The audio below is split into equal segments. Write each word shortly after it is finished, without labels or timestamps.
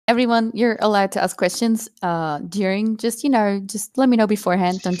everyone, you're allowed to ask questions during. Just let me know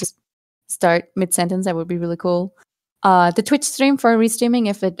beforehand. Don't just start mid-sentence. That would be really cool. The Twitch stream for restreaming,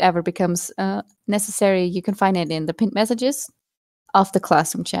 if it ever becomes necessary, you can find it in the pinned messages of the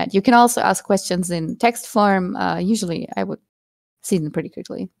classroom chat. You can also ask questions in text form. Usually I would see them pretty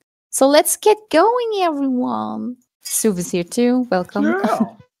quickly. So let's get going, everyone. Suv is here too. Welcome.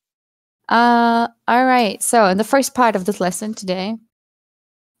 Yeah. All right. So in the first part of this lesson today,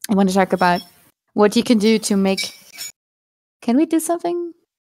 I want to talk about what you can do to make... Can we do something?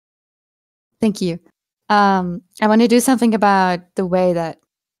 Thank you. I want to do something about the way that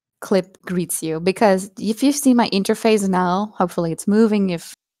Clip greets you, because if you see my interface now, hopefully it's moving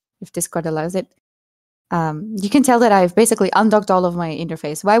if Discord allows it. You can tell that I've basically undocked all of my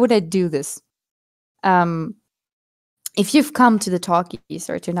interface. Why would I do this? If you've come to the talkies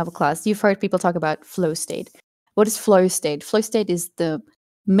or to another class, you've heard people talk about flow state. What is flow state? Flow state is the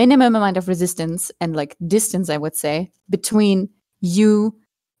minimum amount of resistance and like distance, I would say, between you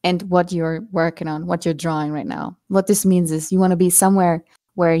and what you're working on, what you're drawing right now. What this means is you want to be somewhere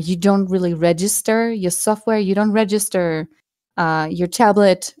where you don't really register your software, you don't register your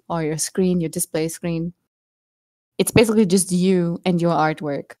tablet or your screen, your display screen. It's basically just you and your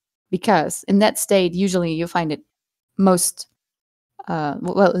artwork. Because in that state, usually you find it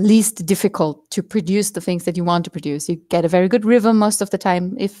least difficult to produce the things that you want to produce. You get a very good rhythm most of the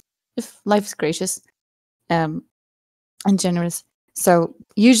time if life is gracious and generous. So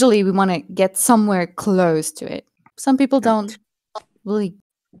usually we want to get somewhere close to it. Some people don't really,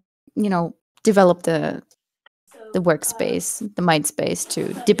 develop the workspace, the mind space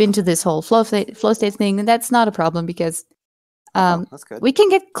to dip into this whole flow state thing, and that's not a problem because That's good. we can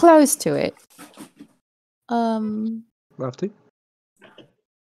get close to it. Lefty.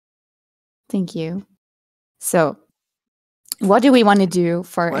 Thank you. So, what do we want to do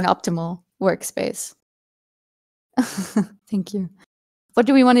for an optimal workspace? Thank you. What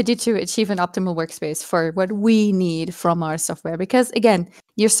do we want to do to achieve an optimal workspace for what we need from our software? Because again,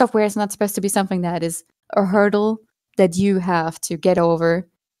 your software is not supposed to be something that is a hurdle that you have to get over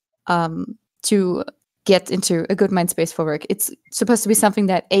to get into a good mind space for work. It's supposed to be something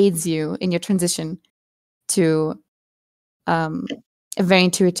that aids you in your transition to a very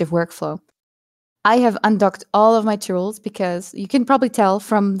intuitive workflow. I have undocked all of my tools because you can probably tell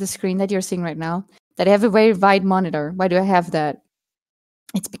from the screen that you're seeing right now that I have a very wide monitor. Why do I have that?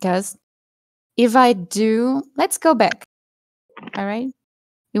 It's because if I do... Let's go back. All right?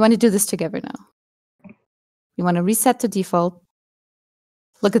 We want to do this together now. We want to reset to default.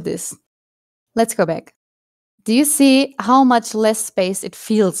 Look at this. Let's go back. Do you see how much less space it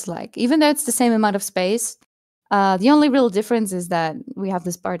feels like? Even though it's the same amount of space, the only real difference is that we have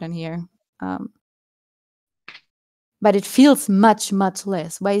this bar down here. But it feels much, much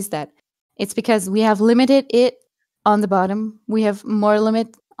less. Why is that? It's because we have limited it on the bottom. We have more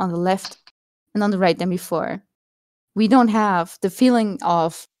limit on the left and on the right than before. We don't have the feeling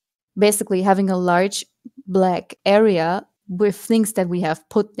of basically having a large black area with things that we have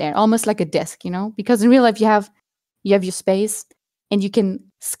put there, almost like a desk, Because in real life, you have your space and you can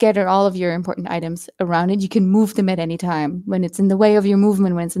scatter all of your important items around it. You can move them at any time when it's in the way of your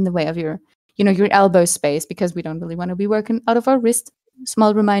movement, when it's in the way of your elbow space, because we don't really want to be working out of our wrist.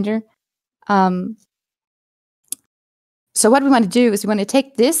 Small reminder. So what we want to do is we want to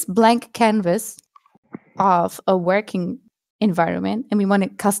take this blank canvas of a working environment and we want to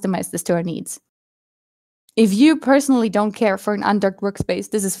customize this to our needs. If you personally don't care for an undocked workspace,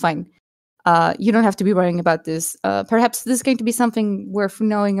 this is fine. You don't have to be worrying about this. Perhaps this is going to be something worth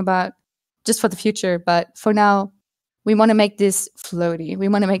knowing about just for the future. But for now, we want to make this floaty. We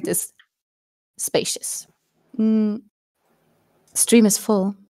want to make this spacious. Stream is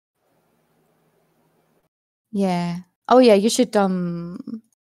full. Yeah. Oh yeah, you should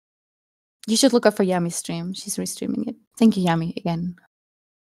look up for Yami's stream. She's restreaming it. Thank you, Yami, again.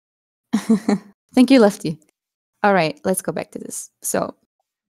 Thank you, Lefty. All right, let's go back to this. So,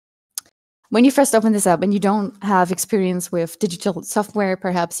 when you first open this up and you don't have experience with digital software,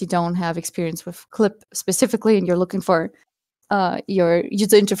 perhaps you don't have experience with Clip specifically, and you're looking for your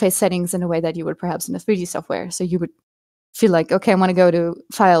user interface settings in a way that you would perhaps in a 3D software. So you would feel like, okay, I want to go to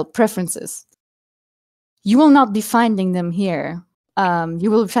File Preferences. You will not be finding them here.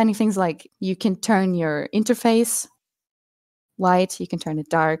 You will be finding things like you can turn your interface white, you can turn it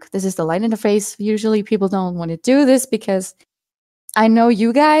dark. This is the light interface. Usually people don't want to do this because I know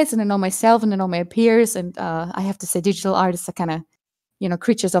you guys and I know myself and I know my peers, and I have to say digital artists are kind of,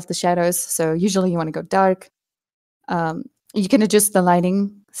 creatures of the shadows. So usually you want to go dark. You can adjust the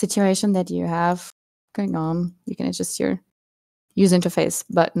lighting situation that you have going on. You can adjust your user interface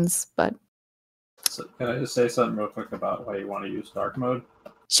buttons. But So can I just say something real quick about why you want to use dark mode?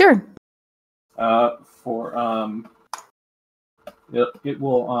 sure. It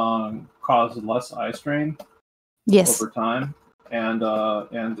will cause less eye strain Yes. over time, and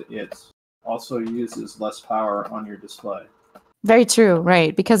it also uses less power on your display. Very true,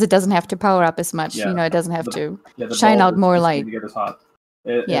 right? Because it doesn't have to power up as much. Yeah. It doesn't have to the shine bulb out more is light. going to get as hot.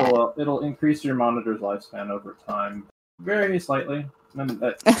 It'll increase your monitor's lifespan over time, very slightly.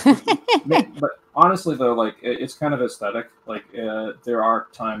 But honestly, though, like it's kind of aesthetic. Like there are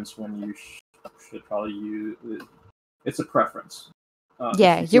times when you should probably use. It's a preference.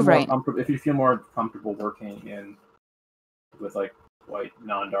 Yeah, you're right. If you feel more comfortable working with like white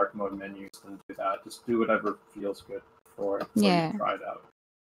non-dark mode menus, then do that. Just do whatever feels good for it. You try it out.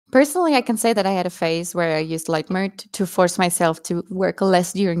 Personally, I can say that I had a phase where I used light mode to force myself to work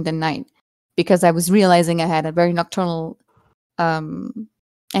less during the night because I was realizing I had a very nocturnal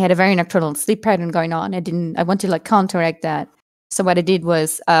sleep pattern going on. I want to like counteract that. So what I did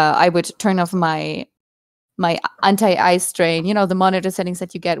was I would turn off my anti-eye strain, the monitor settings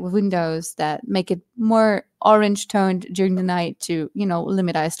that you get with Windows that make it more orange toned during the night to,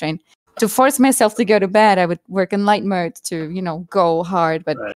 limit eye strain. To force myself to go to bed, I would work in light mode to, go hard,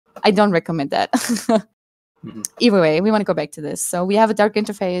 but I don't recommend that. Either way, we want to go back to this. So we have a dark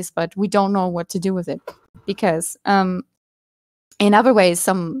interface, but we don't know what to do with it because in other ways,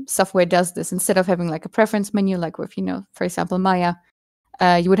 some software does this. Instead of having like a preference menu, like with, for example, Maya,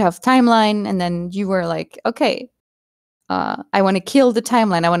 you would have timeline, and then you were like, okay, I want to kill the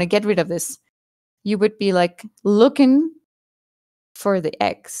timeline. I want to get rid of this. You would be like looking for the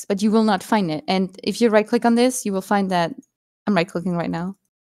X, but you will not find it. And if you right click on this, you will find that I'm right clicking right now.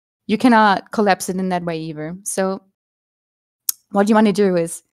 You cannot collapse it in that way either. So what you want to do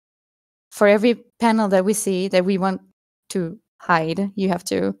is for every panel that we see that we want to hide, you have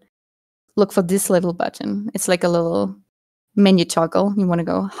to look for this little button. It's like a little menu toggle. You want to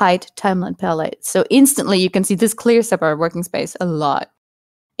go hide timeline palette. So instantly you can see this clears up our working space a lot.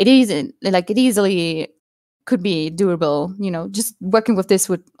 It easily could be doable. Just working with this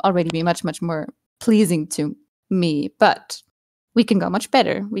would already be much, much more pleasing to me. But we can go much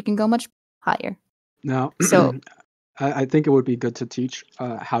better. We can go much higher. Now, so I think it would be good to teach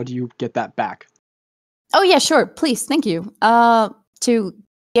how do you get that back? Oh, yeah, sure. Please. Thank you. To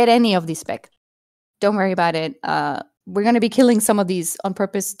get any of these back, don't worry about it. We're going to be killing some of these on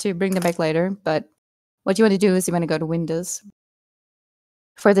purpose to bring them back later. But what you want to do is you want to go to Windows.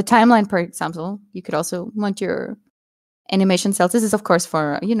 For the timeline, for example, you could also want your animation cells. This is, of course,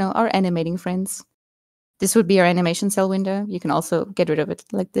 for, our animating friends. This would be your animation cell window. You can also get rid of it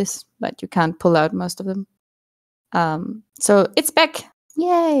like this, but you can't pull out most of them. So it's back.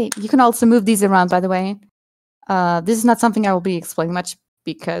 Yay! You can also move these around, by the way. This is not something I will be explaining much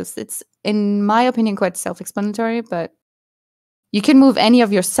because it's, in my opinion, quite self-explanatory, but you can move any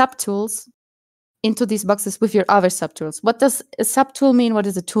of your subtools into these boxes with your other subtools. What does a subtool mean? What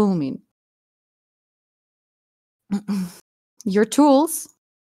does a tool mean? Your tools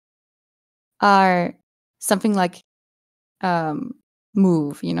are something like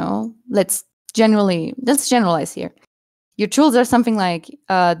move, Let's generalize here. Your tools are something like,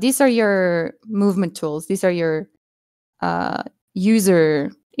 these are your movement tools. These are your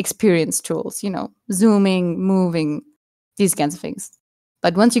user experience tools, zooming, moving, these kinds of things.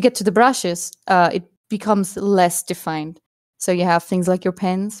 But once you get to the brushes, it becomes less defined. So you have things like your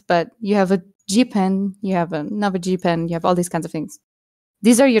pens, but you have a G pen, you have another G pen, you have all these kinds of things.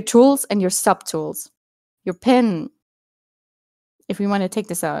 These are your tools and your sub-tools. Your pen, if we want to take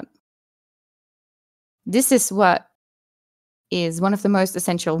this out, this is what is one of the most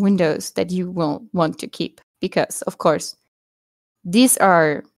essential windows that you will want to keep. Because, of course, these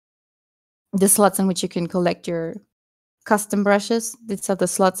are the slots in which you can collect your custom brushes. These are the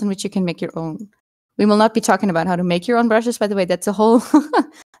slots in which you can make your own. We will not be talking about how to make your own brushes, by the way. That's a whole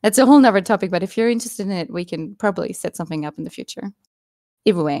nother topic. But if you're interested in it, we can probably set something up in the future.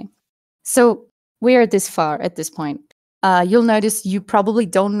 Either way. So we're this far at this point. You'll notice you probably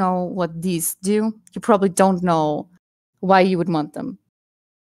don't know what these do. You probably don't know why you would want them.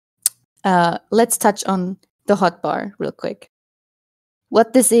 Let's touch on the hotbar real quick.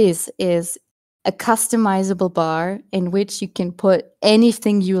 What this is a customizable bar in which you can put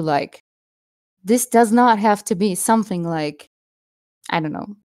anything you like. This does not have to be something like, I don't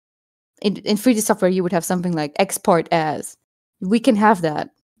know. In 3D software, you would have something like export as. We can have that.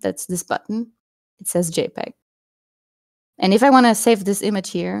 That's this button. It says JPEG. And if I want to save this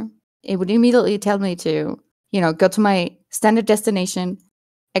image here, it would immediately tell me to, go to my standard destination,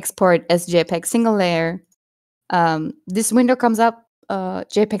 export as JPEG single layer, This window comes up,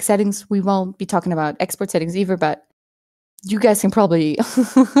 JPEG settings. We won't be talking about export settings either, but you guys can probably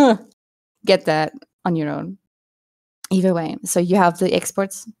get that on your own. Either way, so you have the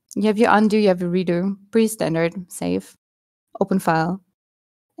exports, you have your undo, you have your redo, pretty standard, save, open file,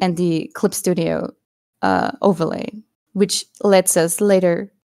 and the Clip Studio overlay, which lets us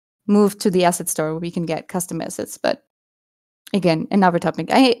later move to the asset store where we can get custom assets. But again, another topic.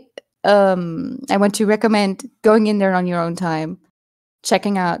 I want to recommend going in there on your own time,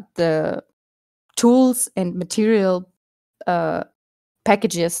 checking out the tools and material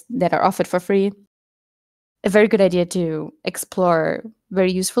packages that are offered for free. A very good idea to explore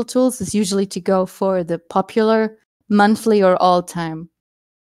very useful tools is usually to go for the popular monthly or all-time,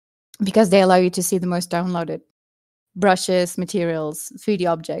 because they allow you to see the most downloaded brushes, materials, 3D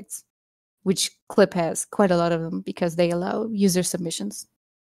objects, which Clip has quite a lot of them because they allow user submissions.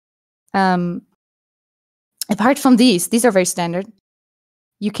 Apart from these are very standard.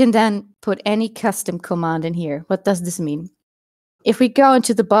 You can then put any custom command in here. What does this mean? If we go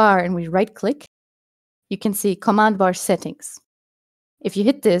into the bar and we right-click, you can see command bar settings. If you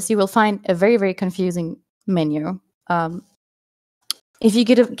hit this, you will find a very, very confusing menu. If you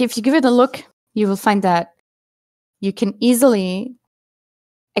give it a look, you will find that you can easily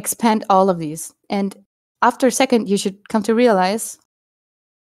expand all of these. And after a second, you should come to realize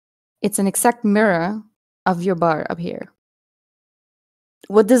it's an exact mirror of your bar up here.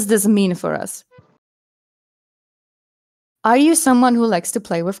 What does this mean for us? Are you someone who likes to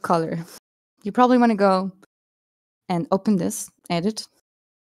play with color? You probably want to go and open this, edit,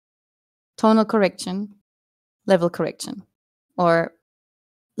 tonal correction, level correction, or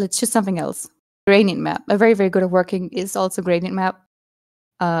let's choose something else. Gradient map. A very, very good at working is also gradient map.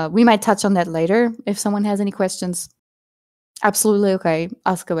 We might touch on that later if someone has any questions. Absolutely okay.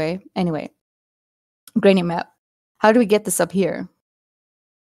 Ask away. Anyway, gradient map. How do we get this up here?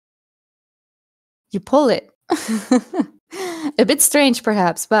 You pull it. A bit strange,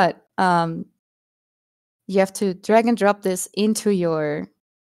 perhaps, but you have to drag and drop this into your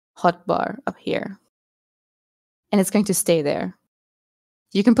hotbar up here. And it's going to stay there.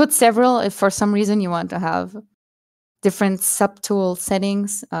 You can put several if for some reason you want to have different subtool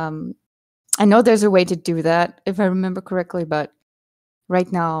settings. I know there's a way to do that, if I remember correctly, but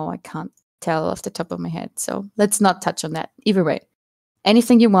right now I can't tell off the top of my head. So let's not touch on that. Either way,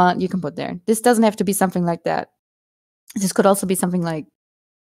 anything you want, you can put there. This doesn't have to be something like that. This could also be something like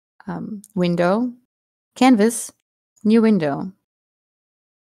window, canvas, new window.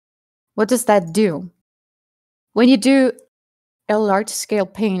 What does that do? When you do a large-scale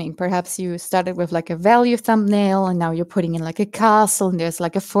painting, perhaps you started with like a value thumbnail and now you're putting in like a castle and there's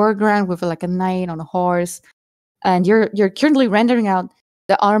like a foreground with like a knight on a horse, and you're currently rendering out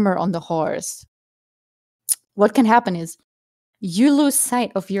the armor on the horse. What can happen is you lose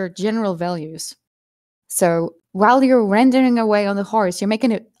sight of your general values. So while you're rendering away on the horse, you're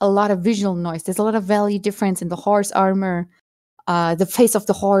making a lot of visual noise. There's a lot of value difference in the horse armor. The face of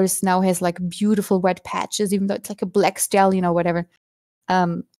the horse now has like beautiful white patches, even though it's like a black stallion or whatever.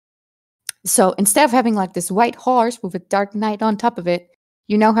 So instead of having like this white horse with a dark knight on top of it,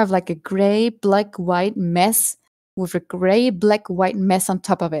 you now have like a gray, black, white mess with a gray, black, white mess on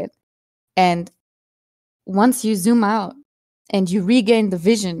top of it. And once you zoom out and you regain the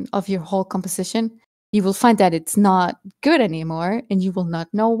vision of your whole composition, you will find that it's not good anymore, and you will not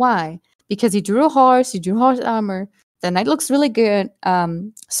know why. Because you drew a horse, you drew horse armor, the knight looks really good.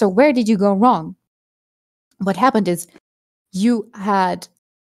 So where did you go wrong? What happened is you have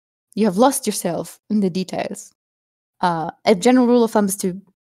lost yourself in the details. A general rule of thumb is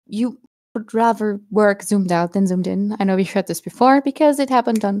you would rather work zoomed out than zoomed in. I know we've heard this before because it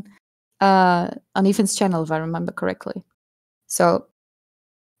happened on Ethan's channel, if I remember correctly. So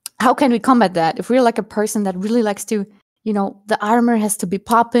how can we combat that? If we're like a person that really likes to, the armor has to be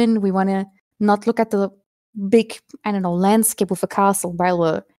popping, we want to not look at the big, landscape with a castle while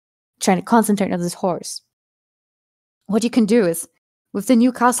we're trying to concentrate on this horse. What you can do is, with the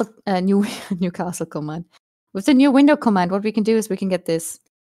new castle command, with the new window command, what we can do is we can get this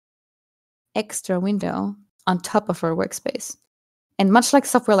extra window on top of our workspace. And much like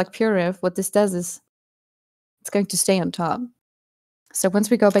software like PureRev, what this does is it's going to stay on top. So once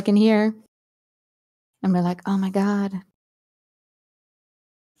we go back in here, and we're like, oh my god,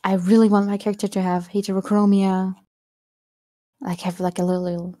 I really want my character to have heterochromia, like have like a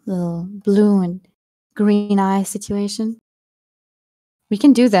little blue and green eye situation. We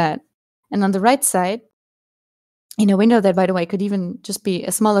can do that. And on the right side, in a window that, by the way, could even just be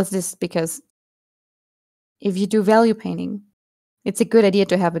as small as this, because if you do value painting, it's a good idea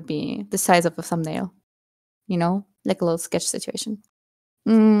to have it be the size of a thumbnail. like a little sketch situation.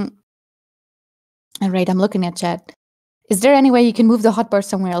 All right, I'm looking at chat. Is there any way you can move the hotbar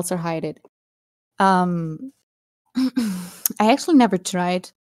somewhere else or hide it? I actually never tried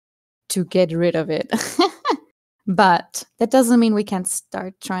to get rid of it. But that doesn't mean we can't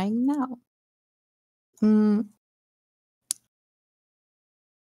start trying now.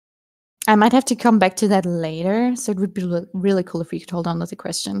 I might have to come back to that later. So it would be really cool if we could hold on to the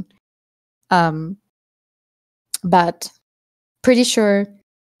question. But pretty sure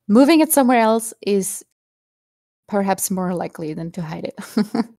moving it somewhere else is perhaps more likely than to hide it.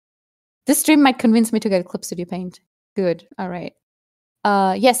 This stream might convince me to get Clip Studio Paint. Good. All right.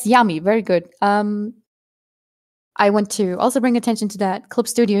 Yes, yummy. Very good. I want to also bring attention to that. Clip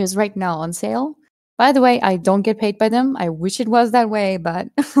Studio is right now on sale. By the way, I don't get paid by them. I wish it was that way, but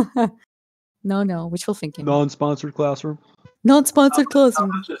no, wishful thinking. Non-sponsored classroom. Non-sponsored How classroom.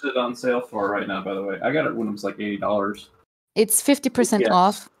 much is it on sale for right now, by the way? I got it when it was like $80. It's 50%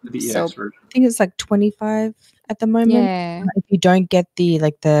 off. The so EX version. I think it's like 25 at the moment. Yeah. If you don't get the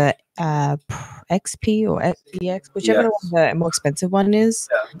XP or EX, whichever the more expensive one is.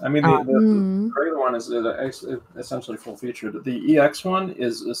 Yeah, I mean the regular one is essentially full featured. The EX one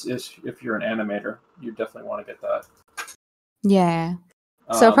is if you're an animator, you definitely want to get that. Yeah.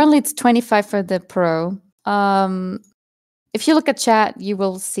 So apparently it's 25 for the Pro. If you look at chat, you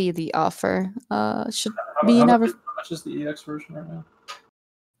will see the offer. Should be another. How much is the EX version right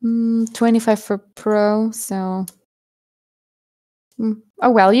now? 25 for Pro. So, oh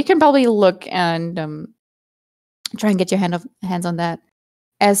well, you can probably look and try and get your hands on that.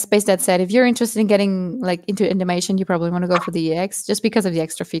 As Space Dad said, if you're interested in getting like into animation, you probably want to go for the EX just because of the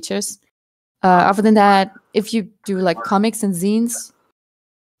extra features. Other than that, if you do like comics and zines,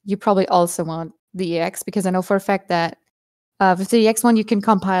 you probably also want the EX because I know for a fact that with the EX one, you can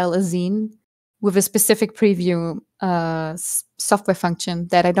compile a zine with a specific preview software function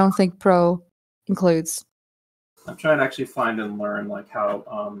that I don't think Pro includes. I'm trying to actually find and learn like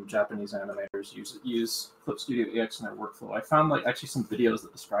how Japanese animators use Clip Studio EX in their workflow. I found like actually some videos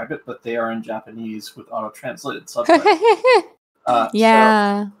that describe it, but they are in Japanese with auto-translated subtitles.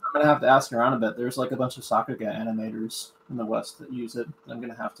 Yeah. So I'm gonna have to ask around a bit. There's like a bunch of Sakuga animators in the West that use it. I'm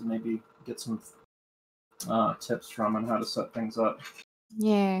gonna have to maybe get some tips from on how to set things up.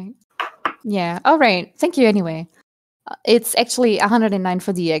 Yeah. All right. Thank you anyway. It's actually 109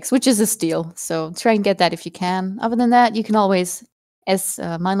 for the EX, which is a steal. So try and get that if you can. Other than that, you can always, as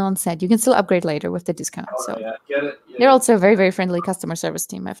Manon said, you can still upgrade later with the discount. So yeah, get it. They're also a very, very friendly customer service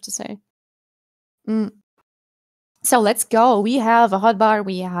team, I have to say. So let's go. We have a hotbar.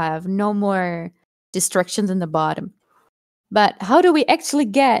 We have no more distractions in the bottom. But how do we actually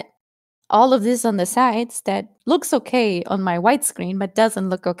get all of this on the sides that looks okay on my white screen, but doesn't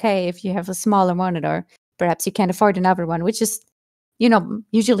look okay if you have a smaller monitor? Perhaps you can't afford another one, which is,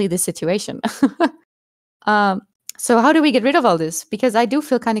 usually the situation. So how do we get rid of all this? Because I do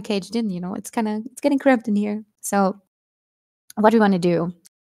feel kind of caged in, it's getting cramped in here. So what we want to do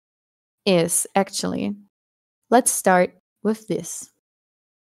is actually, let's start with this.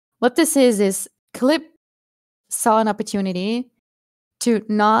 What this is Clip saw an opportunity to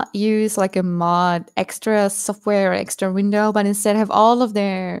not use like a mod extra software or extra window, but instead have all of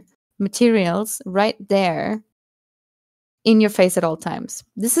their materials right there in your face at all times.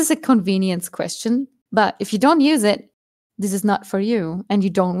 This is a convenience question, but if you don't use it, this is not for you and you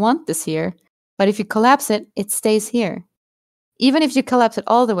don't want this here. But if you collapse it, it stays here. Even if you collapse it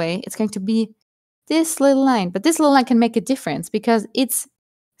all the way, it's going to be this little line. But this little line can make a difference because it's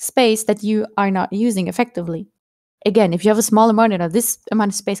space that you are not using effectively. Again, if you have a smaller monitor, this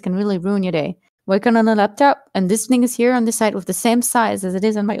amount of space can really ruin your day. Working on a laptop, and this thing is here on the side with the same size as it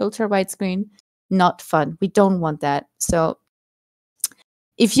is on my ultra wide screen. Not fun. We don't want that. So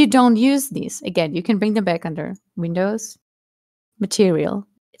if you don't use these, again, you can bring them back under Windows, Material.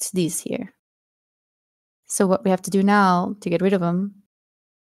 It's these here. So what we have to do now to get rid of them,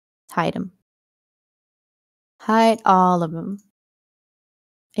 hide them. Hide all of them.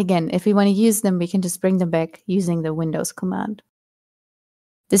 Again, if we want to use them, we can just bring them back using the Windows command.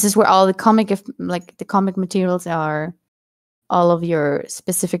 This is where all the comic materials are, all of your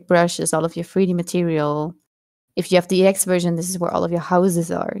specific brushes, all of your 3D material. If you have the EX version, this is where all of your houses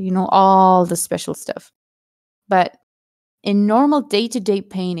are, all the special stuff. But in normal day-to-day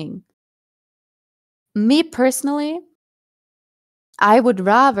painting, me personally, I would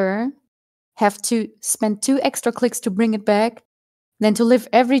rather have to spend 2 extra clicks to bring it back than to live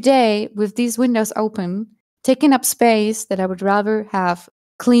every day with these windows open, taking up space that I would rather have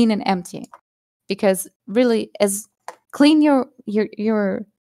clean and empty. Because really, as clean your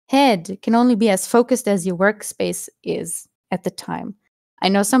head can only be as focused as your workspace is at the time. I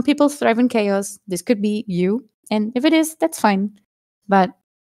know some people thrive in chaos. This could be you. And if it is, that's fine. But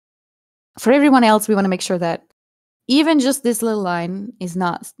for everyone else, we want to make sure that even just this little line is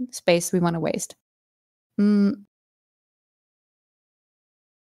not space we want to waste.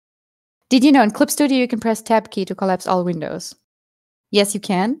 Did you know in Clip Studio you can press Tab key to collapse all windows? Yes, you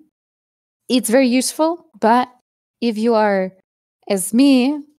can. It's very useful, but if you are, as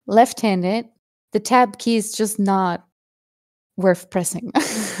me, left-handed, the Tab key is just not worth pressing.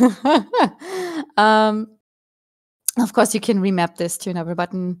 Of course, you can remap this to another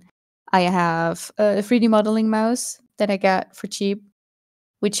button. I have a 3D modeling mouse that I got for cheap,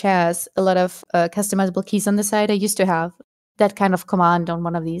 which has a lot of customizable keys on the side. I used to have that kind of command on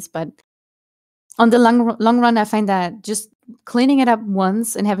one of these, but on the long run, I find that just cleaning it up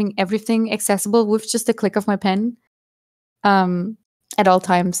once and having everything accessible with just a click of my pen at all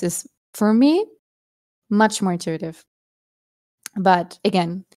times is, for me, much more intuitive. But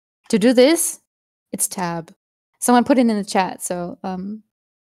again, to do this, it's Tab. Someone put it in the chat, so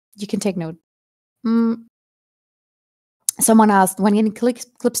you can take note. Someone asked, when you click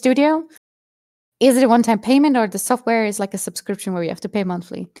Clip Studio, is it a one-time payment or the software is like a subscription where you have to pay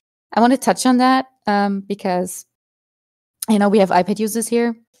monthly? I want to touch on that because I know we have iPad users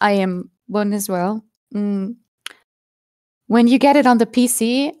here. I am one as well. When you get it on the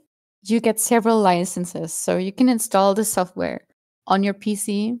PC, you get several licenses. So you can install the software on your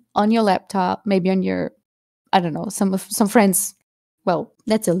PC, on your laptop, maybe on your, I don't know, some friends. Well,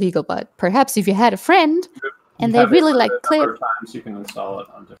 that's illegal, but perhaps if you had a friend and they really like Clip, times you can install it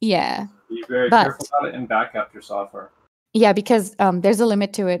on different. Yeah. Be very careful about it and back up your software. Yeah, because there's a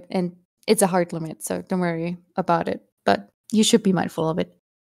limit to it, and it's a hard limit, so don't worry about it. But you should be mindful of it.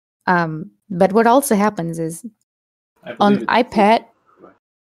 But what also happens is on iPad,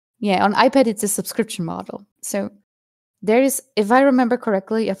 it's a subscription model. So there is, if I remember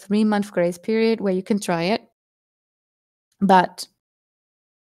correctly, a 3-month grace period where you can try it. But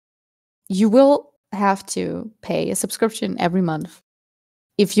you will have to pay a subscription every month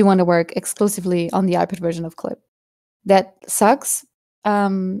if you want to work exclusively on the iPad version of Clip. That sucks.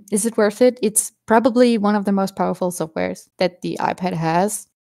 Is it worth it? It's probably one of the most powerful softwares that the iPad has.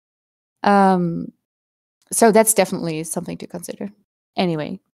 So that's definitely something to consider.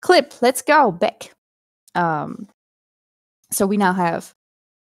 Anyway, Clip, let's go back. So we now have,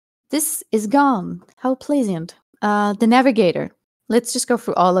 this is gone. How pleasant. The navigator. Let's just go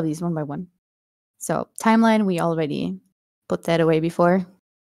through all of these one by one. So timeline, we already put that away before.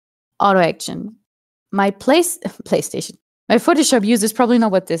 Auto action. My PlayStation. My Photoshop users probably know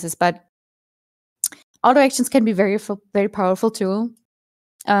what this is, but auto actions can be very powerful tool.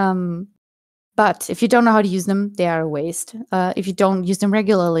 But if you don't know how to use them, they are a waste. If you don't use them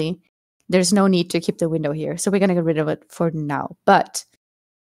regularly, there's no need to keep the window here. So we're going to get rid of it for now. But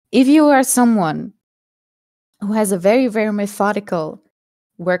if you are someone who has a very, very methodical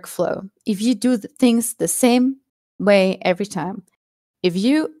workflow, if you do things the same way every time,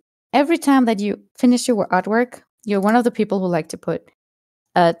 every time that you finish your artwork, you're one of the people who like to put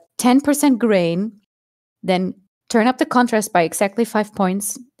a 10% grain, then turn up the contrast by exactly 5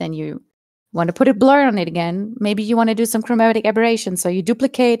 points, then you want to put a blur on it again. Maybe you want to do some chromatic aberration, so you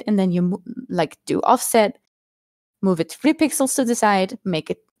duplicate and then you do offset, move it 3 pixels to the side, make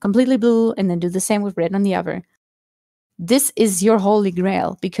it completely blue, and then do the same with red on the other. This is your holy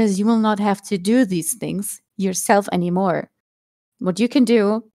grail because you will not have to do these things yourself anymore. What you can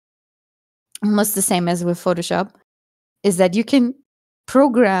do, almost the same as with Photoshop, is that you can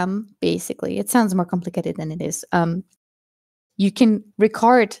program, basically, it sounds more complicated than it is. You can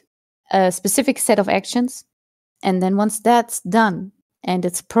record a specific set of actions, and then once that's done and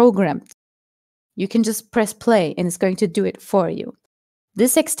it's programmed, you can just press play and it's going to do it for you.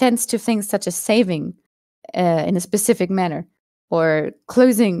 This extends to things such as saving in a specific manner or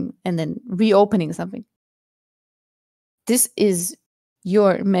closing and then reopening something. This is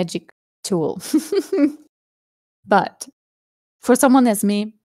your magic tool. But for someone as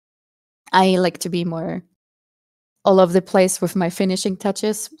me, I like to be more all over the place with my finishing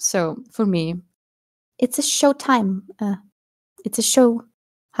touches. So for me, it's a show time. It's a show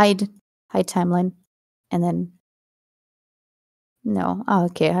hide timeline. And then, no. Oh,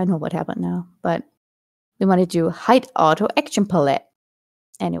 okay, I know what happened now. But we want to do hide auto action palette.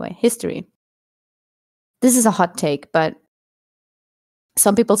 Anyway, history. This is a hot take, but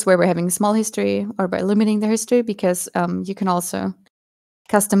some people swear we're having small history or by limiting the history because you can also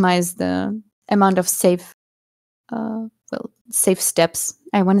customize the amount of safe steps.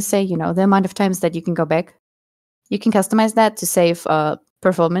 I want to say, the amount of times that you can go back. You can customize that to save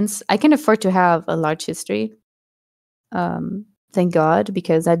performance. I can afford to have a large history. Thank God,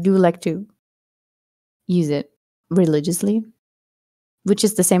 because I do like to use it religiously, which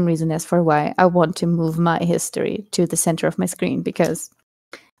is the same reason as for why I want to move my history to the center of my screen. Because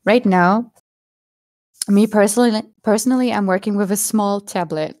right now, me personally, I'm working with a small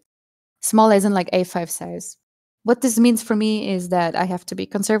tablet, small as in like A5 size. What this means for me is that I have to be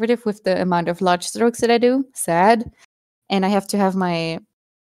conservative with the amount of large strokes that I do. Sad. And I have to have my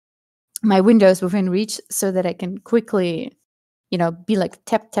windows within reach so that I can quickly, be like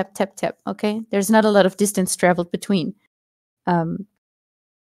tap, tap, tap, tap. Okay. There's not a lot of distance traveled between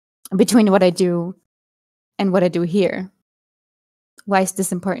what I do and what I do here. Why is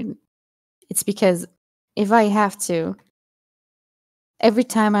this important? It's because if I have to, every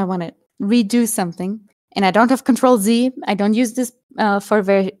time I want to redo something and I don't have Control Z, I don't use this for a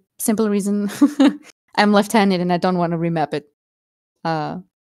very simple reason. I'm left-handed and I don't want to remap it.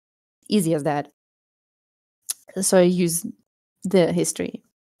 Easy as that. So I use the history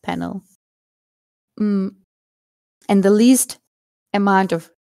panel. And the least amount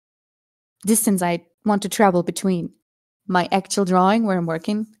of distance I want to travel between my actual drawing where I'm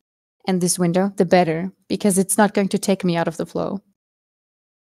working and this window, the better, because it's not going to take me out of the flow.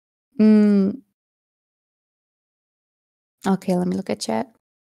 Okay, let me look at chat.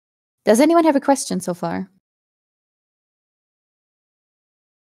 Does anyone have a question so far?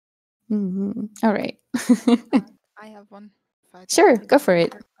 All right. I have one. Sure, go for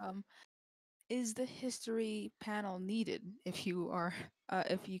it. Is the history panel needed if you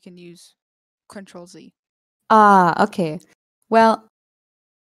can use Control Z? Okay. Well,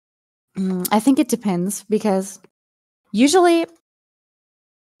 I think it depends, because usually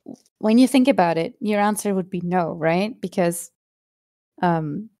when you think about it, your answer would be no, right? Because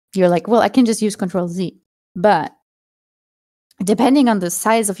you're like, well, I can just use Control Z. But depending on the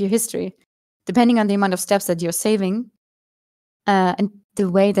size of your history, depending on the amount of steps that you're saving, and the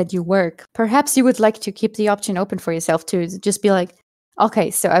way that you work, perhaps you would like to keep the option open for yourself to just be like, okay,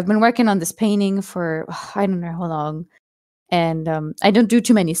 so I've been working on this painting for I don't know how long, and I don't do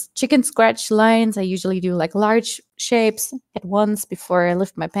too many chicken scratch lines. I usually do like large shapes at once before I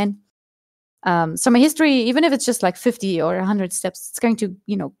lift my pen. So my history, even if it's just like 50 or 100 steps, it's going to,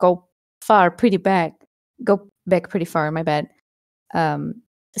 go back pretty far, my bad.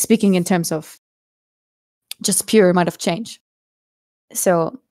 Speaking in terms of just pure amount of change.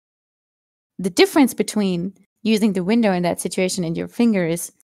 So the difference between using the window in that situation and your finger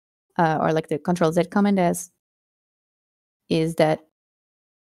is, or like the Control Z command is that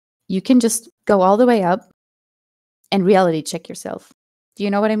you can just go all the way up and reality check yourself. Do you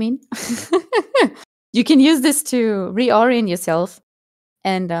know what I mean? You can use this to reorient yourself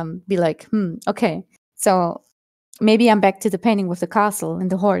and be like, okay, so maybe I'm back to the painting with the castle and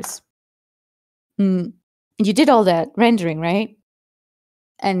the horse. And you did all that rendering, right?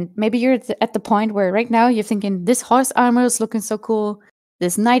 And maybe you're at the point where right now you're thinking, this horse armor is looking so cool.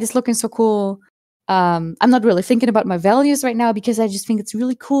 This knight is looking so cool. I'm not really thinking about my values right now because I just think it's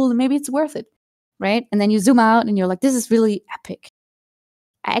really cool and maybe it's worth it, right? And then you zoom out and you're like, this is really epic.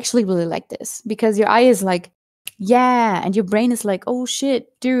 I actually really like this, because your eye is like, yeah, and your brain is like, oh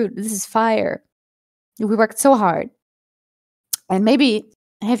shit, dude, this is fire. We worked so hard. And maybe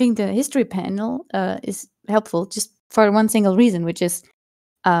having the history panel is helpful just for one single reason, which is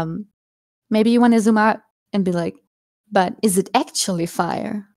maybe you want to zoom out and be like, but is it actually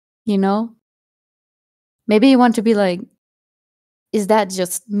fire? Maybe you want to be like, is that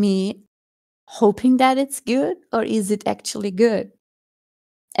just me hoping that it's good, or is it actually good?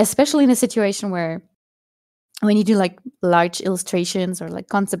 Especially in a situation where when you do like large illustrations or like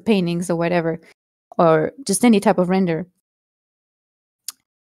concept paintings or whatever, or just any type of render,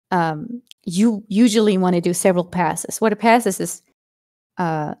 you usually want to do several passes. What a pass is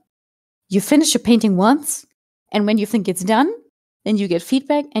you finish a painting once, and when you think it's done, then you get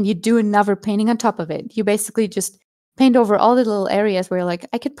feedback and you do another painting on top of it. You basically just paint over all the little areas where you're like,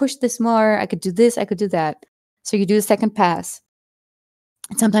 I could push this more, I could do this, I could do that. So you do a second pass.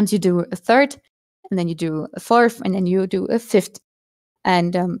 And sometimes you do a third, and then you do a fourth, and then you do a fifth.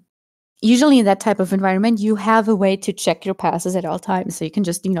 And usually in that type of environment, you have a way to check your passes at all times. So you can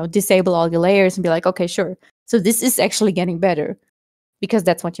just, disable all your layers and be like, okay, sure. So this is actually getting better, because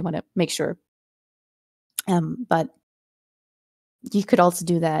that's what you want to make sure. But you could also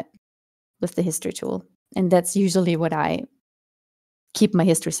do that with the history tool. And that's usually what I keep my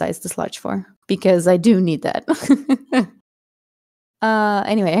history size this large for, because I do need that.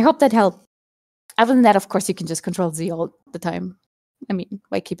 Anyway, I hope that helped. Other than that, of course, you can just Control Z all the time. I mean,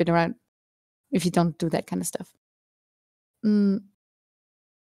 why keep it around if you don't do that kind of stuff?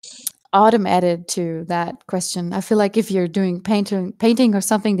 Autumn added to that question. I feel like if you're doing painting or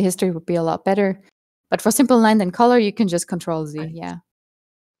something, the history would be a lot better. But for simple line and color, you can just Control Z. Yeah.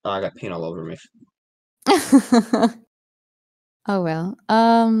 Oh, I got paint all over me. Oh well.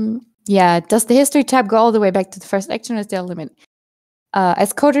 Yeah. Does the history tab go all the way back to the first action, or is there a limit?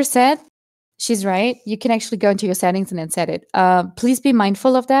 As Coder said, she's right. You can actually go into your settings and then set it. Please be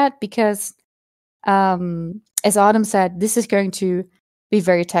mindful of that because, as Autumn said, this is going to be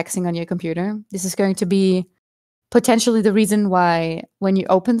very taxing on your computer. This is going to be potentially the reason why when you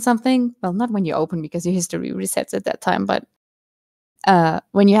open something, well, not when you open because your history resets at that time, but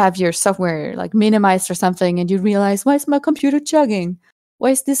when you have your software like minimized or something and you realize, why is my computer chugging? Why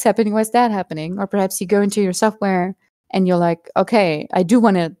is this happening? Why is that happening? Or perhaps you go into your software and you're like, okay, I do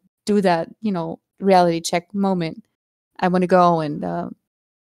want to do that, reality check moment. I want to go and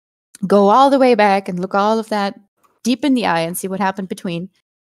go all the way back and look all of that deep in the eye and see what happened between.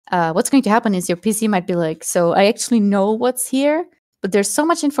 What's going to happen is your PC might be like, so I actually know what's here, but there's so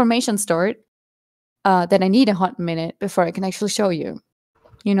much information stored that I need a hot minute before I can actually show you.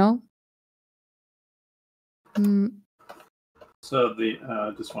 So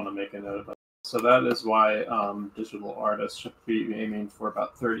just want to make a note about. So that is why digital artists should be aiming for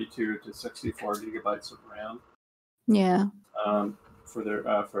about 32 to 64 gigabytes of RAM. Yeah. For their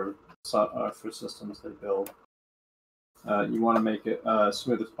for systems they build. You want to make it as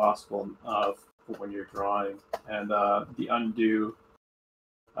smooth as possible for when you're drawing, and the undo.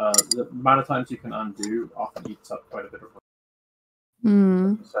 The amount of times you can undo often eats up quite a bit of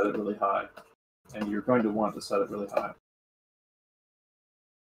RAM. So set it really high, and you're going to want to set it really high.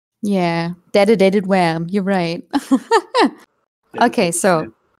 Yeah, dedicated RAM. You're right. Okay,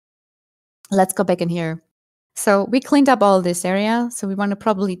 so let's go back in here. So we cleaned up all this area, so we want to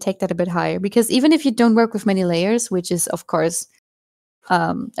probably take that a bit higher because even if you don't work with many layers, which is of course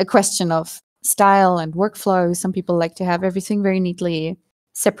a question of style and workflow, some people like to have everything very neatly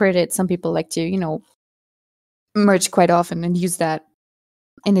separated. Some people like to, merge quite often and use that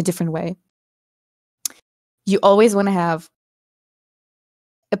in a different way. You always want to have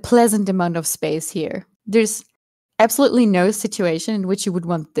a pleasant amount of space here. There's absolutely no situation in which you would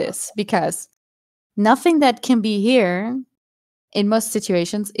want this because nothing that can be here in most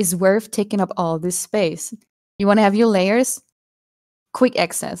situations is worth taking up all this space. You want to have your layers, quick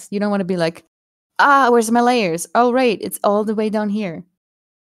access. You don't want to be like, where's my layers? Oh, right, it's all the way down here.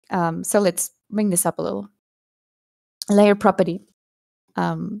 So let's bring this up a little. Layer property.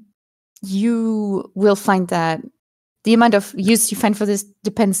 You will find that the amount of use you find for this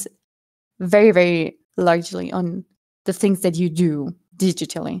depends very, very largely on the things that you do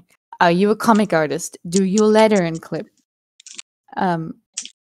digitally. Are you a comic artist? Do you letter and clip? All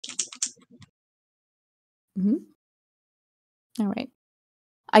right.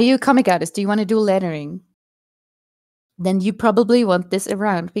 Are you a comic artist? Do you want to do lettering? Then you probably want this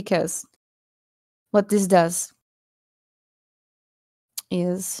around because what this does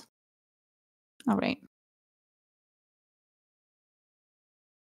is, all right,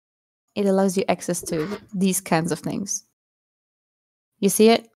 it allows you access to these kinds of things. You see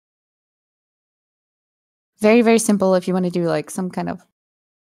it? Very, very simple if you want to do like some kind of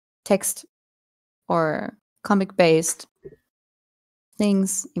text or comic-based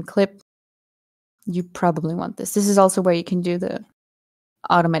things in clip. You probably want this. This is also where you can do the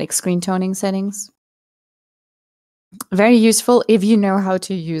automatic screen toning settings. Very useful if you know how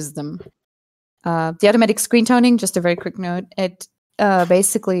to use them. The automatic screen toning, just a very quick note, it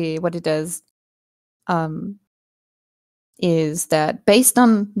basically what it does is that based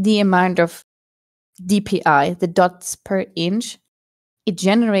on the amount of DPI, the dots per inch, it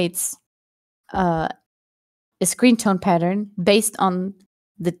generates a screen tone pattern based on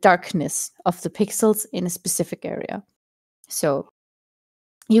the darkness of the pixels in a specific area. So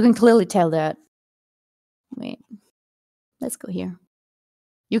you can clearly tell that. Wait, let's go here.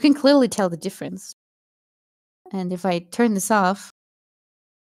 You can clearly tell the difference. And if I turn this off,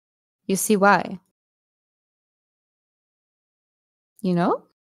 you see why. You know?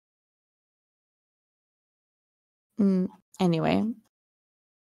 Anyway.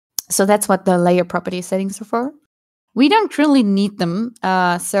 So that's what the layer property settings are for. We don't really need them,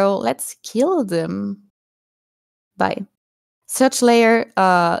 so let's kill them. Bye. Search layer,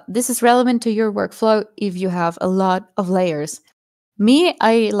 this is relevant to your workflow if you have a lot of layers. Me,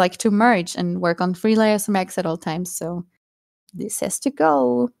 I like to merge and work on 3 layers max at all times, so this has to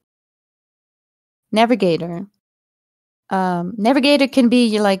go. Navigator. Navigator can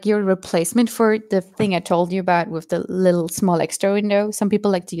be like your replacement for the thing I told you about with the little small extra window. Some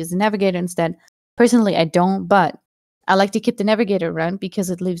people like to use the navigator instead. Personally, I don't, but I like to keep the navigator around because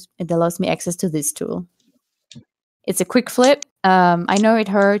it allows me access to this tool. It's a quick flip. I know it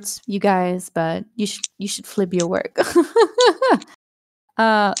hurts you guys, but you should flip your work.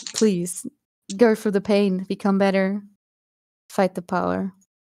 Please go through the pain, become better, fight the power.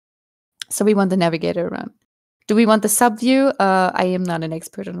 So we want the navigator around. Do we want the subview? I am not an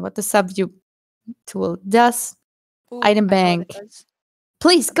expert on what the subview tool does. Ooh, Item I know what it bank. does.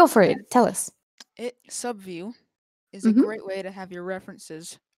 Please go for it. Tell us. Subview is a Mhm. great way to have your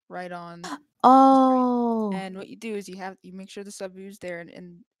references right on. Oh, And what you do is you make sure the subview is there,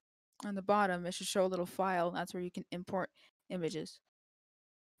 and on the bottom it should show a little file. That's where you can import images.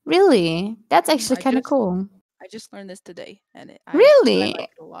 really? That's Mhm, actually kind of cool. I just learned this today, and I Really? like it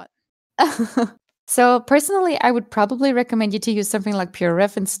a lot. So personally, I would probably recommend you to use something like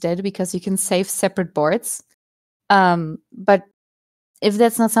PureRef instead because you can save separate boards. But if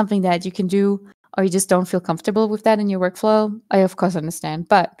that's not something that you can do or you just don't feel comfortable with that in your workflow, I of course understand.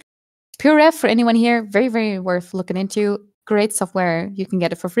 But PureRef for anyone here, very, very worth looking into. Great software. You can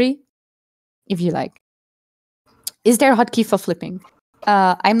get it for free if you like. Is there a hotkey for flipping?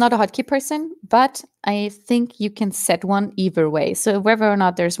 I'm not a hotkey person, but I think you can set one either way. So whether or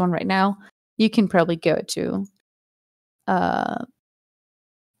not there's one right now, you can probably go to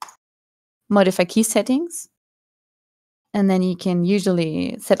modify key settings, and then you can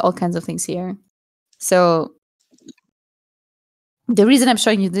usually set all kinds of things here. So the reason I'm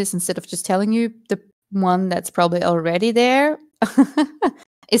showing you this instead of just telling you the one that's probably already there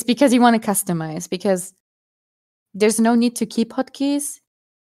is because you want to customize, because there's no need to keep hotkeys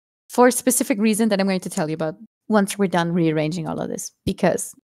for a specific reason that I'm going to tell you about once we're done rearranging all of this.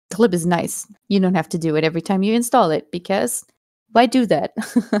 Because Clip is nice. You don't have to do it every time you install it, because why do that?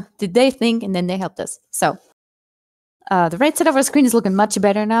 Did they think and then they helped us? So the right side of our screen is looking much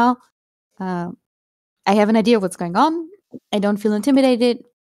better now. I have an idea of what's going on. I don't feel intimidated.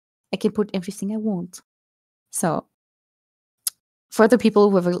 I can put everything I want. So for the people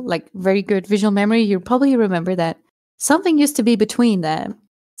who have a very good visual memory, you probably remember that something used to be between them.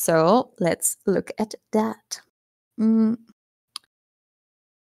 So let's look at that. No.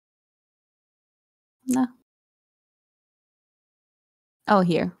 Oh,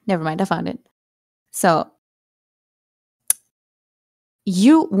 here. Never mind. I found it. So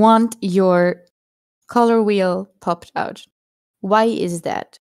you want your color wheel popped out. Why is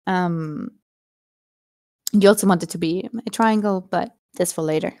that? You also want it to be a triangle, but that's for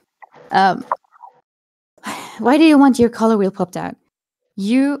later. Why do you want your color wheel popped out?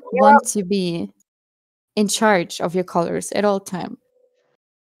 You want to be in charge of your colors at all times.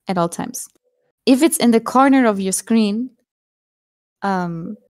 If it's in the corner of your screen,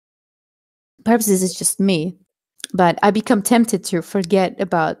 perhaps this is just me, but I become tempted to forget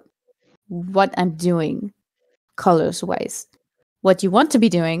about what I'm doing colors-wise. What you want to be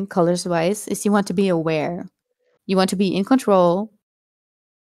doing colors-wise is you want to be aware. You want to be in control.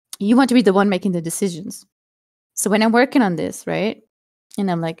 You want to be the one making the decisions. So when I'm working on this, right,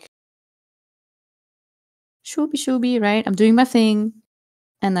 and I'm like, shooby, right? I'm doing my thing,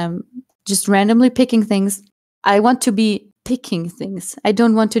 and I'm just randomly picking things. I want to be picking things. I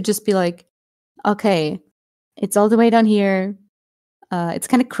don't want to just be like, okay, it's all the way down here. It's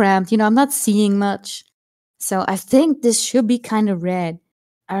kind of cramped. I'm not seeing much. So I think this should be kind of red.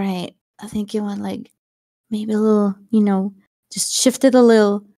 All right. I think you want maybe a little, just shift it a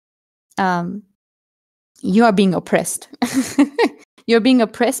little. You are being oppressed. You're being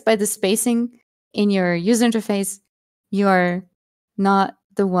oppressed by the spacing in your user interface. You are not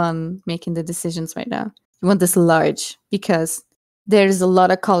the one making the decisions right now. You want this large because there's a lot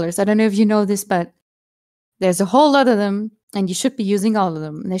of colors. I don't know if you know this, but there's a whole lot of them, and you should be using all of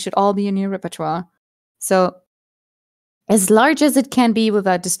them. They should all be in your repertoire. So as large as it can be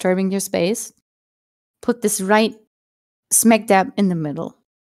without disturbing your space, put this right smack dab in the middle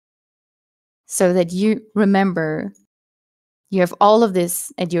so that you remember you have all of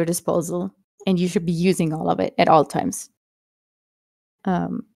this at your disposal and you should be using all of it at all times.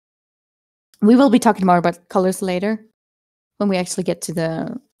 We will be talking more about colors later when we actually get to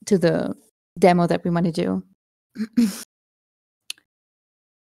the demo that we want to do.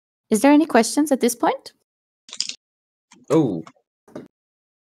 Is there any questions at this point? Oh. Is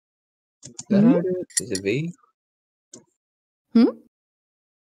that how I do it? Is it V?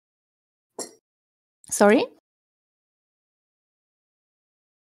 Sorry?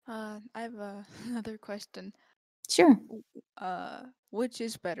 I have another question. Sure. Which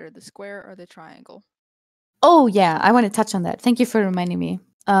is better, the square or the triangle? Oh, yeah. I want to touch on that. Thank you for reminding me.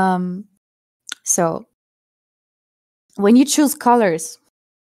 So when you choose colors,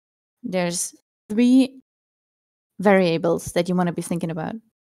 there's 3 variables that you want to be thinking about.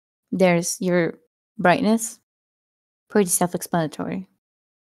 There's your brightness, pretty self-explanatory.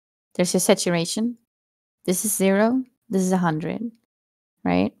 There's your saturation. This is 0, this is 100,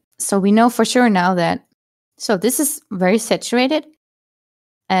 right? So we know for sure now that, so this is very saturated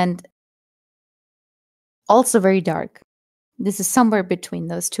and also very dark. This is somewhere between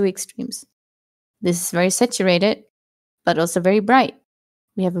those two extremes. This is very saturated, but also very bright.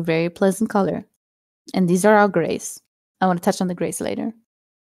 We have a very pleasant color. And these are our grays. I want to touch on the grays later.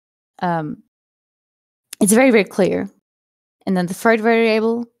 It's very, very clear. And then the third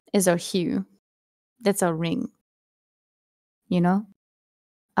variable is our hue. That's our ring. You know?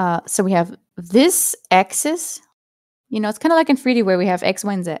 So we have this axis. You know, it's kind of like in 3D where we have X,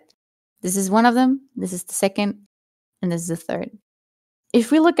 Y, and Z. This is one of them. This is the second. And this is the third.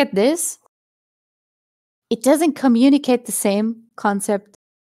 If we look at this, it doesn't communicate the same concept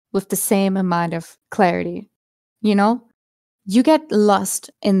with the same amount of clarity. You know? You get lost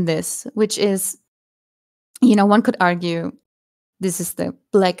in this, which is, you know, one could argue this is the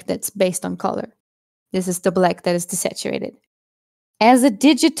black that's based on color. This is the black that is desaturated. As a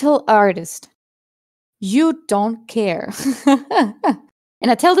digital artist, you don't care. And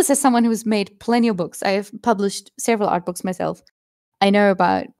I tell this as someone who's made plenty of books. I have published several art books myself. I know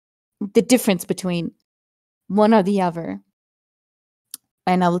about the difference between one or the other.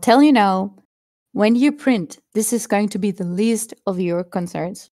 And I will tell you now, when you print, this is going to be the least of your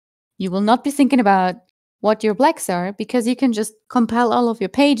concerns. You will not be thinking about what your blacks are because you can just compile all of your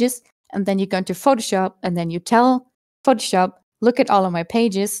pages and then you go into Photoshop and then you tell Photoshop, look at all of my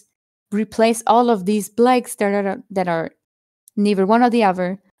pages, replace all of these blacks that are neither one or the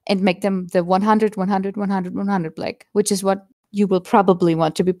other and make them the 100, 100, 100, 100 black, which is what you will probably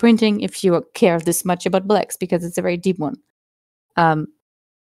want to be printing if you care this much about blacks because it's a very deep one.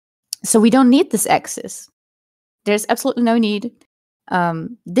 So we don't need this axis. There's absolutely no need.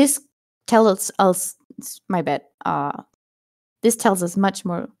 This tells us, my bad, this tells us much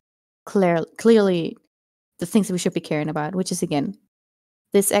more clearly the things that we should be caring about, which is, again,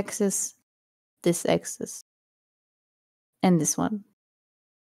 this axis, and this one.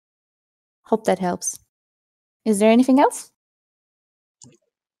 Hope that helps. Is there anything else?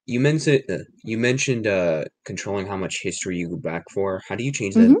 You mentioned controlling how much history you go back for. How do you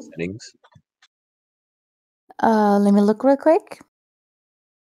change that in settings? Let me look real quick.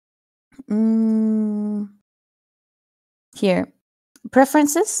 Here.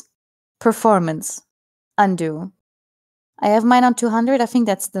 Preferences, performance, undo. I have mine on 200. I think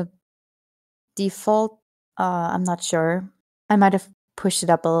that's the default. I'm not sure. I might have pushed it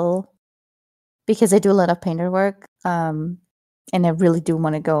up a little because I do a lot of painter work. And I really do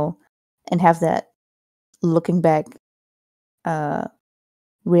want to go and have that looking back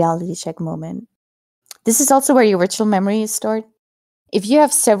reality check moment. This is also where your virtual memory is stored. If you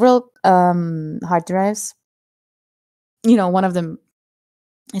have several hard drives, you know, one of them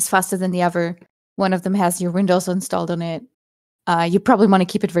is faster than the other. One of them has your Windows installed on it. You probably want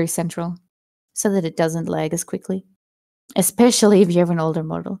to keep it very central so that it doesn't lag as quickly, especially if you have an older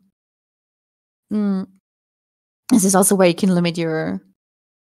model. This is also where you can limit your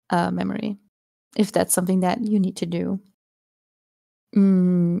memory if that's something that you need to do.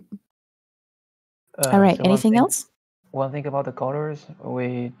 All right, So anything else? One thing about the colors,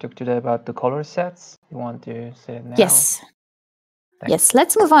 we talked today about the color sets. You want to say it now? Yes. Thanks. Yes,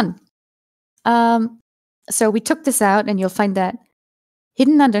 let's move on. So we took this out and you'll find that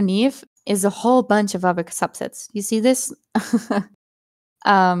hidden underneath is a whole bunch of other subsets. You see this?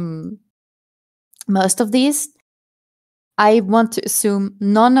 Most of these, I want to assume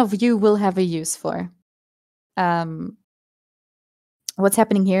none of you will have a use for. What's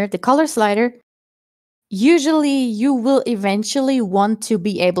happening here? The color slider, usually you will eventually want to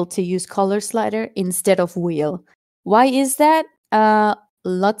be able to use color slider instead of wheel. Why is that?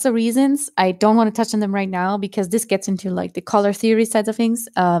 Lots of reasons. I don't want to touch on them right now because this gets into like the color theory side of things.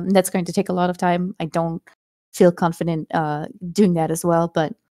 That's going to take a lot of time. I don't feel confident doing that as well.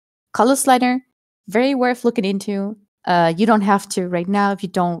 But color slider, very worth looking into. You don't have to right now if you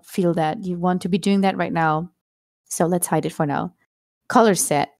don't feel that you want to be doing that right now. So let's hide it for now. Color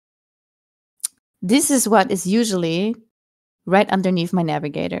set. This is what is usually right underneath my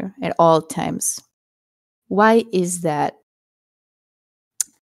navigator at all times. Why is that?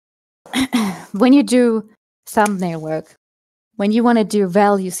 When you do thumbnail work, when you want to do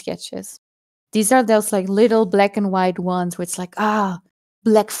value sketches, these are those like little black and white ones where it's like,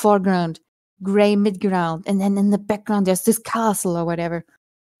 black foreground, gray midground, and then in the background there's this castle or whatever.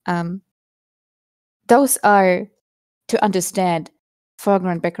 Those are, to understand,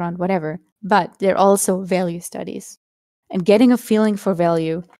 foreground, background, whatever. But they're also value studies. And getting a feeling for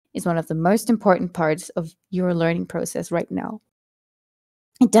value is one of the most important parts of your learning process right now.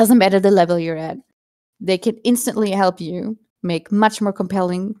 It doesn't matter the level you're at. They can instantly help you make much more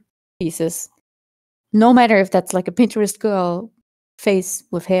compelling pieces. No matter if that's like a Pinterest girl face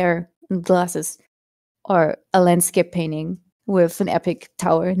with hair and glasses or a landscape painting with an epic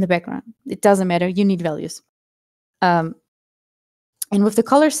tower in the background. It doesn't matter. You need values. And with the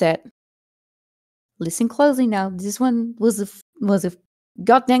color set, listen closely now. This one was a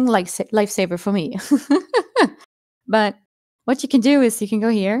goddamn lifesaver for me. But what you can do is you can go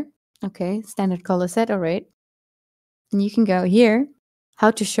here. Okay, standard color set. All right. And you can go here.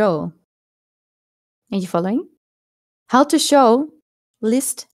 How to show. Are you following? How to show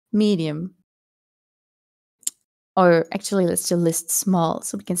list medium. Or actually, let's do list small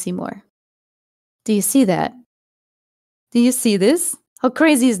so we can see more. Do you see that? Do you see this? How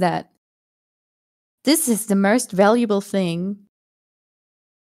crazy is that? This is the most valuable thing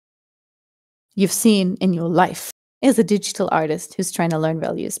you've seen in your life as a digital artist who's trying to learn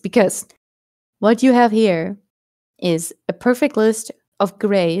values. Because what you have here is a perfect list of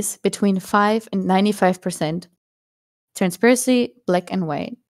grays between 5 and 95%, transparency, black and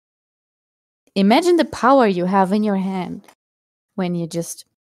white. Imagine the power you have in your hand when you just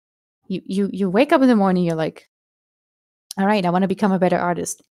you wake up in the morning, you're like, all right, I want to become a better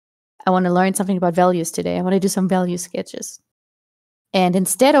artist. I want to learn something about values today. I want to do some value sketches. And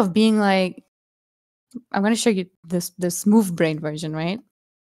instead of being like, I'm going to show you the smooth brain version, right?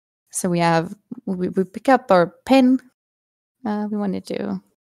 So we pick up our pen. We want to do.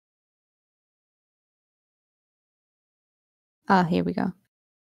 Here we go.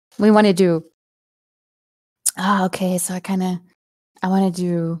 We want to do. Okay. So I want to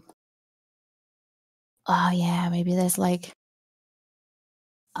do. Oh yeah, maybe there's like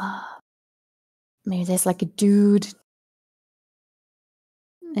a dude,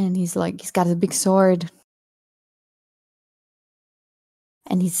 and he's got a big sword,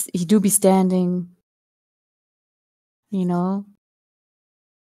 and he do be standing, you know,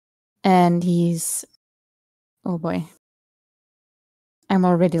 and he's, oh boy, I'm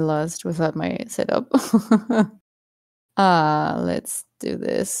already lost without my setup. Let's do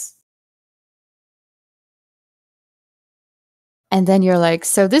this. And then you're like,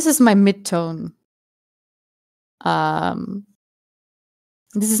 so this is my midtone.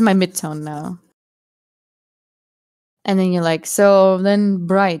 This is my midtone now. And then you're like, so then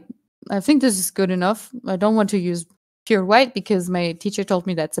bright. I think this is good enough. I don't want to use pure white because my teacher told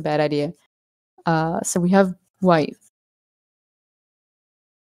me that's a bad idea. So we have white.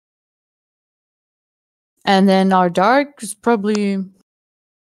 And then our dark is probably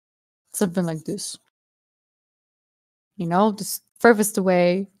something like this. You know, just furthest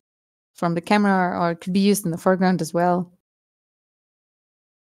away from the camera, or it could be used in the foreground as well.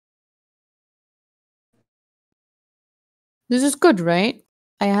 This is good, right?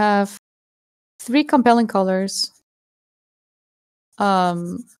 I have 3 compelling colors.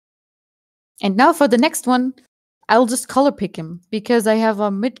 And now for the next one, I'll just color pick him because I have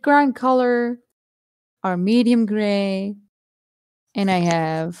a mid-ground color, our medium gray, and I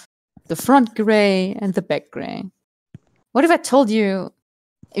have the front gray and the back gray. What if I told you,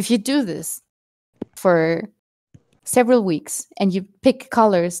 if you do this for several weeks and you pick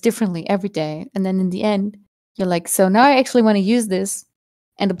colors differently every day, and then in the end, you're like, so now I actually want to use this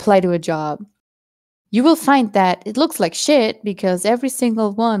and apply to a job. You will find that it looks like shit because every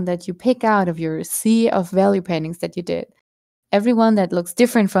single one that you pick out of your sea of value paintings that you did, every one that looks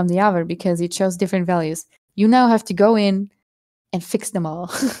different from the other because it shows different values, you now have to go in and fix them all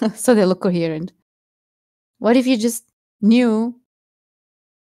so they look coherent. What if you just knew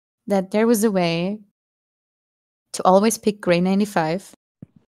that there was a way to always pick gray 95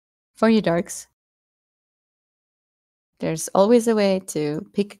 for your darks? There's always a way to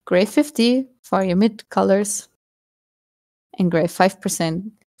pick gray 50 for your mid colors and gray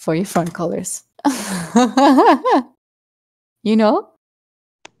 5% for your front colors. You know?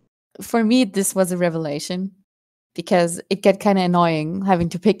 For me, this was a revelation because it got kind of annoying having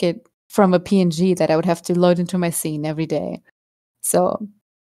to pick it from a PNG that I would have to load into my scene every day. So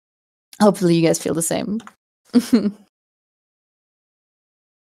hopefully you guys feel the same.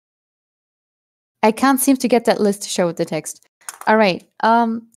 I can't seem to get that list to show with the text. All right,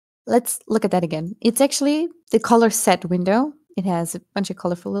 let's look at that again. It's actually the color set window. It has a bunch of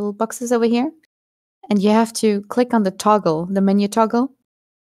colorful little boxes over here. And you have to click on the toggle, the menu toggle.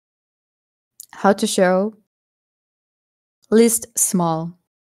 How to show list small.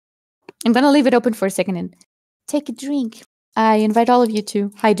 I'm going to leave it open for a second and take a drink. I invite all of you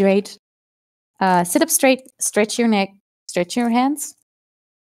to hydrate, sit up straight, stretch your neck, stretch your hands,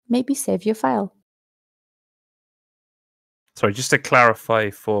 maybe save your file. Sorry, just to clarify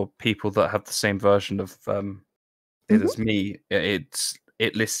for people that have the same version of it as me,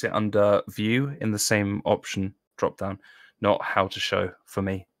 it lists it under view in the same option drop down, not how to show for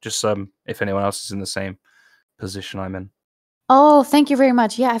me. Just if anyone else is in the same position I'm in. Oh, thank you very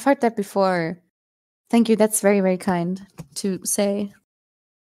much. Yeah, I've heard that before. Thank you. That's very, very kind to say.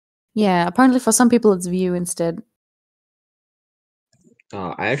 Yeah, apparently for some people it's view instead.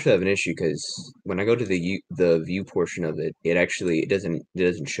 I actually have an issue because when I go to the view portion of it, it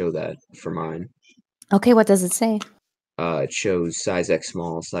doesn't show that for mine. Okay, what does it say? It shows size X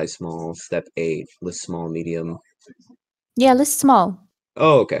small, size small, step 8, list small, medium. Yeah, list small.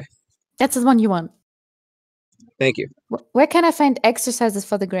 Oh, okay. That's the one you want. Thank you. Where can I find exercises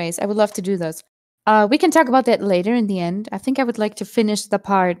for the grays? I would love to do those. We can talk about that later in the end. I think I would like to finish the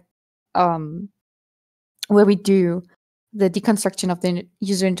part where we do the deconstruction of the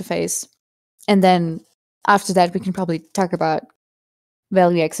user interface. And then after that, we can probably talk about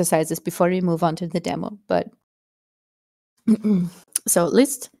value exercises before we move on to the demo. But so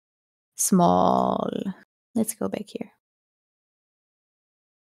list small. Let's go back here.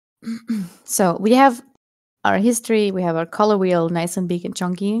 So we have our history. We have our color wheel, nice and big and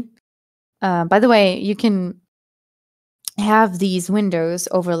chunky. By the way, you can have these windows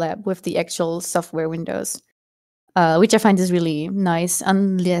overlap with the actual software windows, which I find is really nice.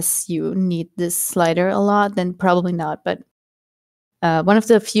 Unless you need this slider a lot, then probably not. But one of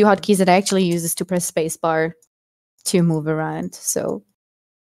the few hotkeys that I actually use is to press spacebar to move around. So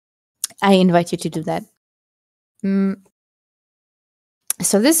I invite you to do that.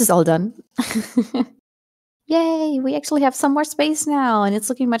 So this is all done. Yay, we actually have some more space now, and it's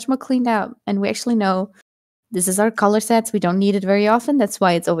looking much more cleaned up. And we actually know this is our color sets. We don't need it very often. That's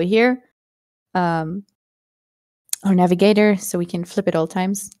why it's over here. Our navigator, so we can flip it all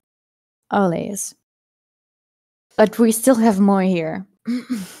times. All layers. But we still have more here.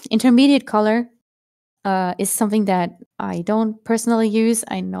 Intermediate color is something that I don't personally use.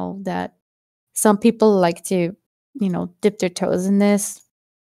 I know that some people like to, dip their toes in this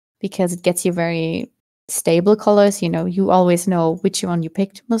because it gets you very stable colors. You always know which one you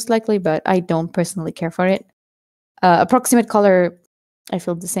picked most likely, but I don't personally care for it. Approximate color, I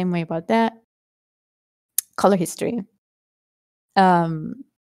feel the same way about that. Color history. For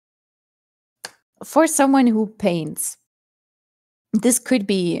someone who paints, this could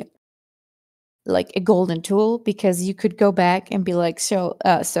be like a golden tool because you could go back and be like, so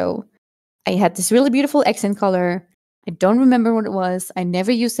I had this really beautiful accent color. I don't remember what it was. I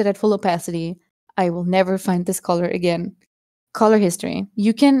never used it at full opacity. I will never find this color again. Color history.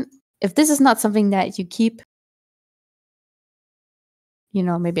 You can, if this is not something that you keep,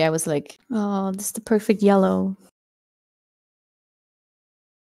 maybe I was like, oh, this is the perfect yellow.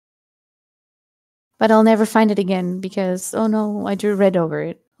 But I'll never find it again because, oh no, I drew red over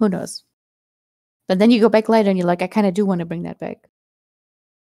it. Who knows? But then you go back later and you're like, I kind of do want to bring that back.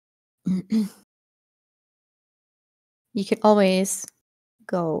 You can always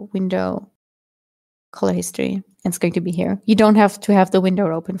go window, color history, and it's going to be here. You don't have to have the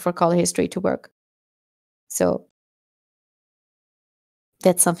window open for color history to work. So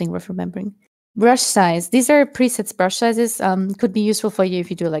that's something worth remembering. Brush size. These are presets brush sizes. Could be useful for you if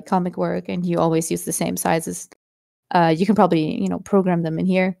you do like comic work and you always use the same sizes. You can probably, program them in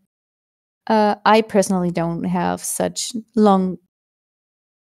here. I personally don't have such long,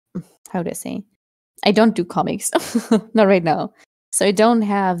 how do I say? I don't do comics, not right now. So I don't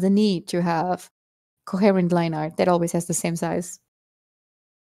have the need to have coherent line art that always has the same size.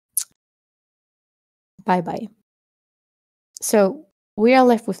 Bye-bye. So we are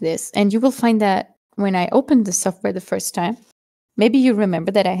left with this, and you will find that when I opened the software the first time, maybe you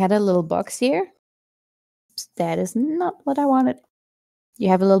remember that I had a little box here. That is not what I wanted. You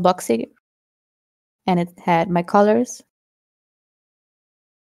have a little box here, and it had my colors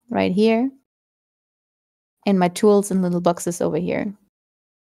right here, and my tools and little boxes over here.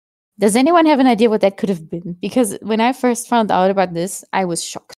 Does anyone have an idea what that could have been? Because when I first found out about this, I was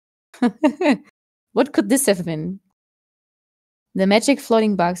shocked. What could this have been? The magic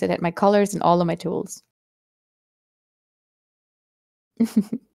floating box that had my colors and all of my tools.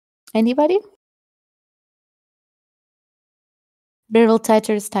 Anybody? Beryl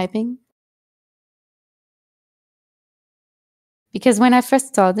Titer is typing. Because when I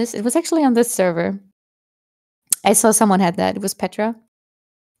first saw this, it was actually on this server. I saw someone had that. It was Petra.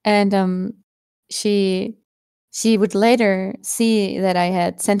 And she would later see that I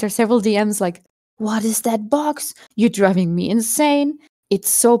had sent her several DMs like, what is that box? You're driving me insane. It's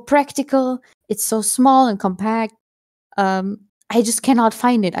so practical. It's so small and compact. I just cannot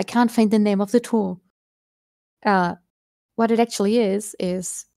find it. I can't find the name of the tool. What it actually is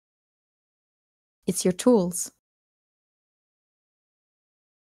it's your tools.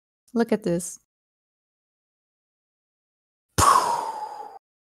 Look at this.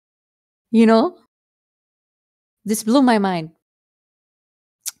 You know, this blew my mind.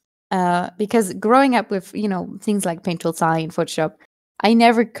 Because growing up with, things like Paint Tool SAI and Photoshop, I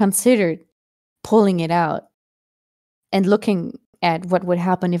never considered pulling it out and looking at what would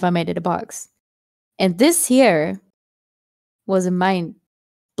happen if I made it a box. And this here was a mind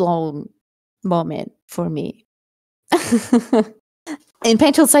blown moment for me. In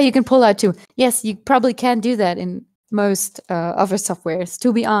Paint Tool SAI, you can pull out too. Yes, you probably can do that in most other softwares,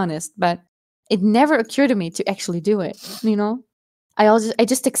 to be honest, but it never occurred to me to actually do it, I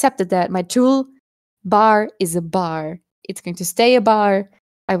just accepted that my tool bar is a bar. It's going to stay a bar.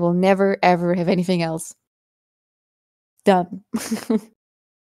 I will never, ever have anything else. Done.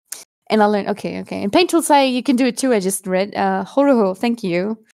 And I learned, okay. And Paint Tool SAI, you can do it too. I just read. Horoho, thank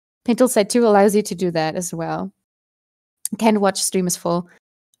you. Paint Tool SAI 2 allows you to do that as well. Can watch stream is full.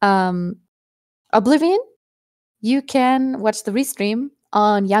 Oblivion, you can watch the restream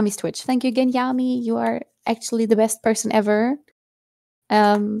on Yami's Twitch. Thank you again, Yami. You are actually the best person ever.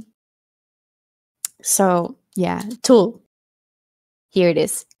 So yeah, tool. Here it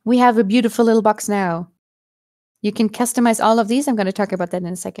is. We have a beautiful little box now. You can customize all of these. I'm going to talk about that in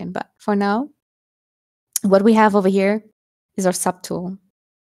a second. But for now, what we have over here is our subtool.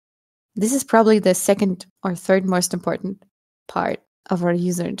 This is probably the second or third most important part of our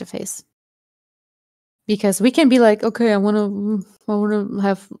user interface. Because we can be like, okay, I want to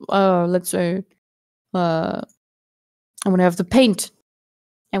have, let's say, I want to have the paint.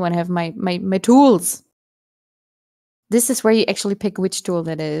 I want to have my tools. This is where you actually pick which tool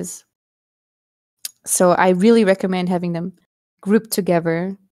that is. So I really recommend having them grouped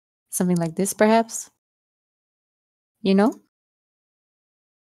together. Something like this, perhaps.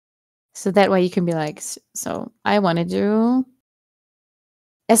 So that way you can be like, so I want to do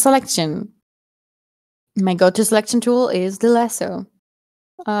a selection. My go-to selection tool is the Lasso.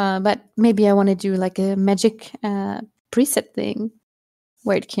 But maybe I want to do like a magic preset thing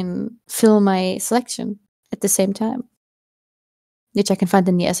where it can fill my selection at the same time. Which I can find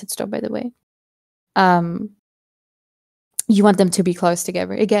in the asset store, by the way. You want them to be close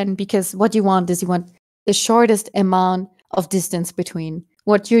together. Again, because what you want is you want the shortest amount of distance between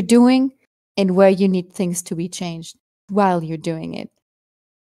what you're doing and where you need things to be changed while you're doing it.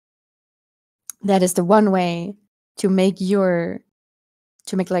 That is the one way to make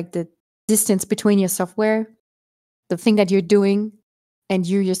like the distance between your software, the thing that you're doing, and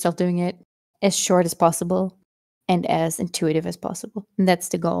you yourself doing it as short as possible and as intuitive as possible. And that's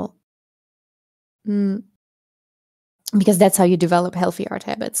the goal. Because that's how you develop healthy art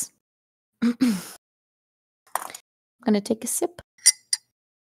habits. I'm going to take a sip.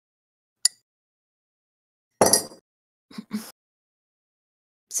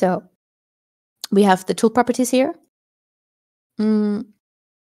 So we have the tool properties here.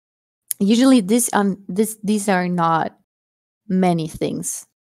 Usually these are not many things.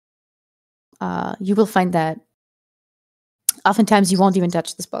 You will find that oftentimes you won't even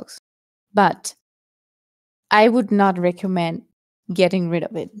touch this box. But I would not recommend getting rid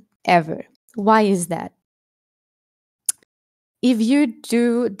of it ever. Why is that? If you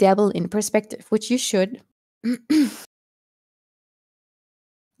do dabble in perspective, which you should,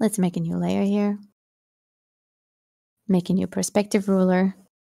 let's make a new layer here. Make a new perspective ruler.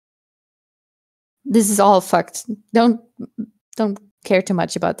 This is all fucked. Don't care too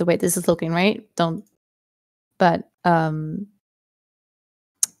much about the way this is looking, right? Don't. But come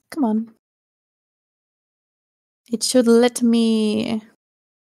on. It should let me.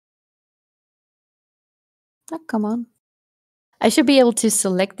 Oh, come on. I should be able to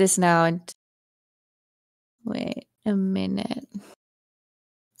select this now and wait a minute.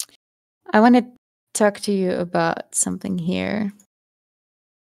 I want to talk to you about something here.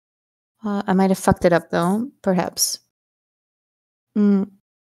 I might have fucked it up though, perhaps.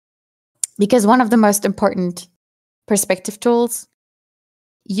 Because one of the most important perspective tools,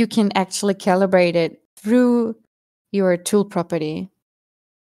 you can actually calibrate it through your tool property.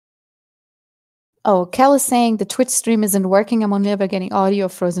 Oh, Cal is saying the Twitch stream isn't working. I'm only ever getting audio,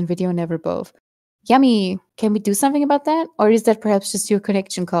 frozen video, never both. Yummy, can we do something about that? Or is that perhaps just your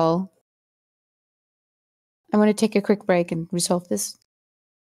connection call? I want to take a quick break and resolve this.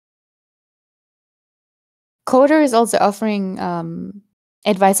 Coder is also offering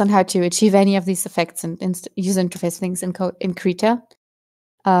advice on how to achieve any of these effects and user interface things in Krita,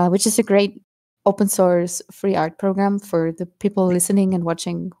 which is a great open source free art program for the people listening and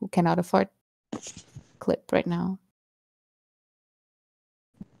watching who cannot afford Clip right now.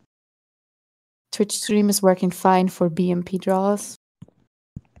 Twitch stream is working fine for BMP draws.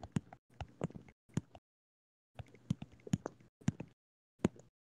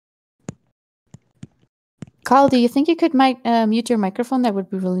 Carl, do you think you could mute your microphone? That would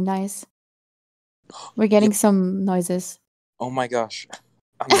be really nice. We're getting some noises. Oh my gosh.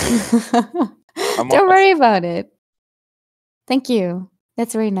 Don't worry about it. Thank you.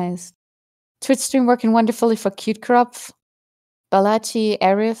 That's very nice. Twitch stream working wonderfully for Cute Crop, Balachi,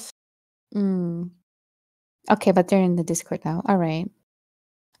 Arif. Okay, but they're in the Discord now. All right.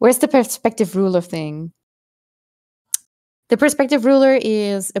 Where's the perspective ruler thing? The perspective ruler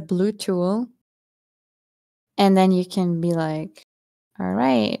is a blue tool. And then you can be like, all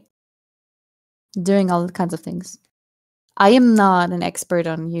right, doing all kinds of things. I am not an expert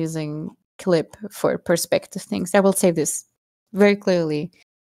on using Clip for perspective things. I will say this very clearly.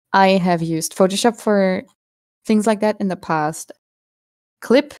 I have used Photoshop for things like that in the past.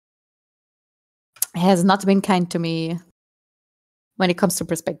 Clip has not been kind to me when it comes to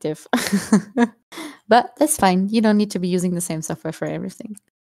perspective. But that's fine. You don't need to be using the same software for everything.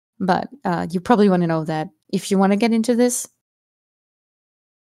 But you probably want to know that if you want to get into this,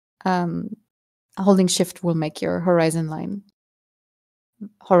 holding shift will make your horizon line.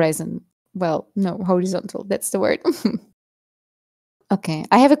 Horizontal. That's the word. Okay,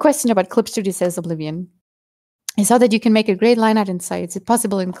 I have a question about Clip Studio, says Oblivion. I saw that you can make a great line art inside. Is it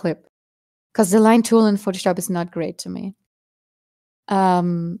possible in Clip? Because the line tool in Photoshop is not great to me.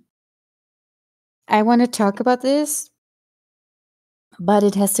 I want to talk about this, but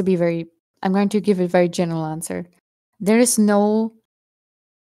it has to be I'm going to give a very general answer. There is no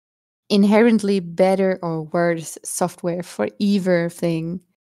inherently better or worse software for either thing,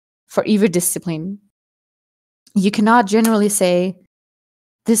 for either discipline. You cannot generally say,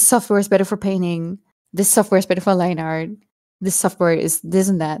 this software is better for painting, this software is better for line art, this software is this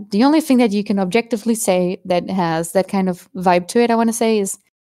and that. The only thing that you can objectively say that has that kind of vibe to it, I want to say, is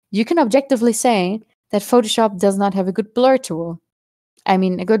you can objectively say that Photoshop does not have a good blur tool. I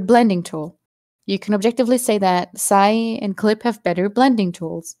mean, a good blending tool. You can objectively say that Sai and Clip have better blending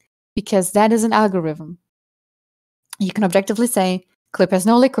tools because that is an algorithm. You can objectively say Clip has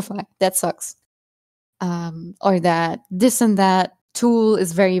no liquify. That sucks. Or that this and that tool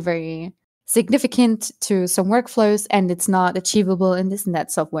is very, very significant to some workflows and it's not achievable in this and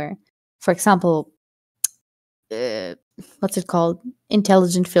that software. For example, what's it called?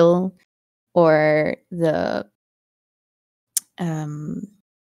 Intelligent Fill or the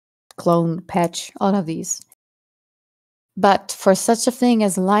clone patch, all of these. But for such a thing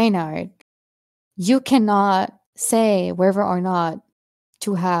as line art, you cannot say whether or not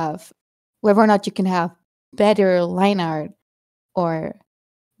you can have better line art or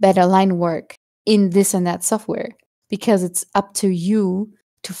better line work in this and that software, because it's up to you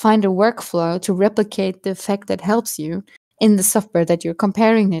to find a workflow to replicate the effect that helps you in the software that you're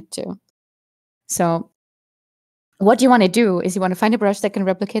comparing it to. So what you want to do is you want to find a brush that can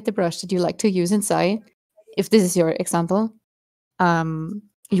replicate the brush that you like to use inside. If this is your example,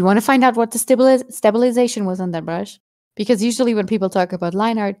 you want to find out what the stabilization was on that brush, because usually when people talk about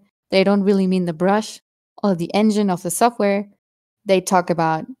line art, they don't really mean the brush or the engine of the software. They talk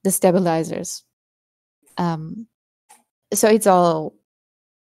about the stabilizers. So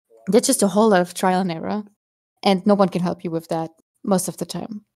that's just a whole lot of trial and error, and no one can help you with that most of the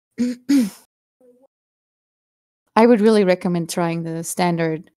time. I would really recommend trying the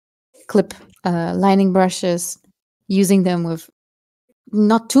standard Clip lining brushes, using them with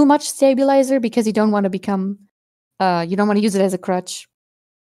not too much stabilizer, because you don't want to become, you don't want to use it as a crutch.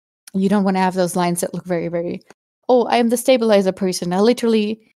 You don't want to have those lines that look very, very, oh, I am the stabilizer person. I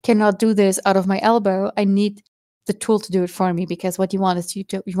literally cannot do this out of my elbow. I need the tool to do it for me, because what you want is you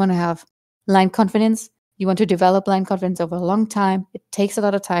want to have line confidence. You want to develop line confidence over a long time. It takes a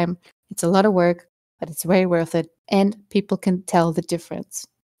lot of time. It's a lot of work, but it's very worth it. And people can tell the difference.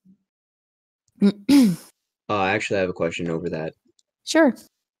 I actually have a question over that. Sure.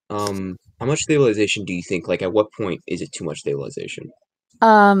 How much stabilization do you think, like at what point is it too much stabilization?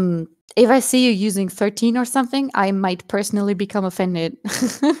 If I see you using 13 or something, I might personally become offended.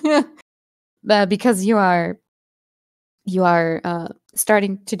 Because you are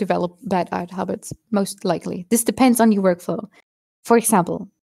starting to develop bad art habits, most likely. This depends on your workflow. For example,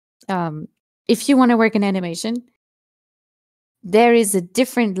 if you want to work in animation, there is a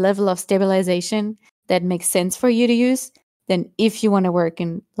different level of stabilization that makes sense for you to use than if you want to work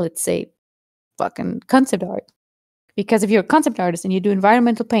in, let's say, fucking concept art. Because if you're a concept artist and you do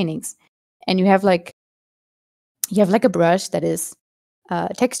environmental paintings and you have like a brush that is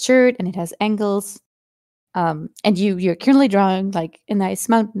textured and it has angles, and you're currently drawing like a nice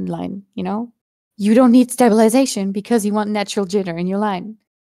mountain line, you don't need stabilization because you want natural jitter in your line.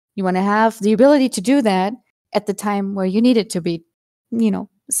 You want to have the ability to do that at the time where you need it to be,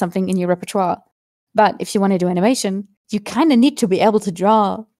 something in your repertoire. But if you want to do animation, you kind of need to be able to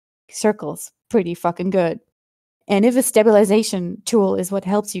draw circles pretty fucking good. And if a stabilization tool is what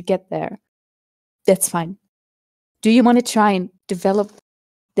helps you get there, that's fine. Do you want to try and develop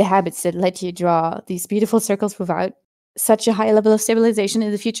the habits that let you draw these beautiful circles without such a high level of stabilization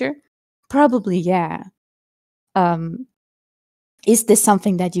in the future? Probably, yeah. Is this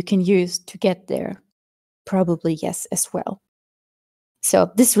something that you can use to get there? Probably yes as well.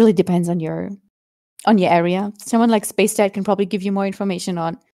 So this really depends on your area. Someone like Space Dad can probably give you more information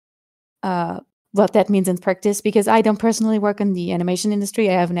on what that means in practice, because I don't personally work in the animation industry.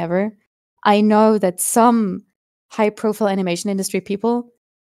 I have never. I know that some high-profile animation industry people,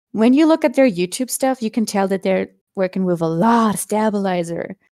 when you look at their YouTube stuff, you can tell that they're working with a lot of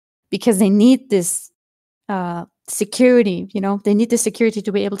stabilizer because they need this security, they need the security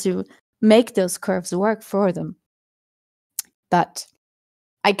to be able to make those curves work for them. But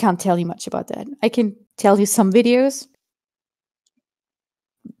I can't tell you much about that. I can tell you some videos.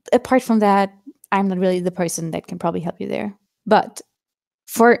 Apart from that, I'm not really the person that can probably help you there. But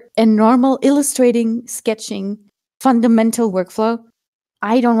for a normal illustrating, sketching, fundamental workflow,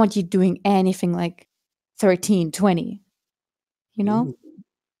 I don't want you doing anything like 13, 20. Ooh.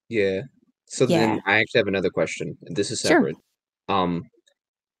 Yeah. So then I actually have another question. This is separate. Sure.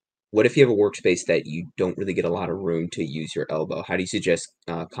 What if you have a workspace that you don't really get a lot of room to use your elbow? How do you suggest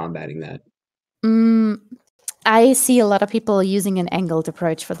combating that? I see a lot of people using an angled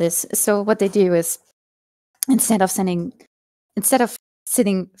approach for this. So what they do is instead of sitting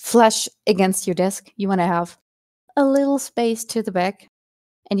flush against your desk, you want to have a little space to the back,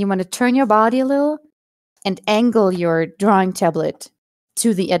 and you want to turn your body a little and angle your drawing tablet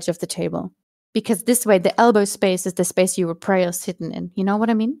to the edge of the table. Because this way, the elbow space is the space you were prior sitting in. You know what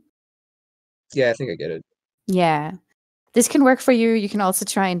I mean? Yeah, I think I get it. Yeah. This can work for you. You can also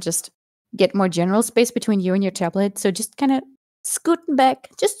try and just get more general space between you and your tablet. So just kind of scooting back,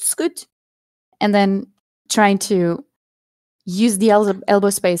 just scoot. And then trying to use the elbow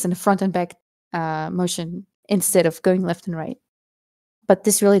space in the front and back motion instead of going left and right. But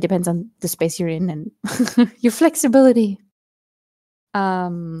this really depends on the space you're in and your flexibility.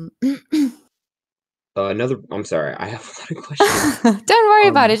 I'm sorry, I have a lot of questions. Don't worry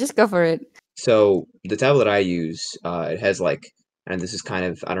about it. Just go for it. So the tablet I use, it has and this is kind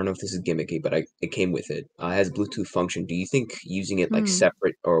of, I don't know if this is gimmicky, but it came with it. It has Bluetooth function. Do you think using it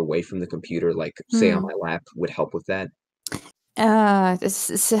separate or away from the computer, like say on my lap, would help with that? That's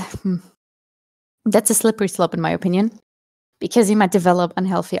a slippery slope in my opinion, because you might develop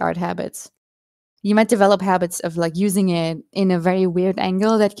unhealthy art habits. You might develop habits of using it in a very weird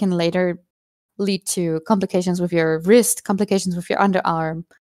angle that can later lead to complications with your wrist, complications with your underarm,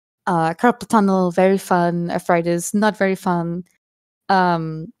 carpal tunnel, very fun, arthritis, not very fun.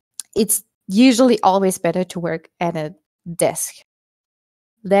 It's usually always better to work at a desk.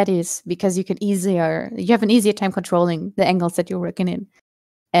 That is because you have an easier time controlling the angles that you're working in.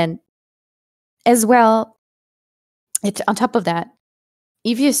 And as well, on top of that,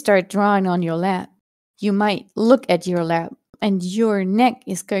 if you start drawing on your lap, you might look at your lap and your neck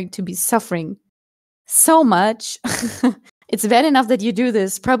is going to be suffering so much. It's bad enough that you do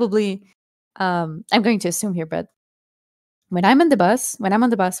this probably, I'm going to assume here, but when I'm on the bus, when I'm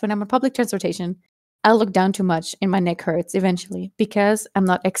on public transportation, I look down too much and my neck hurts eventually because I'm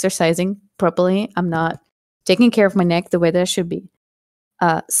not exercising properly. I'm not taking care of my neck the way that I should be.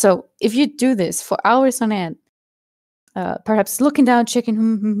 So if you do this for hours on end, perhaps looking down,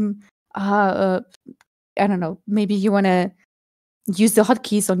 checking, I don't know, maybe you want to use the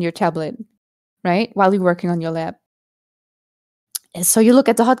hotkeys on your tablet, right? While you're working on your lab. And so you look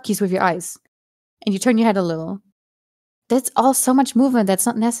at the hotkeys with your eyes and you turn your head a little. That's all so much movement that's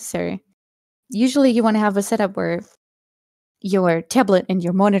not necessary. Usually you want to have a setup where your tablet and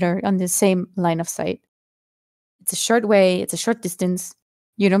your monitor are on the same line of sight. It's a short way, it's a short distance.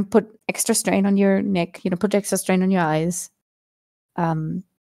 You don't put extra strain on your neck. You don't put extra strain on your eyes.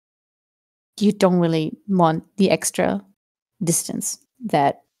 You don't really want the extra distance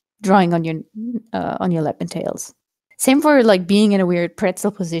that drawing on your lap entails. Same for being in a weird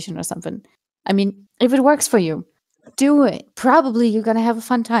pretzel position or something. I mean, if it works for you, do it. Probably you're gonna have a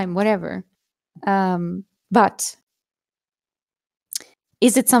fun time, whatever. But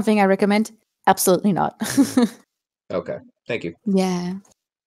Is it something I recommend? Absolutely not. Okay, thank you. Yeah.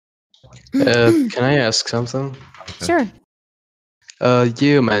 Can I ask something? Sure.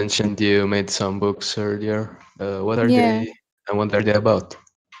 You mentioned you made some books earlier. What are Yeah. they and what are they about?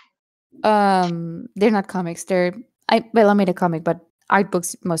 They're not comics. I made a comic, but art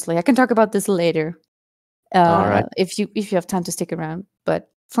books mostly. I can talk about this later. All right. If you have time to stick around.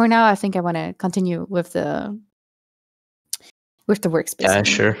 But for now, I think I want to continue with the workspace. Yeah, thing.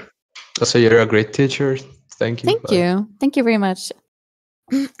 sure. Also, you're a great teacher. Thank you. Thank Bye. you. Thank you very much.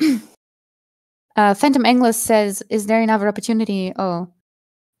 Phantom English says, "Is there another opportunity?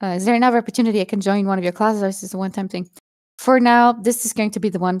 Is there another opportunity I can join one of your classes? Or is this a one-time thing?" For now, this is going to be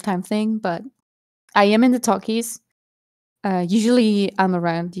the one-time thing, but I am in the talkies. Usually, I'm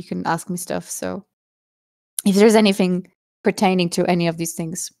around. You can ask me stuff. So, if there's anything pertaining to any of these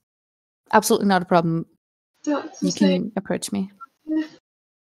things, absolutely not a problem. You can approach me.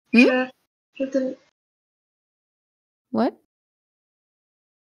 What?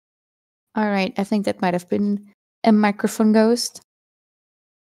 All right. I think that might have been a microphone ghost.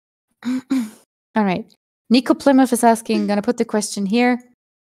 All right. Nico Plymouth is asking, gonna put the question here,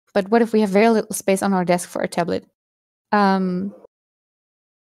 but what if we have very little space on our desk for a tablet? That's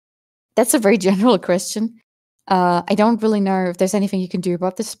a very general question. I don't really know if there's anything you can do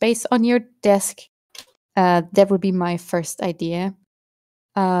about the space on your desk. That would be my first idea.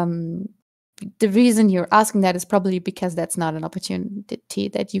 The reason you're asking that is probably because that's not an opportunity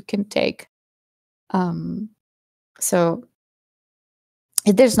that you can take. So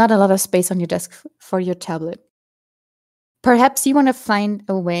there's not a lot of space on your desk for your tablet. Perhaps you want to find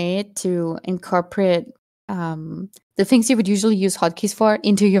a way to incorporate the things you would usually use hotkeys for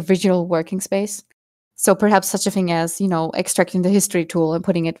into your visual working space. So perhaps such a thing as, extracting the history tool and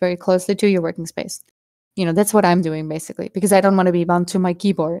putting it very closely to your working space. That's what I'm doing basically, because I don't want to be bound to my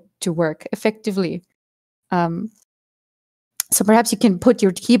keyboard to work effectively. So perhaps you can put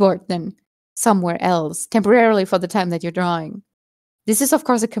your keyboard then somewhere else temporarily for the time that you're drawing. This is, of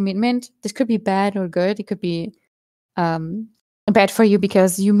course, a commitment. This could be bad or good. It could be bad for you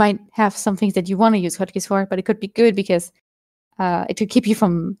because you might have some things that you want to use hotkeys for, but it could be good because it could keep you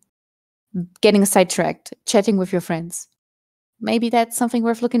from getting sidetracked, chatting with your friends. Maybe that's something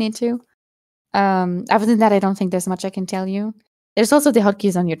worth looking into. Other than that, I don't think there's much I can tell you. There's also the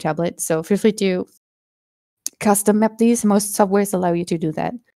hotkeys on your tablet, so feel free to custom map these. Most softwares allow you to do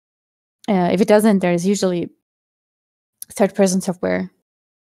that. If it doesn't, there's usually third-party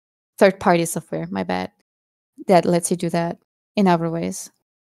software, my bad, that lets you do that in other ways.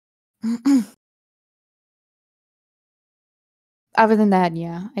 Other than that,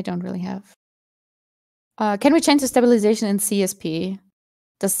 yeah, I don't really have. Can we change the stabilization in CSP?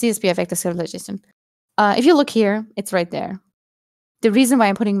 Does CSP affect the stabilization? If you look here, it's right there. The reason why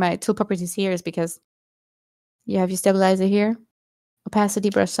I'm putting my tool properties here is because you have your stabilizer here, opacity,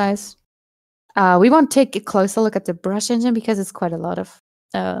 brush size. We won't take a closer look at the brush engine because it's quite a lot of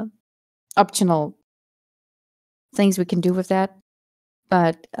optional things we can do with that.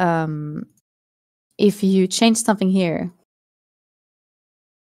 But if you change something here,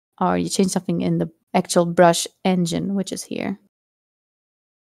 or you change something in the actual brush engine, which is here,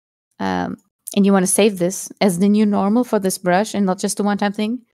 and you want to save this as the new normal for this brush and not just a one-time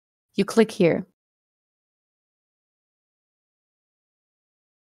thing, you click here.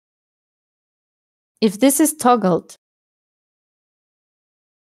 If this is toggled,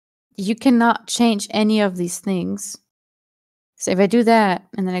 you cannot change any of these things. So if I do that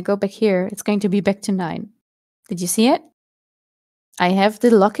and then I go back here, it's going to be back to 9. Did you see it? I have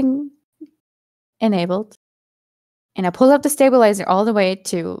the locking enabled and I pull up the stabilizer all the way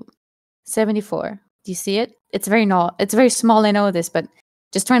to 74. Do you see it? It's very small, I know this, but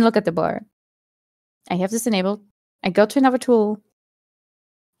just try and look at the bar. I have this enabled. I go to another tool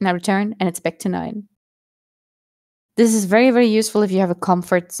and I return and it's back to 9. This is very, very useful if you have a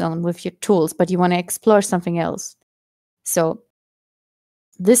comfort zone with your tools, but you want to explore something else. So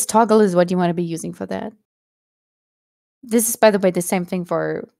this toggle is what you want to be using for that. This is, by the way, the same thing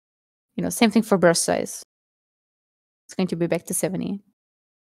for, brush size. It's going to be back to 70.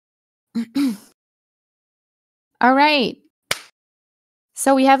 All right.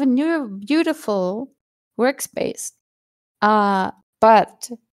 So we have a new, beautiful workspace.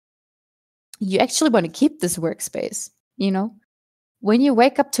 But you actually want to keep this workspace, When you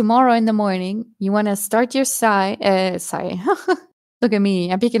wake up tomorrow in the morning, you want to start your Look at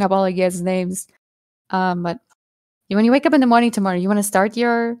me, I'm picking up all of guys' names. But when you wake up in the morning tomorrow, you want to start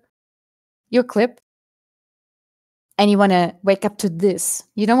your clip, and you want to wake up to this.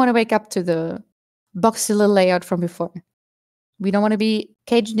 You don't want to wake up to the boxy little layout from before. We don't want to be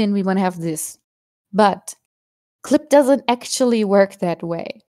caged in. We want to have this. But Clip doesn't actually work that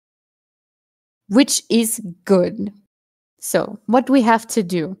way, which is good. So what we have to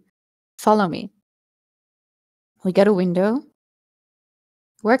do, follow me. We got a window,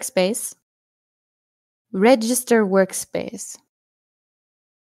 workspace, register workspace.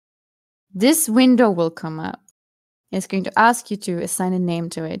 This window will come up. It's going to ask you to assign a name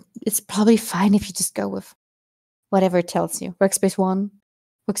to it. It's probably fine if you just go with whatever it tells you. Workspace 1,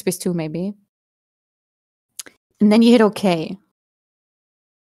 workspace 2 maybe. And then you hit OK.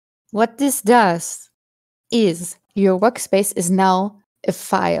 What this does is your workspace is now a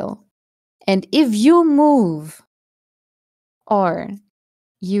file. And if you move or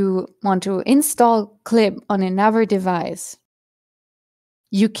you want to install Clip on another device,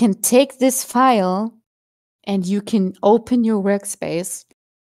 you can take this file and you can open your workspace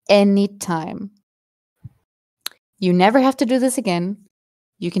anytime. You never have to do this again.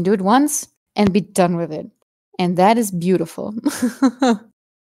 You can do it once and be done with it. And that is beautiful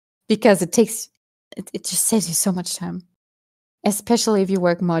because it just saves you so much time, especially if you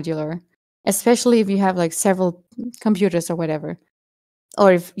work modular, especially if you have like several computers or whatever,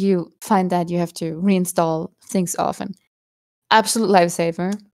 or if you find that you have to reinstall things often. Absolute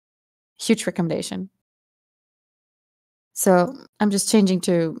lifesaver. Huge recommendation. So I'm just changing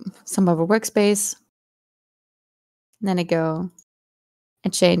to some other workspace. And then I go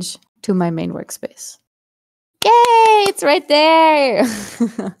and change to my main workspace. Yay! It's right there!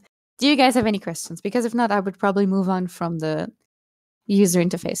 Do you guys have any questions? Because if not, I would probably move on from the user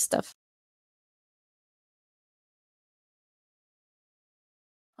interface stuff.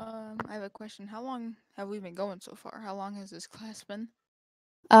 I have a question. How long have we been going so far? How long has this class been?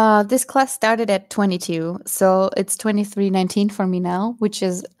 This class started at 22, so it's 23:19 for me now, which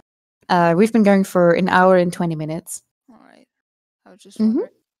is we've been going for an hour and 20 minutes. All right. I was just wondering.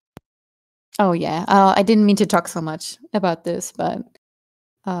 Oh yeah, I didn't mean to talk so much about this, but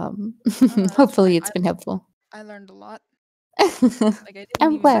hopefully it's been helpful. I learned a lot. Like I didn't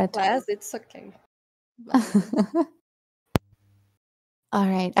I'm even glad. Class, it's okay. All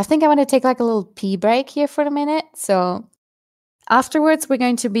right, I think I want to take like a little pee break here for a minute. So afterwards, we're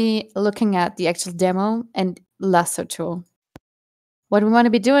going to be looking at the actual demo and Lasso tool. What we want to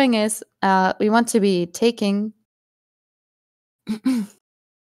be doing is we want to be taking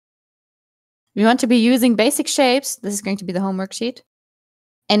we want to be using basic shapes. This is going to be the homework sheet.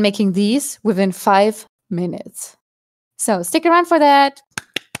 And making these within 5 minutes. So stick around for that.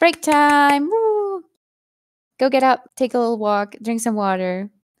 Break time. Woo! Go get up, take a little walk, drink some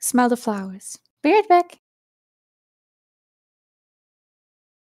water, smell the flowers. Be right back.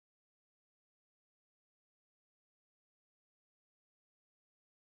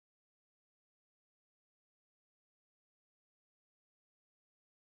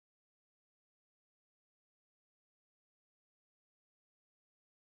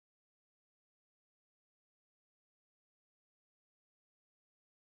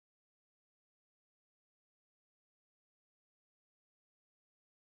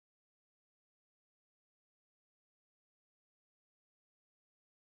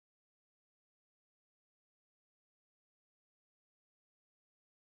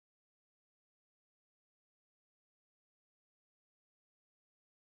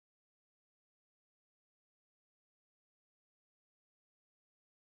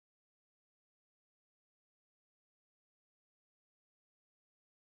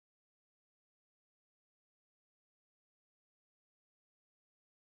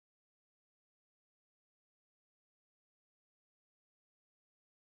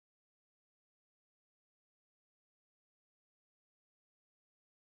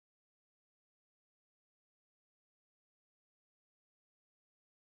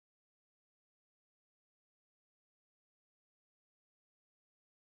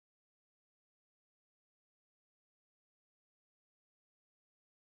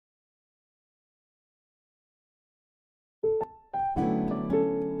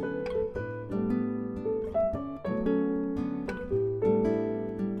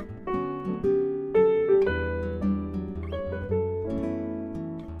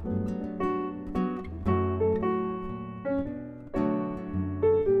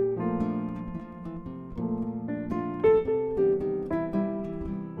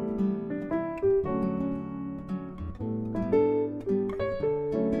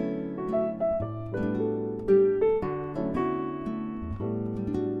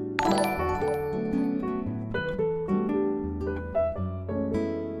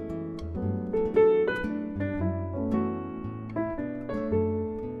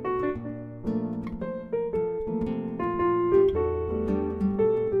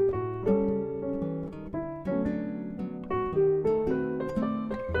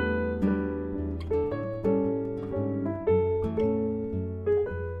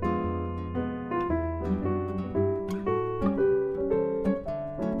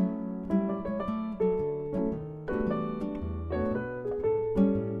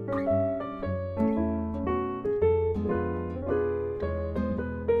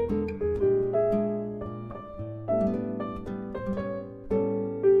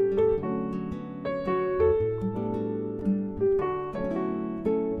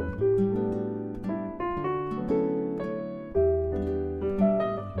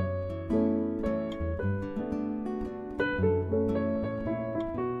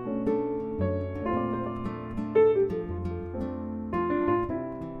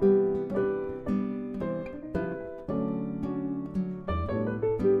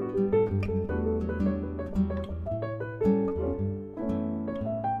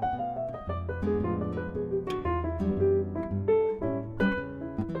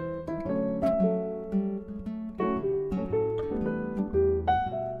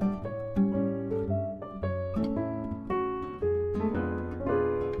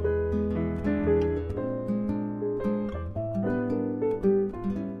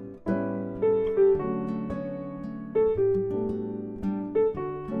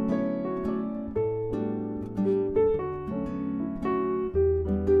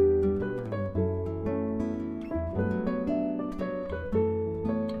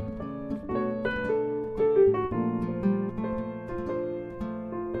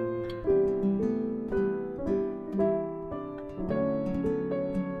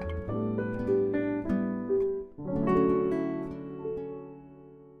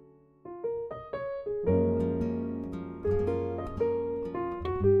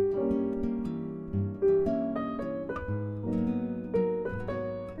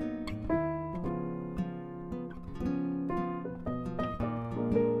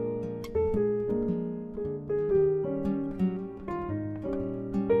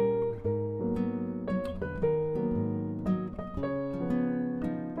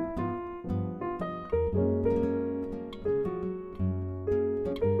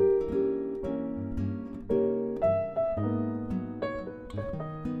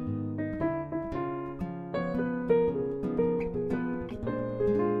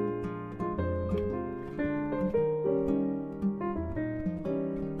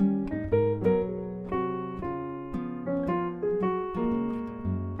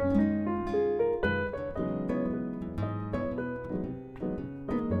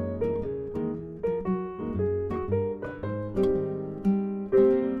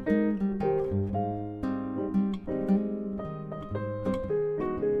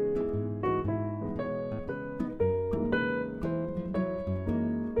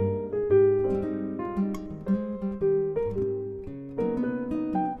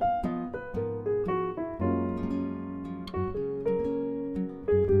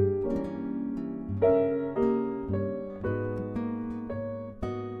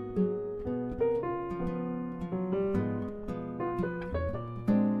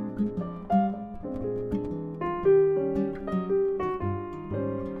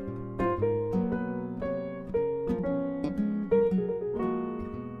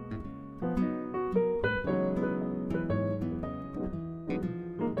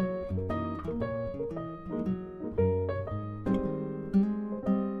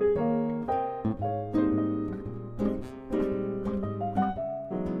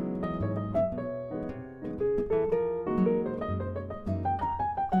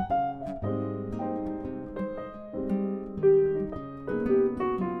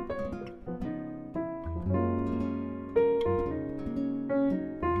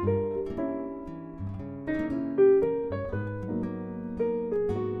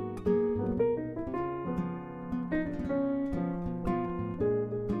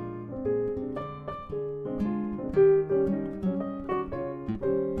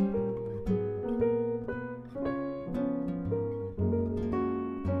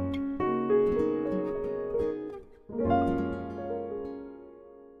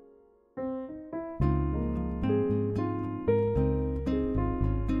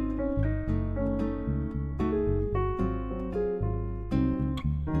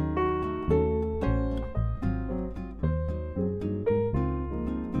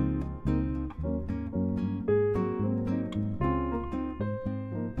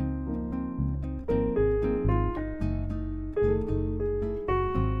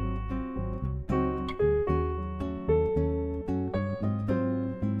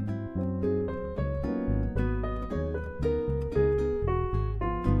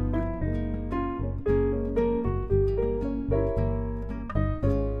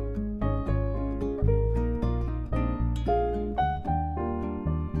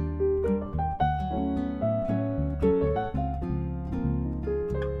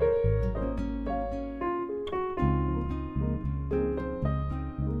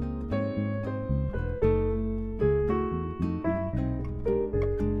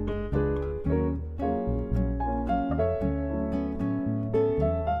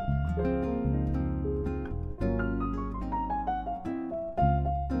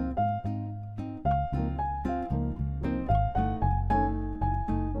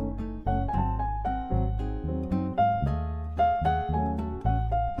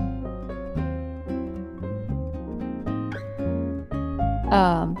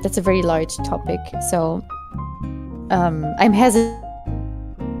 That's a very large topic. So I'm hesitant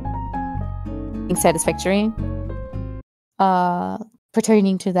satisfactory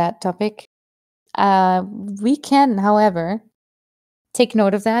pertaining to that topic. We can, however, take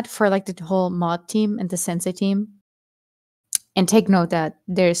note of that for like the whole mod team and the sensei team, and take note that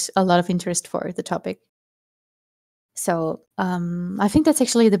there's a lot of interest for the topic. So I think that's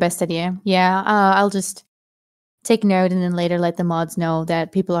actually the best idea. Yeah, I'll just take note and then later let the mods know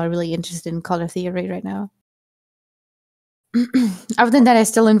that people are really interested in color theory right now. Other than that, I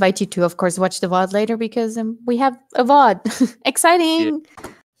still invite you to, of course, watch the VOD later because we have a VOD. Exciting!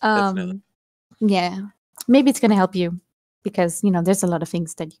 Definitely. Yeah, maybe it's gonna help you because there's a lot of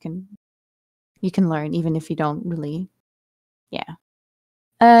things that you can learn even if you don't really. Yeah.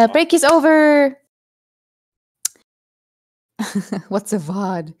 Break is over. What's a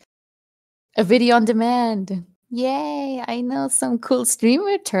VOD? A video on demand. Yay! I know some cool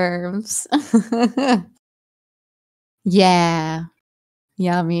streamer terms. Yeah.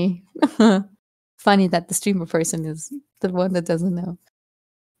 Yummy. Funny that the streamer person is the one that doesn't know.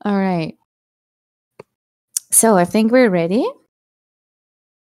 All right. So I think we're ready.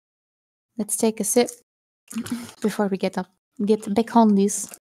 Let's take a sip before we get back on this.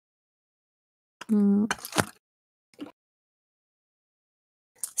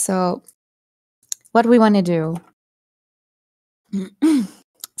 So what we want to do.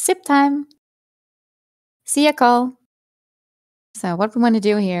 Sip time. See ya, call. So what we want to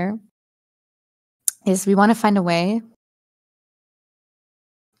do here is we want to find a way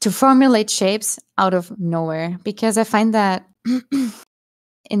to formulate shapes out of nowhere, because I find that,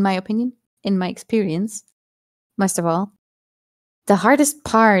 in my opinion, in my experience, most of all, the hardest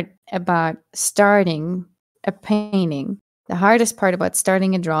part about starting a painting, the hardest part about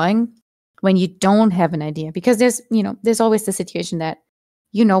starting a drawing when you don't have an idea, because there's always the situation that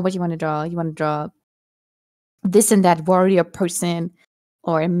what you want to draw. You want to draw this and that warrior person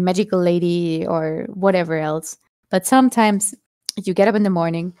or a magical lady or whatever else. But sometimes you get up in the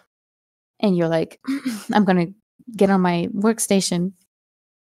morning and you're like, I'm going to get on my workstation.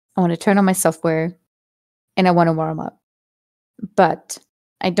 I want to turn on my software and I want to warm up. But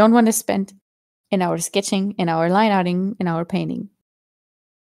I don't want to spend an hour sketching, an hour line outing, an hour painting.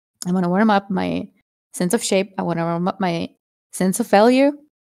 I want to warm up my sense of shape. I want to warm up my sense of value,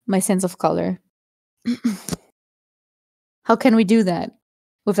 my sense of color. How can we do that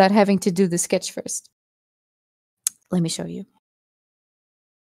without having to do the sketch first? Let me show you.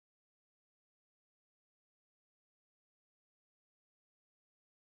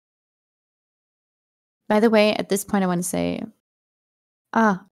 By the way, at this point, I want to say,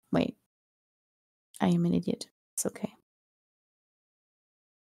 wait, I am an idiot. It's okay.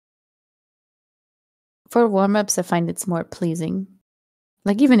 For warm-ups, I find it's more pleasing.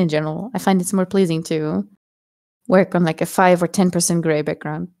 Like even in general, I find it's more pleasing to work on like a 5 or 10% gray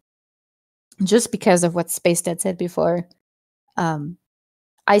background. Just because of what Space Dad said before.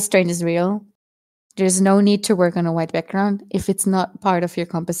 Eye strain is real. There's no need to work on a white background if it's not part of your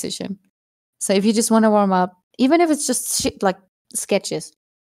composition. So if you just want to warm up, even if it's just shit like sketches,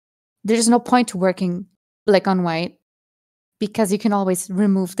 there's no point to working black on white because you can always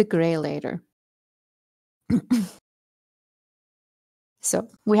remove the gray later. So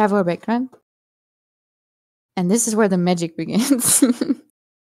we have our background. And this is where the magic begins.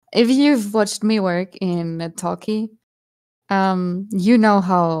 If you've watched me work in a talkie, you know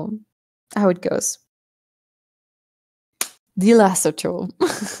how it goes. The lasso tool.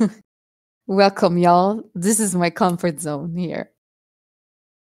 Welcome, y'all. This is my comfort zone here.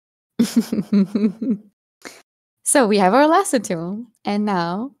 So we have our lasso tool, and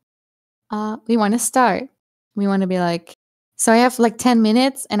now we want to start. We want to be like, so I have like 10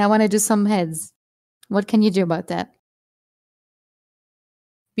 minutes and I want to do some heads. What can you do about that?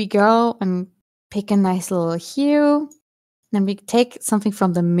 We go and pick a nice little hue. Then we take something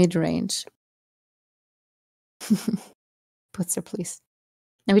from the mid-range. Putzer, please.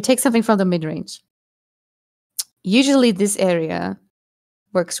 And we take something from the mid-range. Usually this area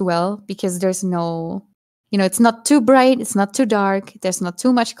works well because there's no, it's not too bright, it's not too dark, there's not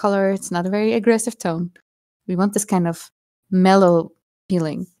too much color, it's not a very aggressive tone. We want this kind of mellow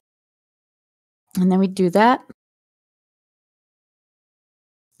feeling. And then we do that.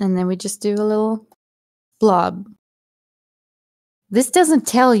 And then we just do a little blob. This doesn't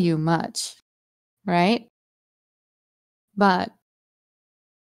tell you much, right? But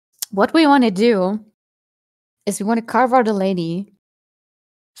what we want to do is we want to carve out a lady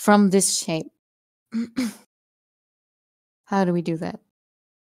from this shape. How do we do that?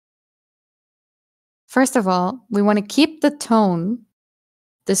 First of all, we want to keep the tone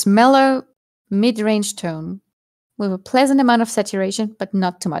this mellow mid-range tone with a pleasant amount of saturation, but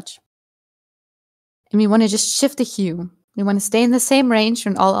not too much. And we want to just shift the hue. We want to stay in the same range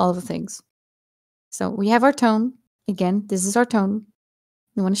on all the things. So we have our tone. Again, this is our tone.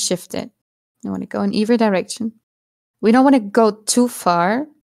 We want to shift it. We want to go in either direction. We don't want to go too far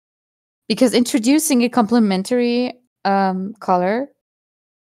because introducing a complementary color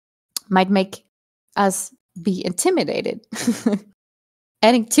might make us be intimidated.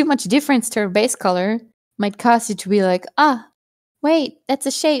 Adding too much difference to our base color might cause you to be like, wait, that's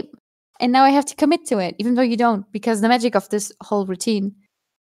a shape. And now I have to commit to it, even though you don't, because the magic of this whole routine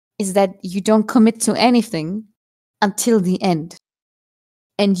is that you don't commit to anything until the end.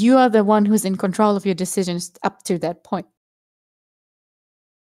 And you are the one who's in control of your decisions up to that point.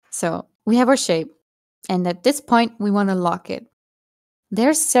 So we have our shape. And at this point, we want to lock it.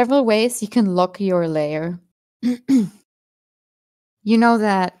 There's several ways you can lock your layer. You know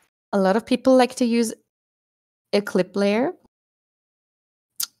that a lot of people like to use a clip layer.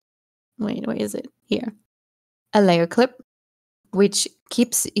 Wait, where is it? Here. A layer clip, which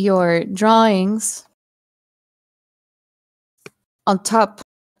keeps your drawings on top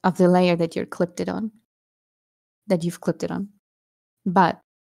of the layer that you've clipped it on. But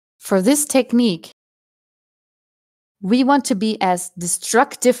for this technique, we want to be as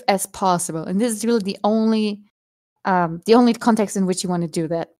destructive as possible. And this is really the only context in which you want to do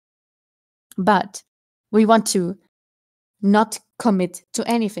that. But we want to not commit to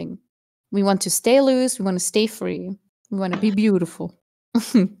anything. We want to stay loose. We want to stay free. We want to be beautiful.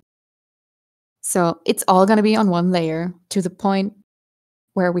 So it's all going to be on one layer to the point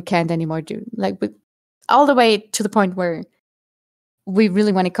where we can't anymore do. All the way to the point where we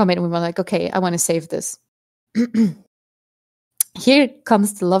really want to commit and we were like, okay, I want to save this. Here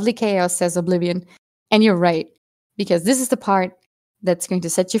comes the lovely chaos, says Oblivion. And you're right, because this is the part that's going to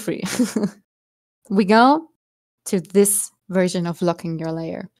set you free. We go to this version of locking your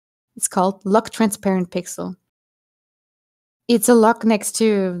layer. It's called Lock Transparent Pixel. It's a lock next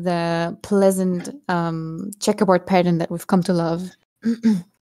to the pleasant checkerboard pattern that we've come to love. And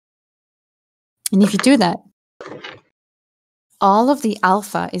if you do that, all of the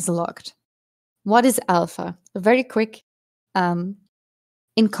alpha is locked. What is alpha? Very quick. In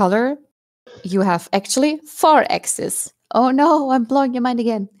color, you have actually 4 axes. Oh no, I'm blowing your mind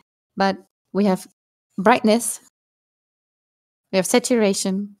again. But we have brightness, we have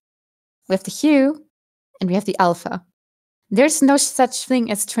saturation, we have the hue, and we have the alpha. There's no such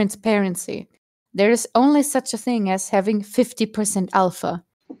thing as transparency. There is only such a thing as having 50% alpha,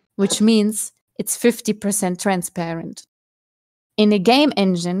 which means it's 50% transparent. In a game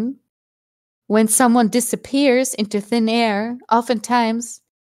engine, when someone disappears into thin air, oftentimes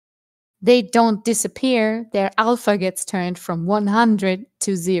they don't disappear. Their alpha gets turned from 100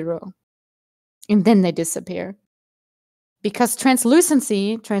 to 0. And then they disappear. Because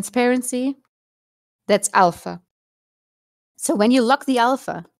transparency, that's alpha. So when you lock the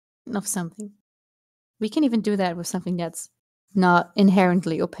alpha of something, we can even do that with something that's not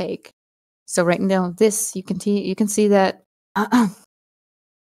inherently opaque. So right now, this, you can see that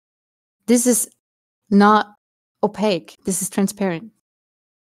this is not opaque. This is transparent.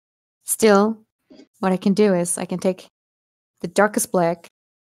 Still, what I can do is I can take the darkest black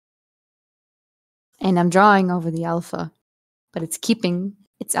and I'm drawing over the alpha, but it's keeping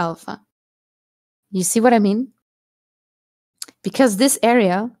its alpha. You see what I mean? Because this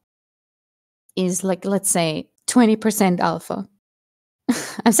area is like, let's say, 20% alpha.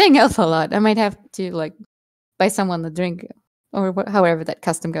 I'm saying alpha a lot. I might have to buy someone a drink or however that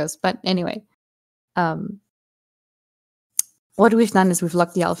custom goes. But anyway, what we've done is we've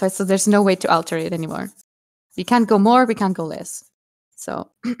locked the alpha, so there's no way to alter it anymore. We can't go more, we can't go less. So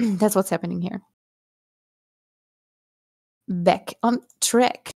that's what's happening here. Back on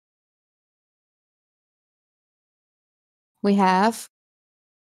track. We have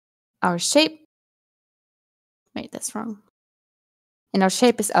our shape. Wait, that's wrong. And our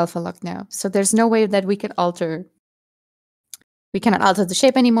shape is alpha locked now. So there's no way that we can alter. We cannot alter the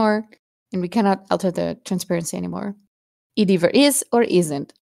shape anymore, and we cannot alter the transparency anymore. It either is or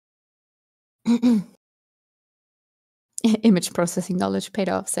isn't. Image processing knowledge paid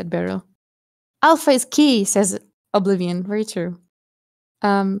off, said Beryl. Alpha is key, says Oblivion. Very true.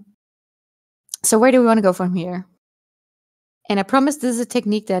 So where do we want to go from here? And I promise this is a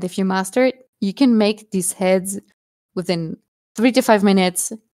technique that if you master it, you can make these heads within 3 to 5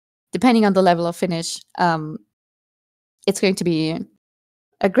 minutes, depending on the level of finish. It's going to be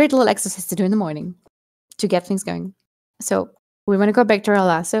a great little exercise to do in the morning to get things going. So we want to go back to our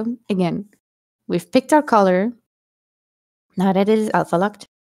lasso. Again, we've picked our color. Now that it is alpha locked,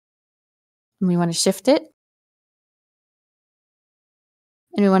 And we want to shift it.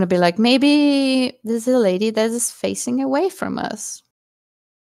 And we want to be like, maybe this is a lady that is facing away from us.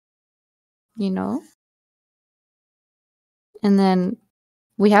 You know? And then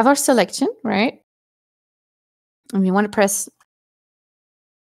we have our selection, right? And we want to press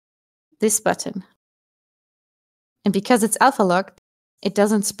this button. And because it's alpha locked, it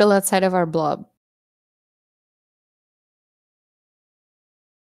doesn't spill outside of our blob.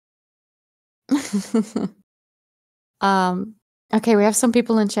 Okay, we have some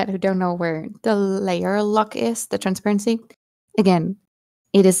people in chat who don't know where the layer lock is, the transparency. Again,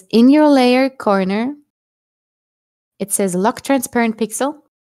 it is in your layer corner. It says lock transparent pixel.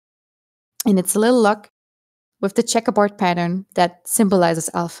 And it's a little lock with the checkerboard pattern that symbolizes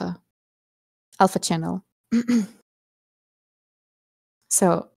alpha channel.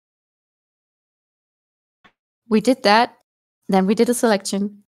 So we did that. Then we did a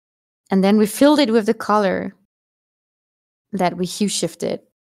selection. And then we filled it with the color that we hue shifted.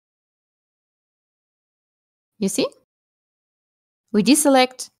 You see? We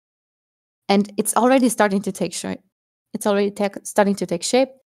deselect, and it's already starting to take shape. It's already starting to take shape.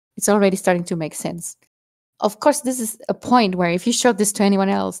 It's already starting to make sense. Of course, this is a point where if you showed this to anyone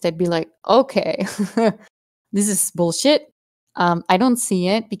else, they'd be like, okay, this is bullshit. I don't see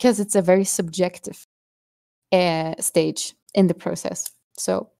it, because it's a very subjective stage in the process.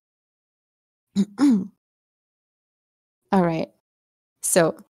 So, all right.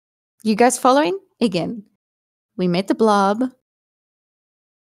 So, you guys following? Again, we made the blob.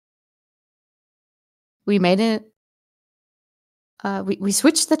 We made it. We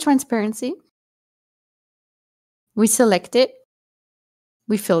switched the transparency. We select it.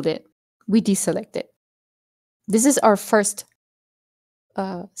 We filled it. We deselect it. This is our first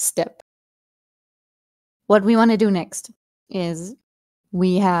step. What we want to do next is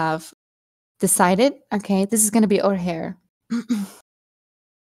we have decided, okay, this is going to be our hair.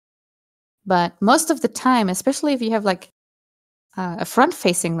 But most of the time, especially if you have like a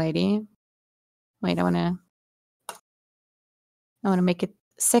front-facing lady, wait, I want to make a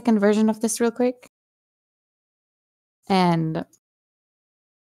second version of this real quick. And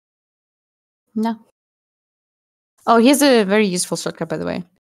no. Oh, here's a very useful shortcut, by the way.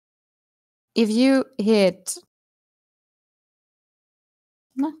 If you hit,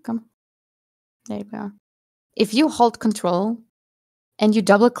 no, come, there you go. If you hold Control and you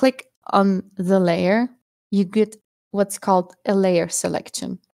double click on the layer, you get what's called a layer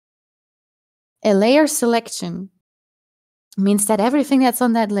selection. A layer selection means that everything that's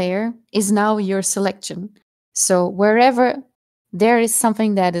on that layer is now your selection. So wherever there is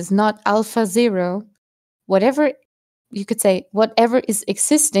something that is not alpha 0, whatever you could say, whatever is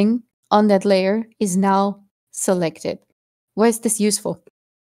existing on that layer is now selected. Why is this useful?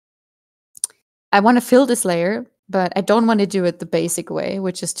 I want to fill this layer, but I don't want to do it the basic way,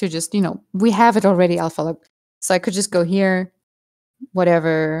 which is to just, we have it already alpha locked. So I could just go here,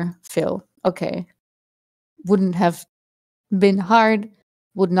 whatever, fill. Okay. Wouldn't have been hard,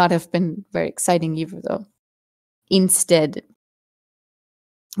 would not have been very exciting either, though. Instead,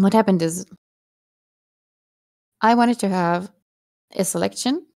 what happened is I wanted to have a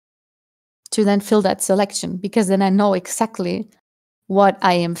selection to then fill that selection, because then I know exactly what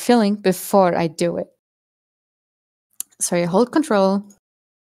I am filling before I do it. So I hold Control,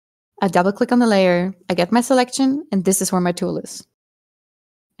 I double click on the layer, I get my selection, and this is where my tool is.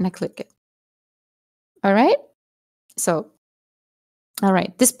 And I click it. All right? So, all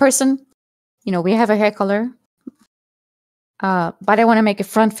right, this person, we have a hair color, but I want to make a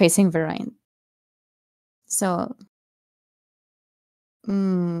front-facing variant. So,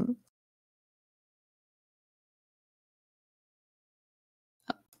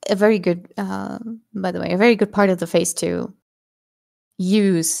 a very good, by the way, a very good part of the face to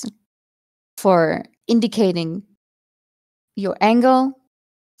use for indicating your angle,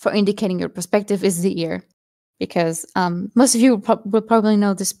 for indicating your perspective, is the ear. Because most of you will probably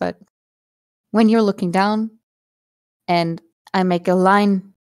know this, but when you're looking down and I make a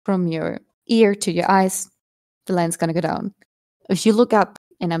line from your ear to your eyes, the line's going to go down. If you look up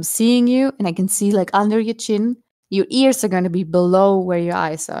and I'm seeing you and I can see like under your chin, your ears are going to be below where your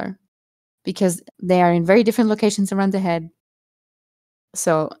eyes are, because they are in very different locations around the head.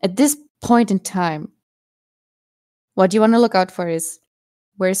 So at this point in time, what you want to look out for is,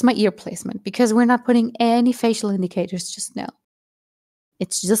 where's my ear placement? Because we're not putting any facial indicators just now.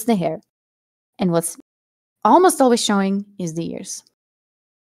 It's just the hair. And what's almost always showing is the ears.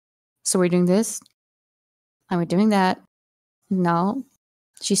 So we're doing this, and we're doing that. Now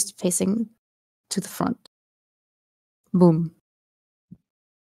she's facing to the front. Boom.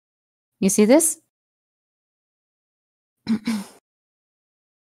 You see this?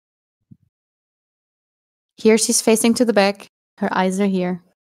 Here she's facing to the back. Her eyes are here.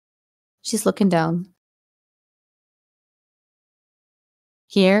 She's looking down.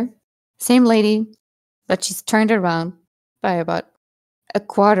 Here, same lady, but she's turned around by about a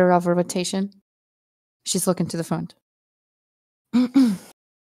quarter of a rotation. She's looking to the front.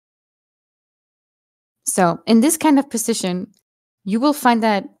 So, in this kind of position, you will find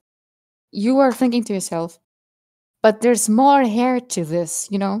that you are thinking to yourself, but there's more hair to this,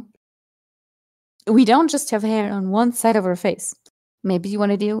 you know? We don't just have hair on one side of our face. Maybe you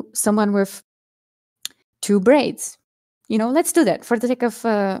want to do someone with 2 braids. You know, let's do that for the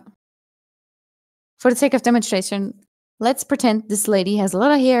sake of demonstration. Let's pretend this lady has a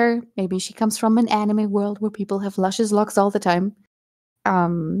lot of hair. Maybe she comes from an anime world where people have luscious locks all the time.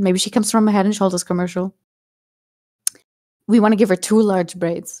 Maybe she comes from a Head and Shoulders commercial. We want to give her 2 large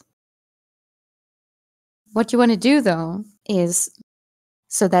braids. What you want to do, though, is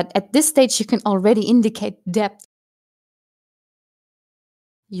so that at this stage you can already indicate depth.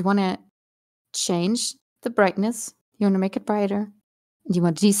 You want to change the brightness. You want to make it brighter. You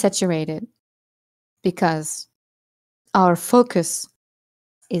want to desaturate it because our focus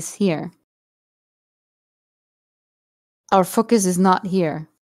is here. Our focus is not here.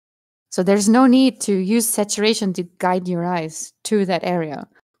 So there's no need to use saturation to guide your eyes to that area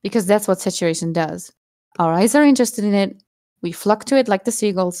because that's what saturation does. Our eyes are interested in it. We flock to it like the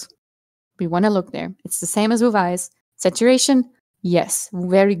seagulls. We want to look there. It's the same as with eyes. Saturation, yes,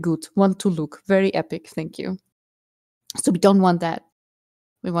 very good. Want to look. Very epic, thank you. So we don't want that.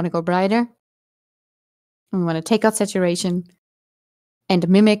 We want to go brighter. We want to take out saturation and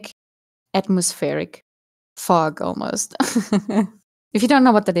mimic atmospheric fog almost. If you don't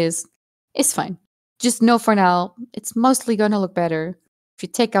know what that is, it's fine. Just know for now, it's mostly going to look better if you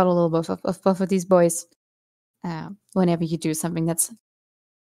take out a little bit of both of these boys whenever you do something that's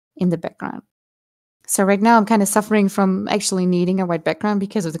in the background. So right now I'm kind of suffering from actually needing a white background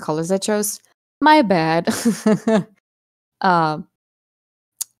because of the colors I chose. My bad.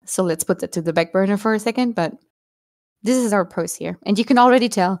 So let's put that to the back burner for a second, but this is our pose here. And you can already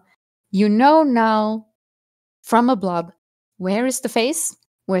tell, you know now from a blob, where is the face?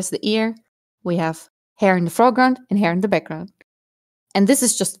 Where's the ear? We have hair in the foreground and hair in the background. And this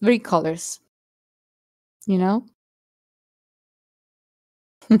is just 3 colors. You know?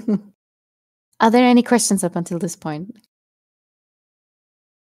 Are there any questions up until this point?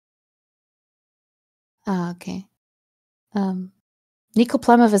 Okay. Nico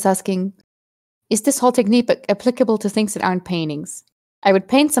Plumov is asking, is this whole technique applicable to things that aren't paintings? I would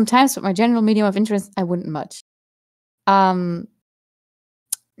paint sometimes, but my general medium of interest, I wouldn't much.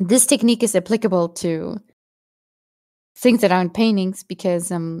 This technique is applicable to things that aren't paintings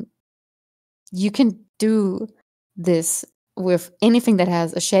because you can do this with anything that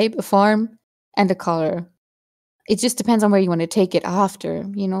has a shape, a form, and a color. It just depends on where you want to take it after,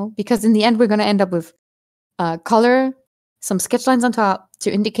 you know? Because in the end, we're going to end up with color, some sketch lines on top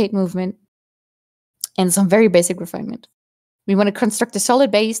to indicate movement, and some very basic refinement. We want to construct a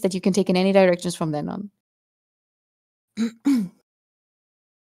solid base that you can take in any directions from then on.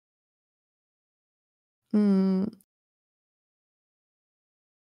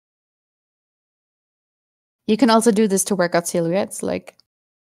 You can also do this to work out silhouettes. Like,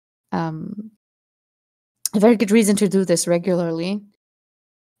 a very good reason to do this regularly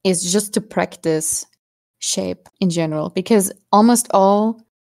is just to practice shape in general, because almost all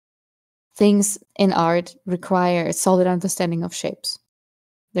things in art require a solid understanding of shapes.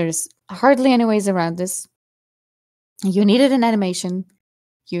 There's hardly any ways around this. You need it in animation,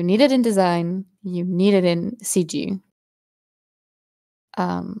 you need it in design, you need it in CG.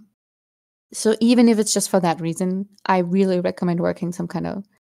 So even if it's just for that reason, I really recommend working out some kind of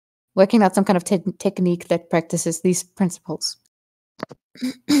technique that practices these principles.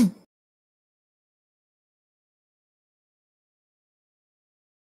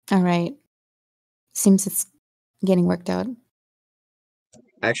 All right. Seems it's getting worked out.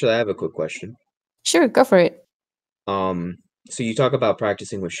 Actually, I have a quick question. Sure, go for it. So you talk about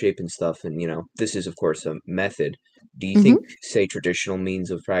practicing with shape and stuff, and this is of course a method. Do you think, say, traditional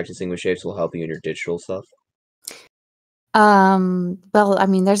means of practicing with shapes will help you in your digital stuff? Well, I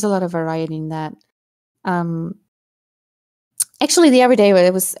mean, there's a lot of variety in that. Actually, the other day I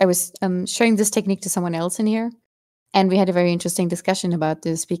was showing this technique to someone else in here, and we had a very interesting discussion about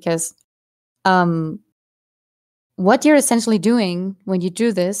this because what you're essentially doing when you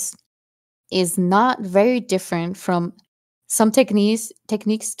do this is not very different from some techniques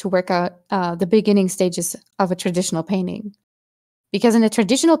to work out the beginning stages of a traditional painting. Because in a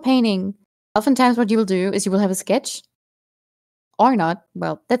traditional painting, oftentimes what you will do is you will have a sketch, or not.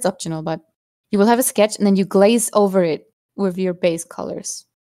 Well, that's optional, but you will have a sketch and then you glaze over it with your base colors.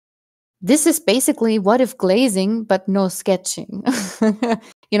 This is basically what if glazing, but no sketching.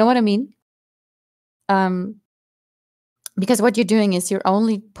 You know what I mean? Because what you're doing is you're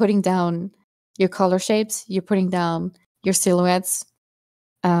only putting down your color shapes, you're putting down your silhouettes,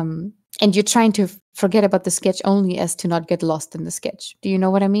 and you're trying to forget about the sketch only as to not get lost in the sketch. Do you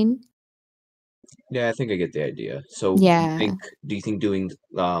know what I mean? Yeah, I think I get the idea. So Yeah. do you think doing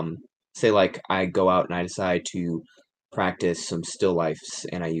say like I go out and I decide to practice some still lifes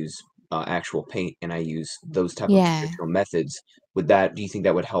and I use actual paint and I use those type of Yeah. traditional methods, do you think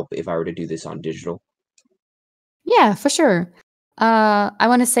that would help if I were to do this on digital? Yeah, for sure. I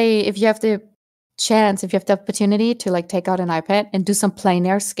want to say if you have the chance, if you have the opportunity to like take out an iPad and do some plein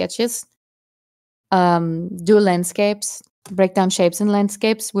air sketches, do landscapes, break down shapes in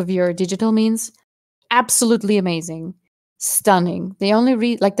landscapes with your digital means, absolutely amazing, stunning. The only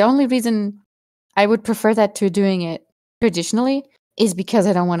reason I would prefer that to doing it traditionally is because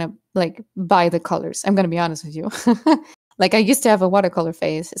I don't want to like buy the colors. I'm gonna be honest with you. Like I used to have a watercolor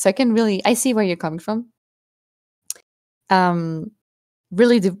phase, so I see where you're coming from.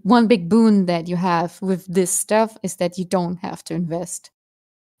 Really the one big boon that you have with this stuff is that you don't have to invest.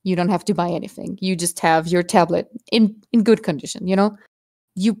 You don't have to buy anything. You just have your tablet in good condition, you know?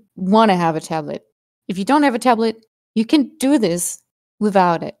 You want to have a tablet. If you don't have a tablet, you can do this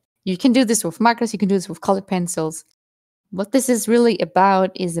without it. You can do this with markers, you can do this with colored pencils. What this is really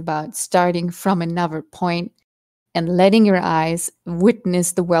about is about starting from another point and letting your eyes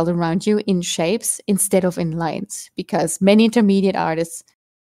witness the world around you in shapes instead of in lines. Because many intermediate artists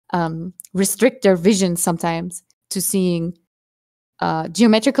restrict their vision sometimes to seeing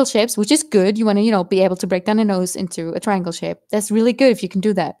geometrical shapes, which is good. You want to, be able to break down a nose into a triangle shape. That's really good if you can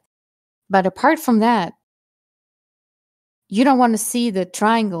do that. But apart from that, you don't want to see the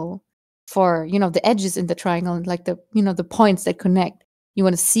triangle for, the edges in the triangle and like the points that connect. You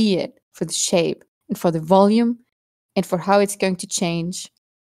want to see it for the shape and for the volume and for how it's going to change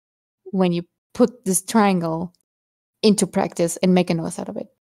when you put this triangle into practice and make a nose out of it.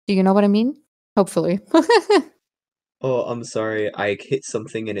 Do you know what I mean? Hopefully. Oh, I'm sorry. I hit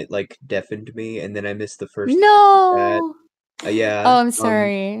something and it like deafened me, and then I missed the first part of that. No. Yeah. Oh, I'm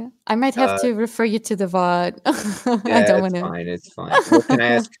sorry. I might have Uh, to refer you to the VOD. I yeah, don't it's want to. fine. It's fine. Well, can I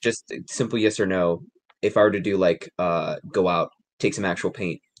ask just a simple yes or no? If I were to do like go out, take some actual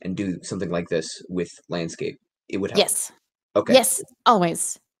paint, and do something like this with landscape, it would help. Yes. Okay. Yes,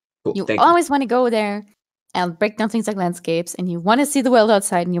 always. Cool. You Thank you. always want to go there and break down things like landscapes, and you want to see the world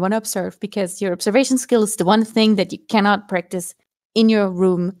outside and you want to observe because your observation skill is the one thing that you cannot practice in your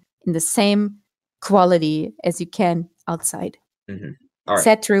room in the same quality as you can outside. Mm-hmm. All right.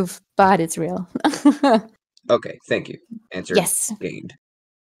 Sad truth, but it's real. Okay. Thank you. Answer Yes. gained.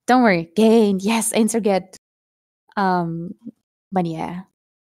 Don't worry. Gained. Yes, answer get. But yeah.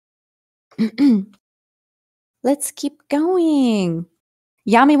 Let's keep going.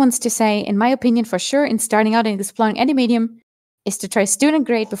 Yami wants to say, in my opinion, for sure, in starting out and exploring any medium, is to try student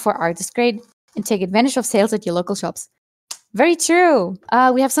grade before artist grade and take advantage of sales at your local shops. Very true.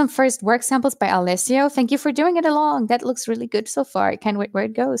 We have some first work samples by Alessio. Thank you for doing it along. That looks really good so far. I can't wait where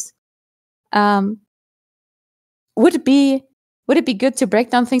it goes. Would it be good to break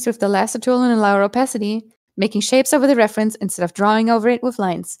down things with the lasso tool and allow opacity, making shapes over the reference instead of drawing over it with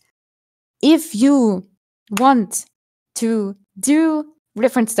lines? If you want to do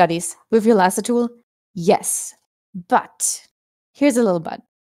reference studies with your lasso tool, yes. But here's a little but.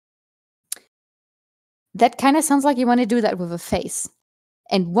 That kind of sounds like you want to do that with a face.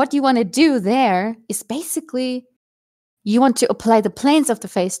 And what you want to do there is basically you want to apply the planes of the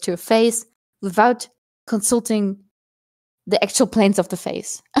face to a face without consulting the actual planes of the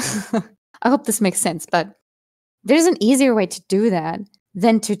face. I hope this makes sense, but there's an easier way to do that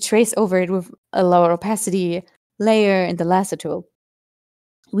than to trace over it with a lower opacity layer in the lasso tool.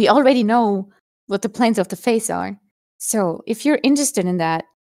 We already know what the planes of the face are. So if you're interested in that,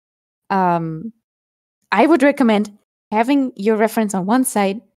 I would recommend having your reference on one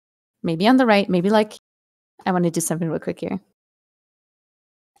side, maybe on the right, maybe like, I want to do something real quick here.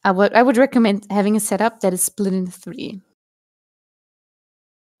 I would recommend having a setup that is split into 3.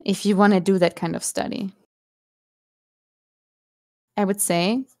 If you want to do that kind of study. I would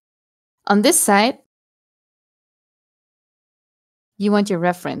say on this side, you want your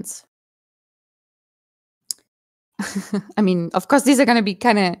reference. I mean, of course, these are going to be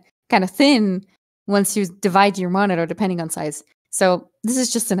kind of thin once you divide your monitor depending on size. So this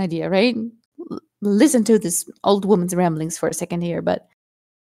is just an idea, right? listen to this old woman's ramblings for a second here, but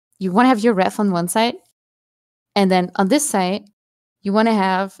you want to have your ref on one side, and then on this side, you want to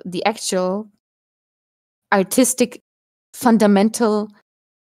have the actual artistic, fundamental,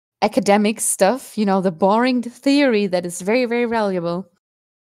 academic stuff, the boring theory that is very, very valuable,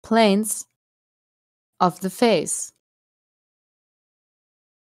 planes of the face.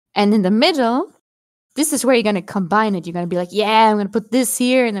 And in the middle, this is where you're going to combine it. You're going to be like, yeah, I'm going to put this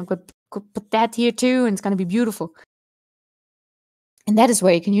here, and I'm going to put that here too, and it's going to be beautiful. And that is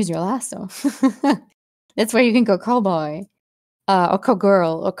where you can use your lasso. That's where you can go cowboy, or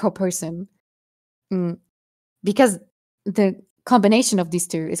cowgirl, or cowperson. Because the combination of these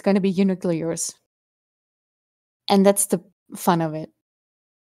two is going to be uniquely yours. And that's the fun of it.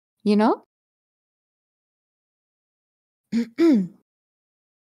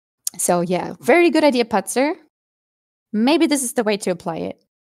 So yeah, very good idea, Putzer. Maybe this is the way to apply it.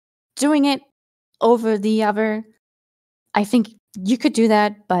 Doing it over the other, I think you could do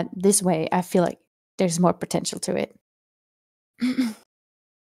that, but this way, I feel like there's more potential to it.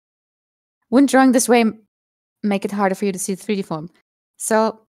 Wouldn't drawing this way make it harder for you to see the 3D form?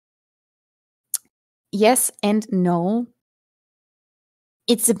 So, yes and no.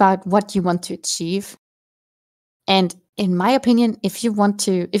 It's about what you want to achieve. And in my opinion, if you got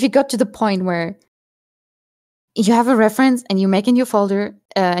to the point where you have a reference and you make a new folder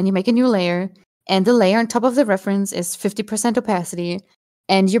and you make a new layer, and the layer on top of the reference is 50% opacity,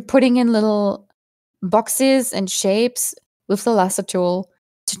 and you're putting in little boxes and shapes with the lasso tool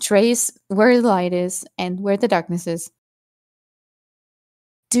to trace where the light is and where the darkness is.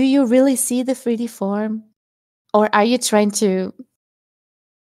 Do you really see the 3D form? Or are you just trying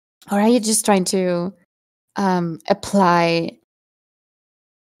to apply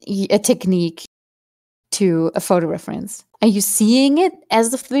a technique to a photo reference? Are you seeing it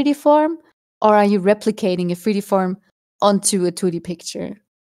as the 3D form, or are you replicating a 3D form onto a 2D picture?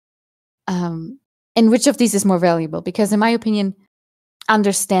 And which of these is more valuable? Because in my opinion,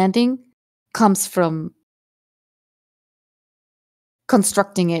 understanding comes from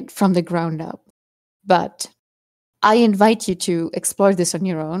constructing it from the ground up. But I invite you to explore this on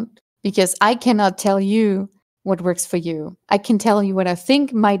your own, because I cannot tell you what works for you. I can tell you what I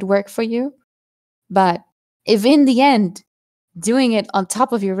think might work for you. But if in the end, doing it on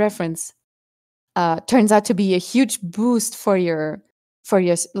top of your reference turns out to be a huge boost for your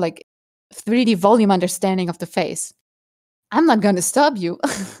like 3D volume understanding of the face, I'm not going to stop you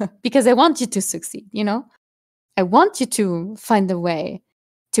because I want you to succeed, I want you to find a way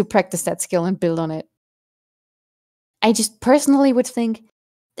to practice that skill and build on it. I just personally would think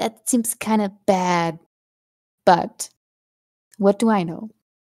that seems kind of bad, but what do I know?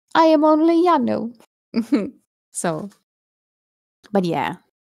 I am only Jano. So, but yeah.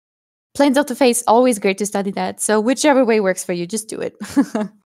 Planes of the face, always great to study that. So whichever way works for you, just do it.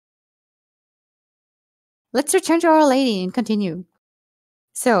 Let's return to Our Lady and continue.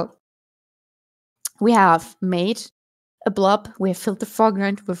 So, we have made a blob. We have filled the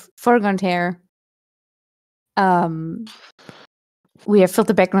foreground with foreground hair. We have filled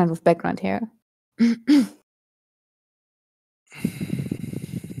the background with background hair.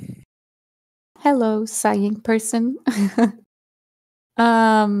 Hello, sighing person.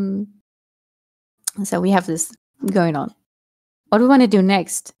 So we have this going on. What do we want to do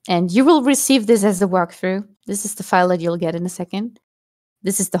next? And you will receive this as the walkthrough. This is the file that you'll get in a second.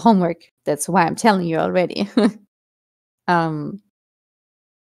 This is the homework. That's why I'm telling you already. What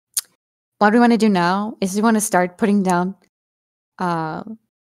we want to do now is we want to start putting down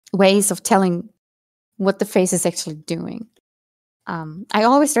ways of telling what the face is actually doing. I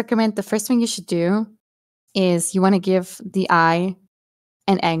always recommend the first thing you should do is you want to give the eye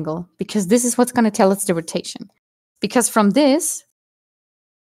an angle, because this is what's going to tell us the rotation. Because from this,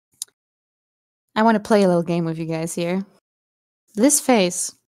 I want to play a little game with you guys here. This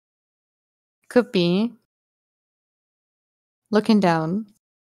face could be looking down.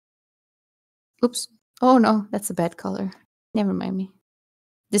 Oops. Oh no, that's a bad color. Never mind me.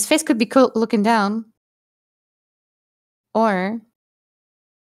 This face could be looking down. Or,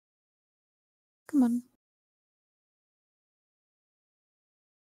 come on.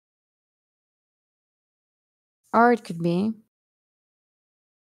 Or it could be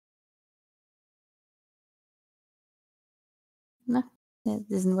no, it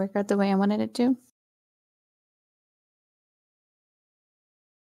doesn't work out the way I wanted it to.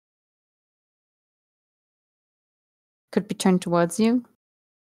 Could be turned towards you.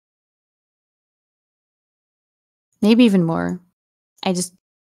 Maybe even more.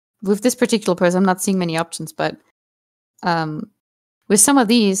 With this particular pose, I'm not seeing many options, but with some of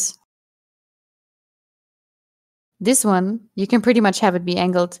these, This one, you can pretty much have it be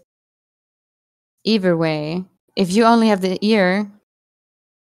angled either way. If you only have the ear,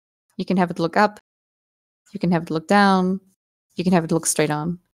 you can have it look up, you can have it look down, you can have it look straight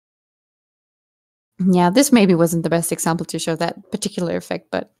on. Yeah, this maybe wasn't the best example to show that particular effect,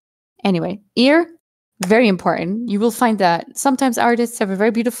 but anyway, ear, very important. You will find that sometimes artists have a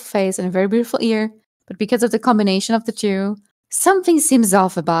very beautiful face and a very beautiful ear, but because of the combination of the two, something seems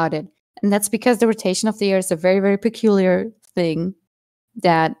off about it. And that's because the rotation of the ear is a very, very peculiar thing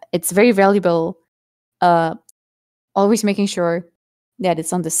that it's very valuable. Always making sure that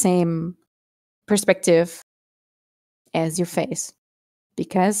it's on the same perspective as your face,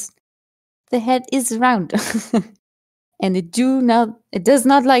 because the head is round. And it does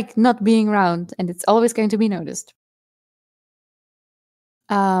not like not being round, and it's always going to be noticed.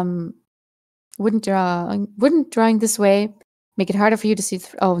 Wouldn't drawing this way make it harder for you to see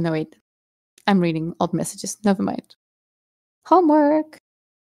through? Oh no, wait. I'm reading old messages. Never mind. Homework.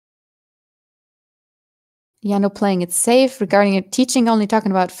 Jano playing it safe, regarding it teaching, only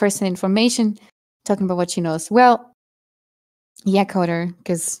talking about first-hand information, talking about what she knows. Well, yeah, Coder,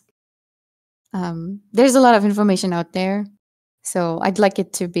 because there's a lot of information out there. So I'd like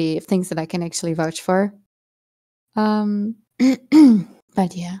it to be things that I can actually vouch for. But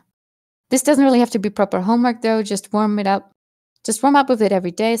yeah. This doesn't really have to be proper homework though. Just warm it up. Just warm up with it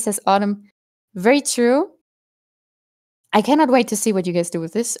every day, says Autumn. Very true. I cannot wait to see what you guys do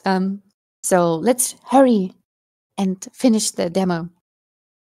with this. So let's hurry and finish the demo.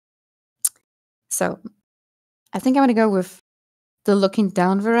 So I think I'm going to go with the looking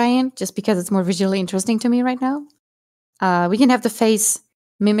down variant just because it's more visually interesting to me right now. We can have the face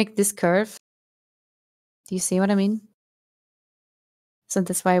mimic this curve. Do you see what I mean? So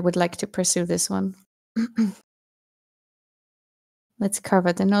that's why I would like to pursue this one. Let's carve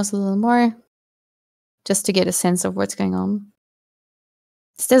out the nose a little more just to get a sense of what's going on.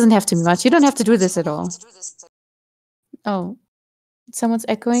 This doesn't have to be much. You don't have to do this at all. Oh, someone's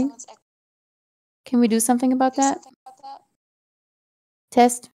echoing. Can we do something about that?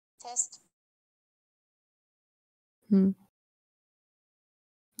 Test. Oh,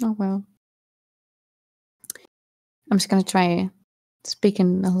 well. I'm just going to try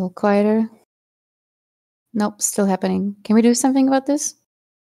speaking a little quieter. Nope, still happening. Can we do something about this?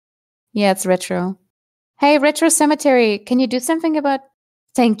 Yeah, it's retro. Hey, Retro Cemetery, can you do something about...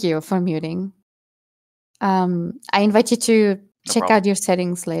 Thank you for muting. I invite you to check out your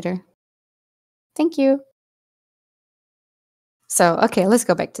settings later. Thank you. So, okay, let's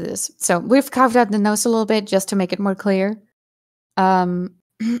go back to this. So we've carved out the nose a little bit just to make it more clear. What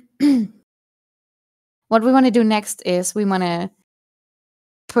we want to do next is we want to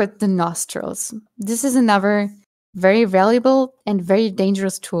put the nostrils. This is another very valuable and very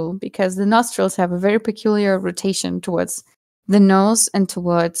dangerous tool because the nostrils have a very peculiar rotation towards the nose and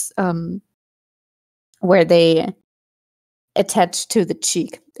towards where they attach to the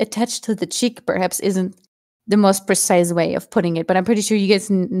cheek. Attached to the cheek perhaps isn't the most precise way of putting it, but I'm pretty sure you guys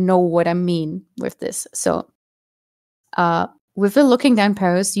know what I mean with this. So with the looking down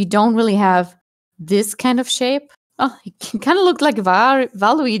pose, you don't really have this kind of shape. Oh, he kind of looked like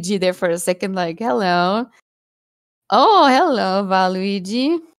Valuigi there for a second, like, hello. Oh, hello,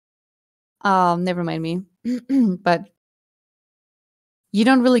 Valuigi. Never mind me. But you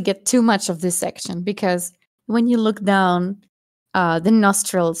don't really get too much of this section because when you look down, the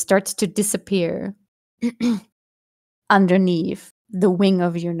nostril starts to disappear underneath the wing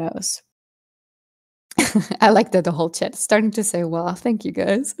of your nose. I like that the whole chat is starting to say, wow, thank you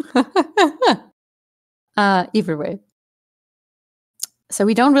guys. Either way. So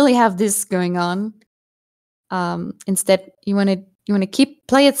we don't really have this going on. Instead, you want to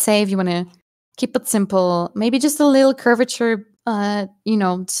play it safe. You want to keep it simple. Maybe just a little curvature,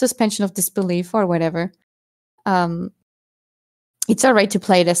 suspension of disbelief or whatever. It's all right to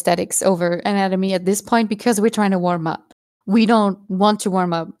play the aesthetics over anatomy at this point because we're trying to warm up. We don't want to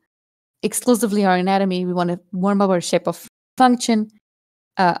warm up exclusively our anatomy. We want to warm up our shape of function,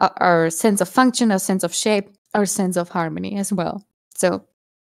 our sense of function, our sense of shape, our sense of harmony as well. So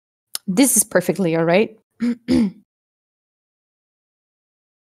this is perfectly all right.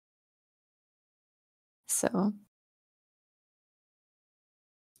 So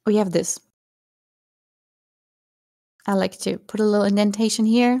we have this. I like to put a little indentation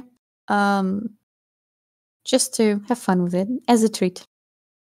here, just to have fun with it as a treat.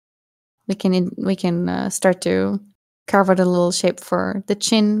 We can start to carve out a little shape for the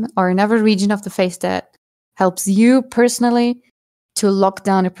chin or another region of the face that helps you personally to lock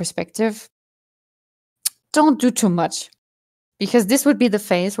down a perspective. Don't do too much Because this would be the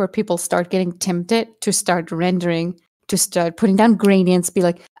phase where people start getting tempted to start rendering, to start putting down gradients, be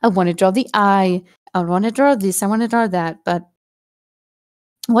like, I want to draw the eye, I want to draw this, I want to draw that. But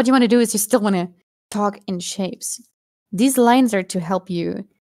what you want to do is you still want to talk in shapes. These lines are to help you.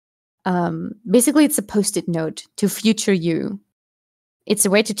 Basically, it's a post-it note to future you. It's a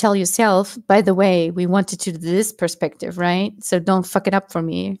way to tell yourself, by the way, we wanted to do this perspective, right? So don't fuck it up for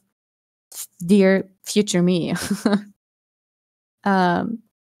me, dear future me.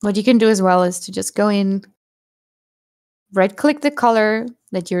 What you can do as well is to just go in, right-click the color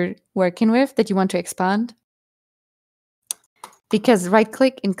that you're working with, that you want to expand. Because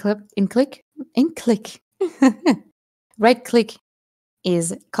right-click in click, right-click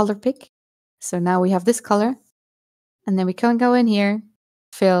is color pick. So now we have this color, and then we can go in here,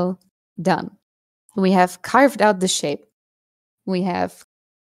 fill, done. We have carved out the shape. We have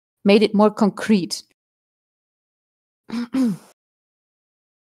made it more concrete.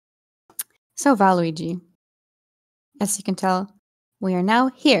 So Valuigi, as you can tell, we are now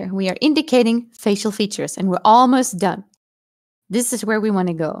here. We are indicating facial features, and we're almost done. This is where we want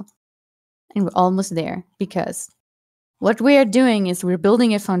to go. And we're almost there, because what we are doing is we're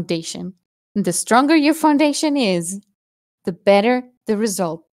building a foundation. And the stronger your foundation is, the better the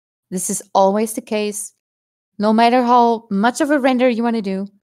result. This is always the case. No matter how much of a render you want to do,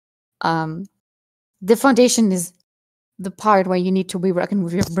 the foundation is the part where you need to be working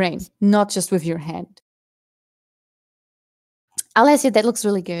with your brain, not just with your hand. Alessia, that looks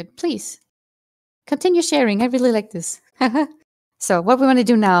really good. Please, continue sharing. I really like this. So what we want to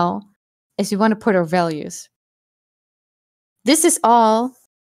do now is we want to put our values. This is all,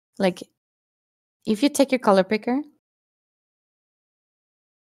 like, if you take your color picker,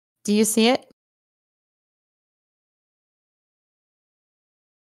 do you see it?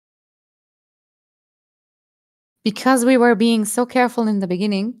 Because we were being so careful in the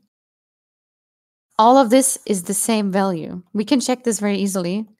beginning, all of this is the same value. We can check this very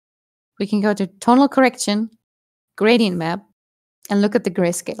easily. We can go to tonal correction, gradient map, and look at the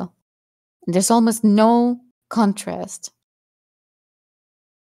grayscale. And there's almost no contrast.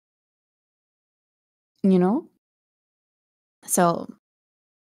 You know? So,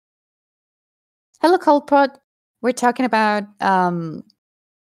 hello, Coldprod. We're talking about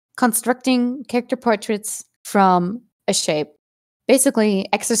constructing character portraits from a shape. Basically,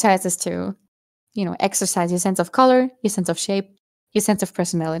 exercises to, exercise your sense of color, your sense of shape, your sense of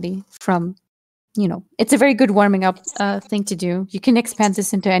personality from, it's a very good warming up thing to do. You can expand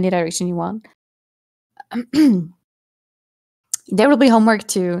this into any direction you want. There will be homework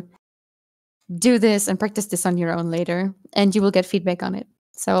to do this and practice this on your own later, and you will get feedback on it.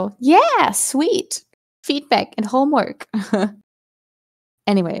 So, yeah, sweet. Feedback and homework.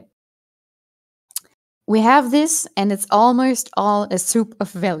 Anyway, we have this, and it's almost all a soup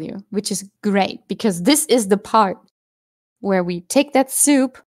of value, which is great, because this is the part where we take that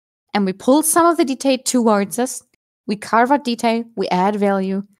soup and we pull some of the detail towards us. We carve out detail, we add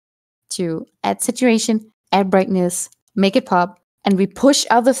value to add saturation, add brightness, make it pop, and we push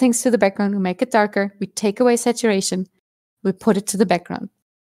other things to the background, we make it darker, we take away saturation, we put it to the background.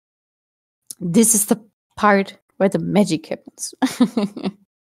 This is the part where the magic happens.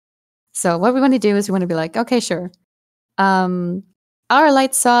 So what we want to do is we want to be like, okay, sure. Our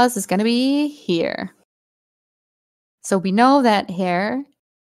light source is going to be here. So we know that hair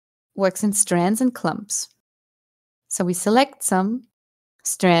works in strands and clumps. So we select some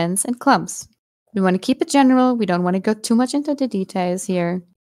strands and clumps. We want to keep it general. We don't want to go too much into the details here.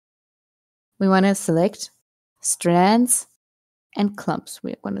 We want to select strands and clumps.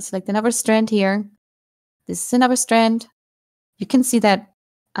 We're going to select another strand here. This is another strand. You can see that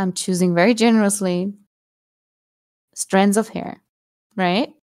I'm choosing very generously strands of hair, right?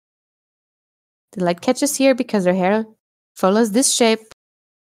 The light catches here because their hair follows this shape.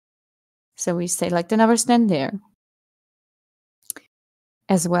 So we select another strand there.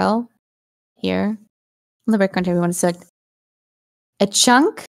 As well, here on the background here, we want to select a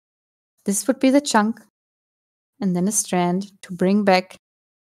chunk. This would be the chunk. And then a strand to bring back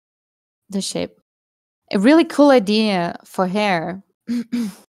the shape. A really cool idea for hair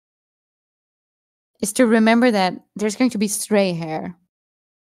is to remember that there's going to be stray hair.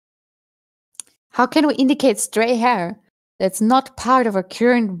 How can we indicate stray hair that's not part of our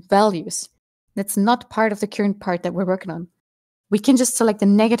current values? That's not part of the current part that we're working on. We can just select the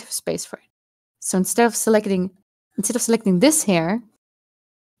negative space for it. So instead of selecting this hair,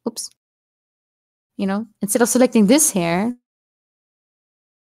 instead of selecting this hair,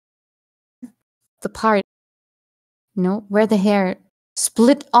 the part, where the hair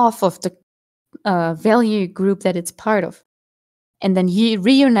split off of the value group that it's part of. and then he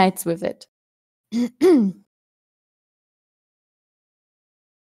reunites with it.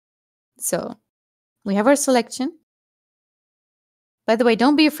 So we have our selection. By the way,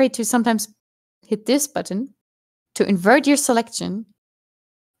 don't be afraid to sometimes hit this button to invert your selection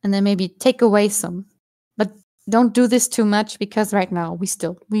and then maybe take away some. But don't do this too much because right now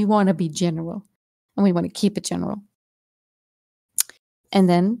we want to be general and we want to keep it general. And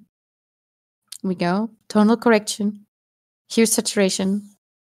then we go tonal correction, hue saturation,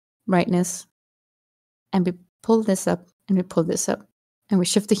 brightness, and we pull this up and we pull this up and we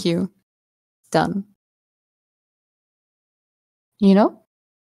shift the hue. Done. You know?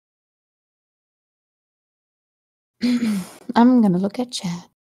 I'm gonna look at chat.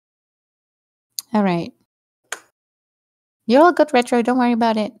 All right. You all got retro, don't worry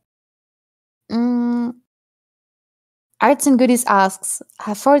about it. Arts and Goodies asks,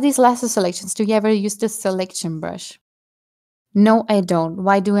 for these lasso selections, do you ever use the selection brush? No, I don't.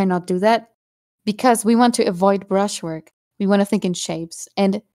 Why do I not do that? Because we want to avoid brushwork. We want to think in shapes.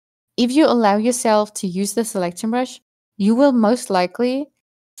 And if you allow yourself to use the selection brush, you will most likely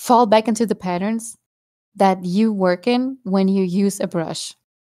fall back into the patterns that you work in when you use a brush,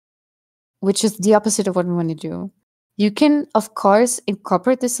 which is the opposite of what we want to do. You can, of course,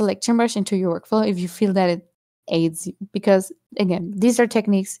 incorporate the selection brush into your workflow if you feel that it aids you. Because, again, these are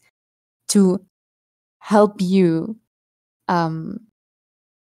techniques to help you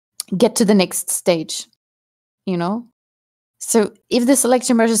get to the next stage, you know? So if the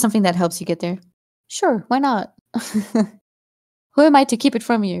selection brush is something that helps you get there, sure, why not? Who am I to keep it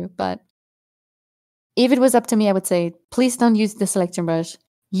from you? But if it was up to me, I would say, please don't use the selection brush.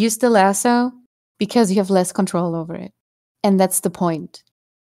 Use the lasso because you have less control over it. And that's the point.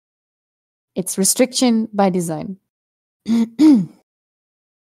 It's restriction by design.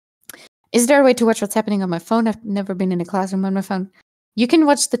 Is there a way to watch what's happening on my phone? I've never been in a classroom on my phone. You can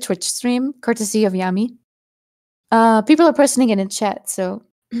watch the Twitch stream, courtesy of Yami. People are posting it in chat, so...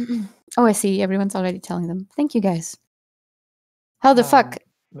 Oh, I see. Everyone's already telling them. Thank you, guys. How the fuck?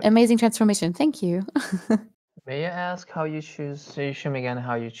 Amazing transformation. Thank you. May I ask how you choose? You show me again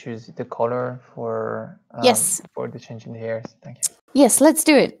how you choose the color for Yes. for the change in the hairs. Thank you. Yes, let's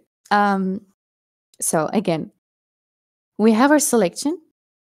do it. So again, we have our selection,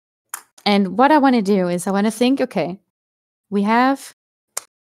 and what I want to do is I want to think. Okay, we have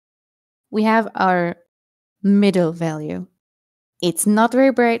our middle value. It's not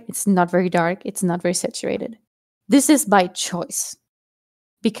very bright. It's not very dark. It's not very saturated. This is by choice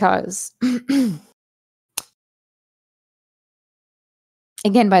because.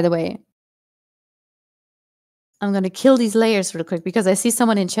 Again, by the way, I'm going to kill these layers real quick because I see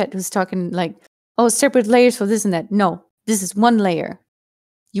someone in chat who's talking like, oh, separate layers for this and that. No, this is one layer.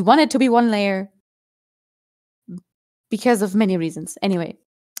 You want it to be one layer because of many reasons. Anyway,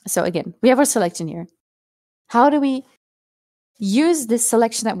 so again, we have our selection here. How do we use this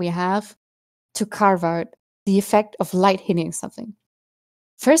selection that we have to carve out the effect of light hitting something?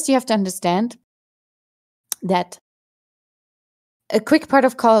 First, you have to understand that a quick part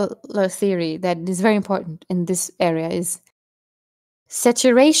of color theory that is very important in this area is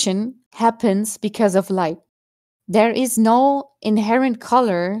saturation happens because of light. There is no inherent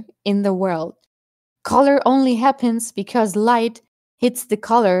color in the world. Color only happens because light hits the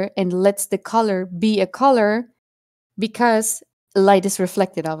color and lets the color be a color because light is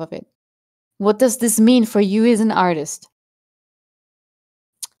reflected off of it. What does this mean for you as an artist?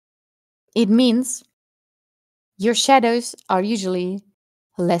 It means your shadows are usually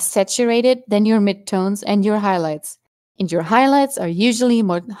less saturated than your midtones and your highlights. And your highlights are usually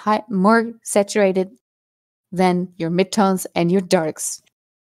more saturated than your midtones and your darks.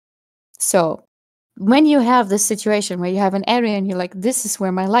 So when you have this situation where you have an area and you're like, this is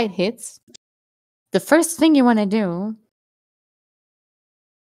where my light hits, the first thing you want to do,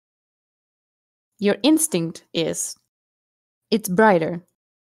 your instinct is, it's brighter.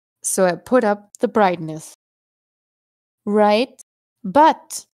 So I put up the brightness. Right?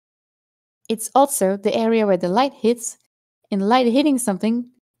 But it's also the area where the light hits, and light hitting something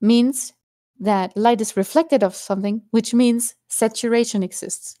means that light is reflected off something, which means saturation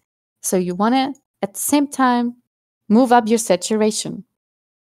exists. So you want to, at the same time, move up your saturation.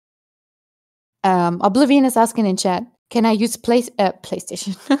 Oblivion is asking in chat, can I use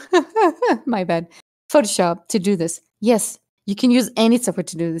PlayStation? My bad. Photoshop to do this. Yes, you can use any software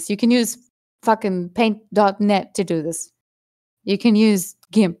to do this. You can use fucking paint.net to do this. You can use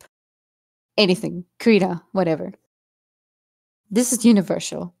GIMP. Anything. Krita, whatever. This is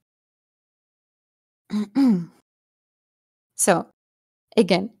universal. So,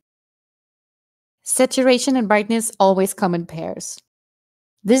 again, Saturation and brightness always come in pairs.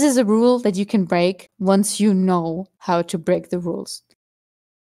 This is a rule that you can break once you know how to break the rules.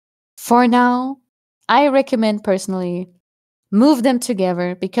 For now, I recommend personally move them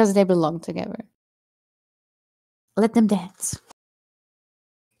together because they belong together. Let them dance.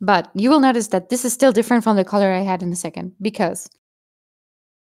 But you will notice that this is still different from the color I had in a second, because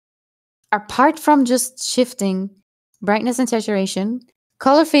apart from just shifting brightness and saturation,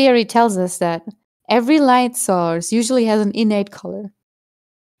 color theory tells us that every light source usually has an innate color.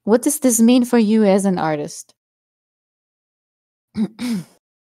 What does this mean for you as an artist?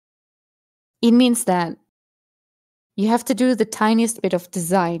 It means that you have to do the tiniest bit of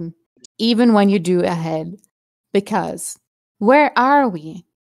design, even when you do ahead. Because where are we?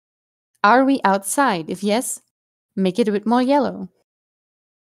 Are we outside? If yes, make it a bit more yellow.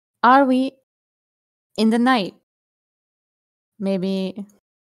 Are we in the night? Maybe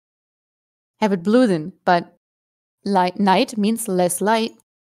have it blue then, but night means less light,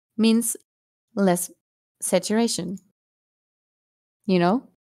 means less saturation. You know?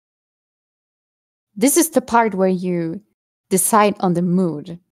 This is the part where you decide on the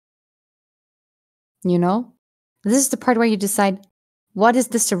mood. You know? This is the part where you decide what is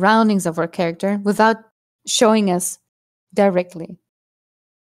the surroundings of our character without showing us directly.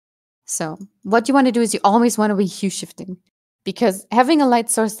 So, what you want to do is you always want to be hue shifting, because having a light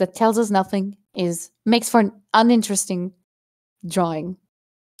source that tells us nothing makes for an uninteresting drawing,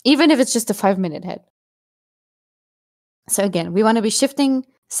 even if it's just a 5-minute head. So again, we want to be shifting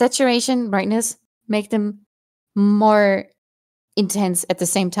saturation, brightness, make them more intense at the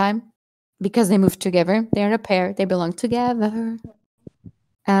same time because they move together. They're a pair. They belong together.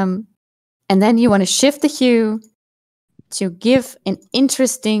 And then you want to shift the hue to give an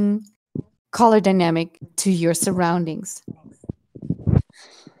interesting color dynamic to your surroundings.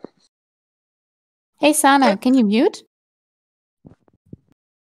 Hey, Sana, can you mute?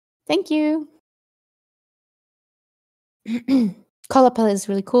 Thank you. Color palette is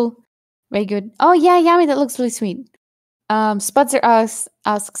really cool. Very good. Oh, yeah, Yami, that looks really sweet. Spudzer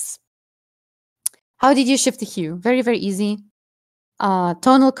asks, how did you shift the hue? Very, very easy.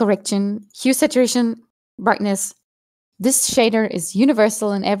 Tonal correction, hue saturation, brightness. This shader is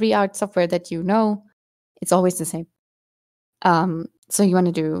universal in every art software that you know. It's always the same. So you want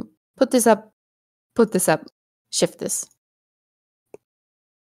to do put this up, shift this.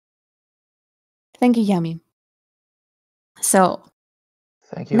 Thank you, Yami. So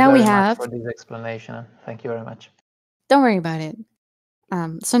thank you now very we have much for this explanation. Thank you very much. Don't worry about it.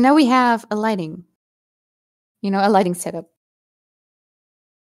 So now we have a lighting, a lighting setup.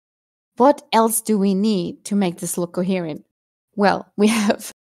 What else do we need to make this look coherent? Well, we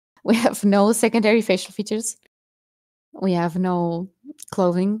have no secondary facial features. We have no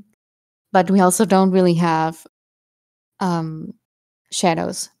clothing, but we also don't really have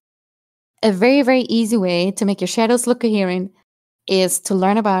shadows. A very, very easy way to make your shadows look coherent is to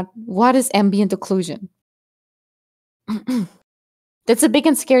learn about what is ambient occlusion. That's a big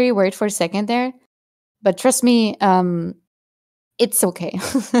and scary word for a second there, but trust me, it's okay.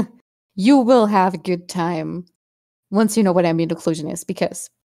 You will have a good time once you know what ambient occlusion is, because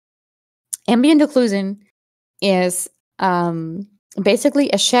ambient occlusion is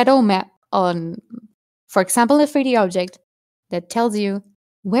basically a shadow map on, for example, a 3D object that tells you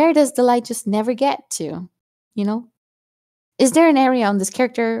where does the light just never get to, Is there an area on this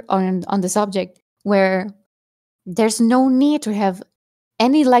character or on this object where there's no need to have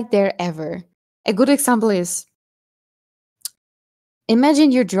any light there ever? A good example is,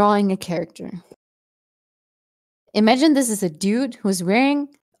 imagine you're drawing a character. Imagine this is a dude who's wearing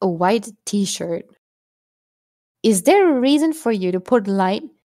a white t-shirt. Is there a reason for you to put light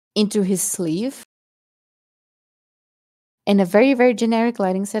into his sleeve? In a very, very generic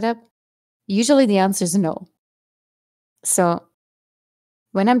lighting setup, usually the answer is no. So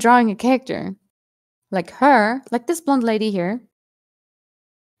when I'm drawing a character like her, like this blonde lady here,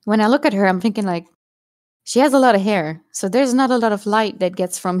 when I look at her, I'm thinking like, she has a lot of hair. So there's not a lot of light that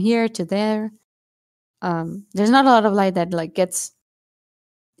gets from here to there. There's not a lot of light that like gets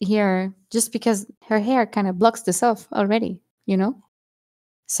here just because her hair kind of blocks this off already,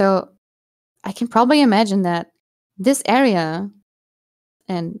 So I can probably imagine that this area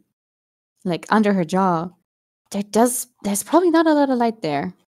and like under her jaw, there's probably not a lot of light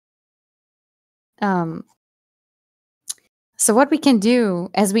there. So what we can do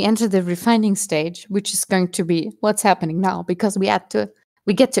as we enter the refining stage, which is going to be what's happening now, because we get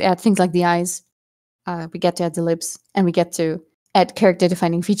to add things like the eyes, we get to add the lips, and we get to add character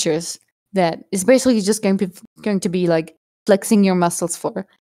defining features that is basically just going to be like flexing your muscles for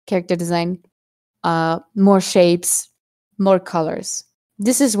character design. more shapes, more colors.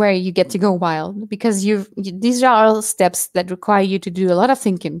 This is where you get to go wild because these are all steps that require you to do a lot of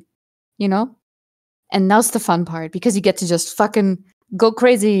thinking, you know? And now's the fun part because you get to just fucking go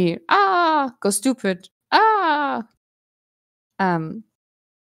crazy. Go stupid.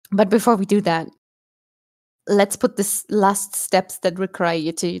 But before we do that, let's put this last steps that require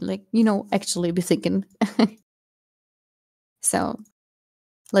you to actually be thinking. So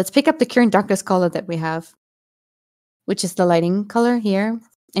let's pick up the current darkest color that we have, which is the lighting color here,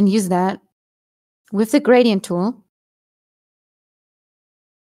 and use that with the gradient tool,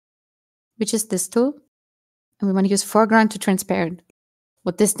 which is this tool. And we want to use foreground to transparent.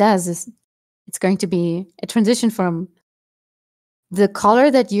 What this does is it's going to be a transition from the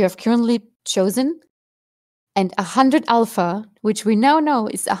color that you have currently chosen and 100 alpha, which we now know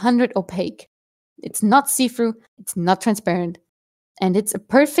is 100 opaque. It's not see-through, it's not transparent. And it's a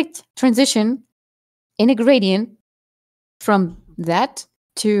perfect transition in a gradient from that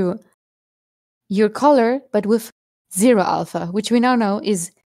to your color, but with 0 alpha, which we now know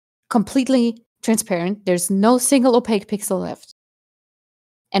is completely transparent. There's no single opaque pixel left.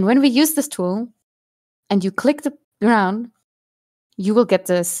 And when we use this tool and you click the ground, you will get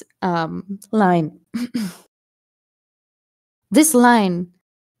this line. This line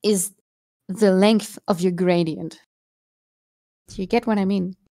is the length of your gradient. Do you get what I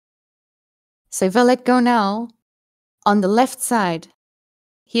mean? So if I let go now, on the left side,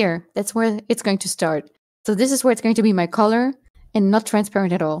 here, that's where it's going to start. So this is where it's going to be my color and not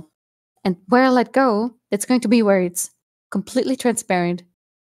transparent at all. And where I let go, it's going to be where it's completely transparent,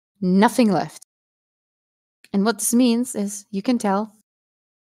 nothing left. And what this means is, you can tell,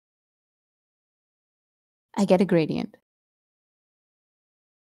 I get a gradient.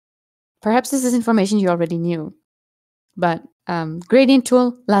 Perhaps this is information you already knew, but gradient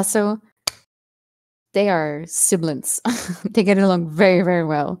tool, Lasso, they are siblings. They get along very, very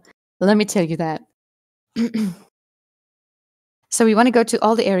well. Let me tell you that. So we want to go to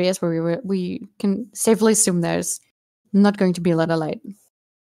all the areas where we can safely assume there's not going to be a lot of light. We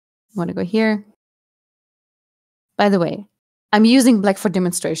want to go here. By the way, I'm using black for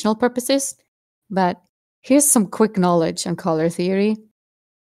demonstrational purposes, but here's some quick knowledge on color theory.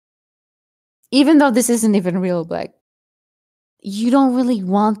 Even though this isn't even real black, you don't really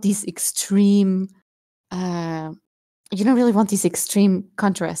want these extreme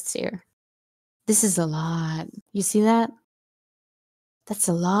contrasts here. This is a lot. You see that? That's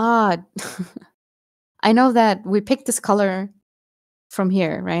a lot. I know that we picked this color from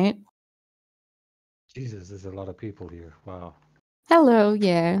here, right? Jesus, there's a lot of people here. Wow. Hello,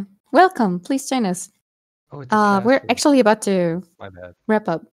 yeah. Welcome. Please join us. Oh, it's a chat We're room. actually about to My bad. wrap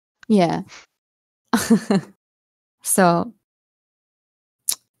up. Yeah. So,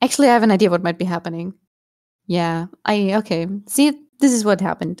 actually, I have an idea what might be happening. Yeah. Okay. See, this is what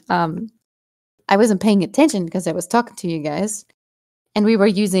happened. I wasn't paying attention because I was talking to you guys, and we were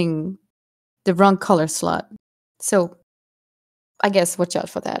using the wrong color slot. So, I guess watch out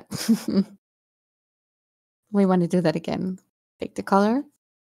for that. We want to do that again. Pick the color.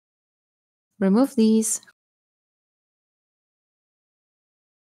 Remove these.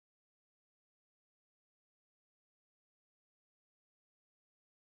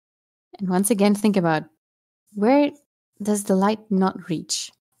 And once again, think about, where does the light not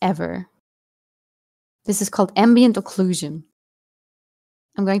reach ever? This is called ambient occlusion.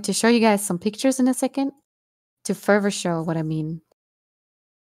 I'm going to show you guys some pictures in a second to further show what I mean.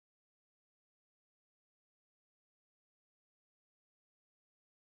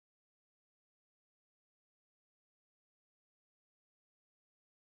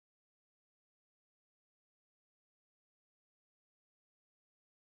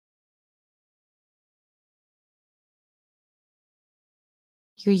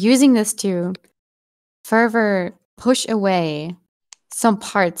 You're using this to further push away some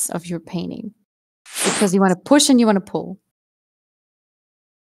parts of your painting because you want to push and you want to pull.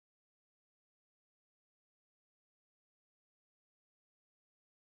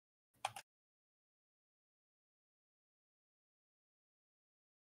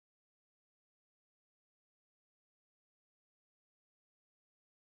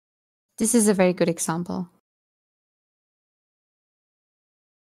 This is a very good example.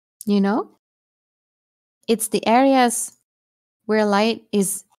 You know, it's the areas where light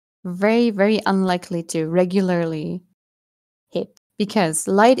is very, very unlikely to regularly hit, because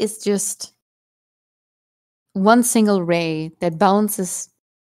light is just one single ray that bounces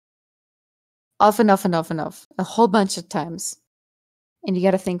off and off and off and off a whole bunch of times. And you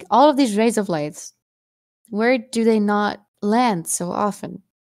got to think, all of these rays of lights, where do they not land so often?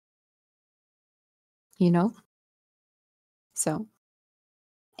 you know? So,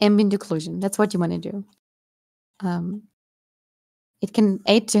 ambient occlusion, that's what you want to do. It can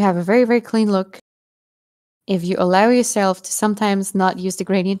aid to have a very, very clean look if you allow yourself to sometimes not use the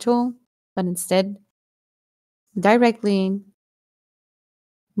gradient tool, but instead directly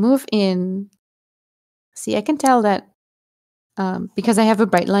move in. See, I can tell that because I have a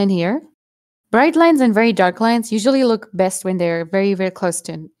bright line here. Bright lines and very dark lines usually look best when they're very, very close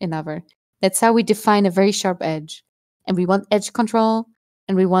to another. That's how we define a very sharp edge. And we want edge control,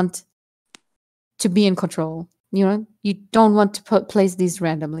 and we want to be in control. You know, you don't want to place these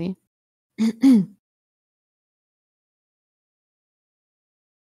randomly.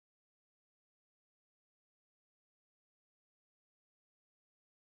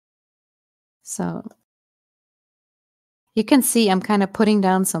 So you can see I'm kind of putting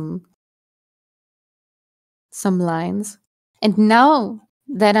down some lines. And now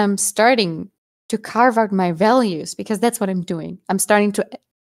that I'm starting to carve out my values, because that's what I'm doing, I'm starting to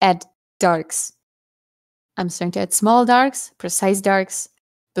add darks. I'm starting to add small darks, precise darks,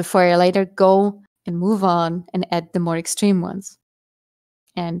 before I later go and move on and add the more extreme ones.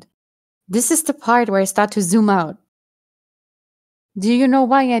 And this is the part where I start to zoom out. Do you know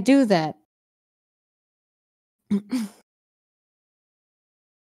why I do that?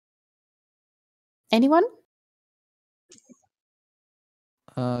 Anyone?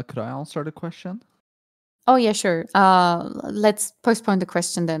 Could I answer the question? Oh, yeah, sure. Let's postpone the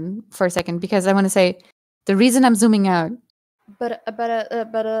question then for a second, because I want to say the reason I'm zooming out. But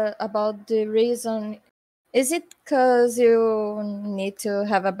about the reason, is it because you need to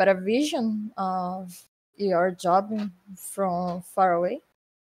have a better vision of your job from far away?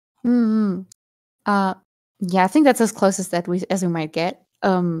 Hmm. Yeah, I think that's as close as we might get.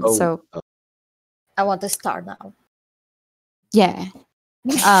 So I want to start now. yeah.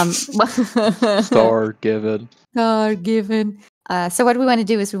 Star given. Star given. So what we want to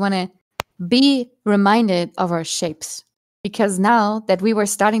do is we want to be reminded of our shapes, because now that we were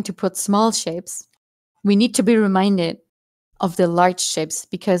starting to put small shapes, we need to be reminded of the large shapes,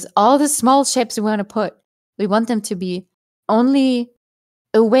 because all the small shapes we want to put, we want them to be only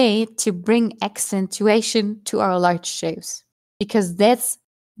a way to bring accentuation to our large shapes, because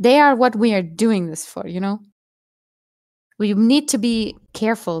they are what we are doing this for, you know? We need to be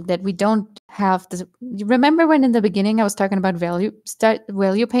careful that we don't have this. Remember when in the beginning I was talking about value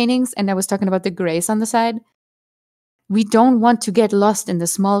paintings and I was talking about the grays on the side? We don't want to get lost in the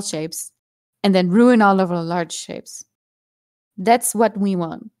small shapes and then ruin all of our large shapes. That's what we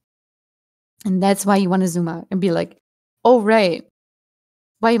want. And that's why you want to zoom out and be like, oh, right.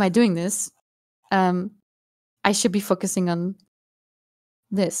 Why am I doing this? I should be focusing on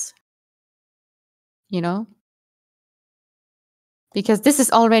this, you know? Because this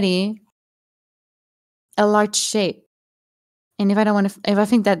is already a large shape. And if I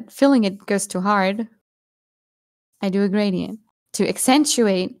think that filling it goes too hard, I do a gradient to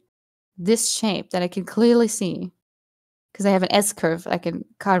accentuate this shape that I can clearly see, because I have an S curve I can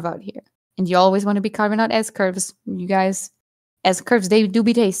carve out here. And you always want to be carving out S curves, you guys. S curves, they do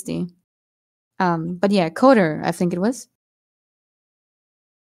be tasty. But yeah, coder, I think it was.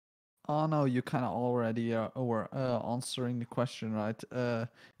 Oh no, you kind of already were answering the question, right?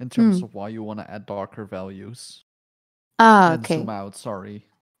 In terms of why you want to add darker values. And Okay. zoom out, sorry.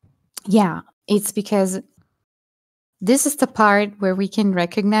 Yeah, it's because this is the part where we can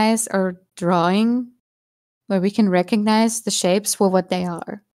recognize our drawing, where we can recognize the shapes for what they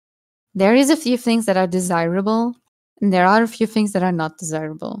are. There is a few things that are desirable, and there are a few things that are not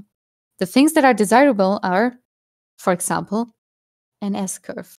desirable. The things that are desirable are, for example, an S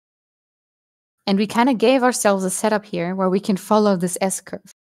curve. And we kind of gave ourselves a setup here where we can follow this S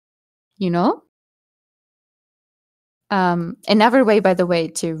curve, you know? Another way, by the way,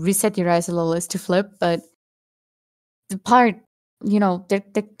 to reset your eyes a little is to flip, but the part, you know,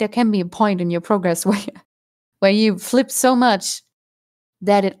 there can be a point in your progress where you flip so much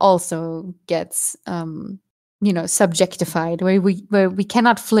that it also gets, you know, subjectified, where we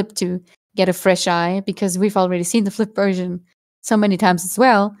cannot flip to get a fresh eye, because we've already seen the flip version so many times as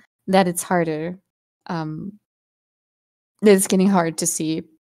well that it's harder. It's getting hard to see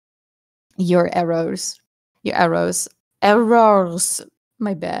your errors.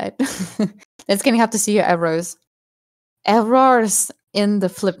 My bad. It's getting hard to see your errors in the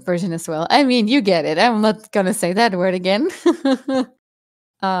flip version as well. I mean, you get it. I'm not gonna say that word again.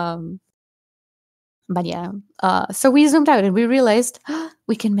 But yeah, so we zoomed out and we realized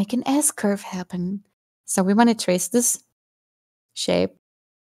we can make an S curve happen. So we want to trace this shape,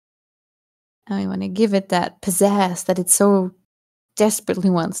 and we want to give it that pizzazz that it so desperately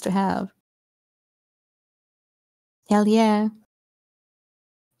wants to have. Hell yeah.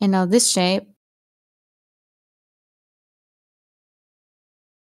 And now this shape.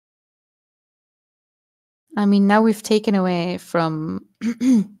 I mean, now we've taken away from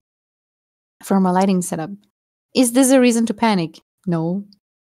from our lighting setup. Is this a reason to panic? No.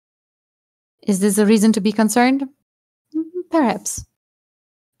 Is this a reason to be concerned? Perhaps.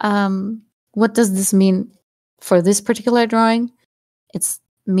 What does this mean for this particular drawing? It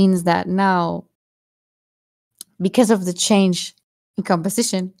means that now, because of the change in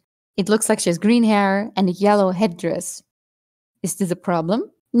composition, it looks like she has green hair and a yellow headdress. Is this a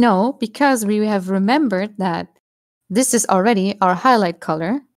problem? No, because we have remembered that this is already our highlight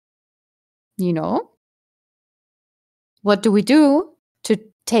color. You know? What do we do to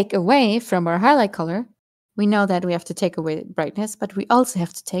take away from our highlight color? We know that we have to take away brightness, but we also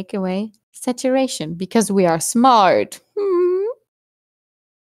have to take away saturation because we are smart.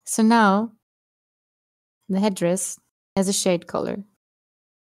 So now the headdress has a shade color.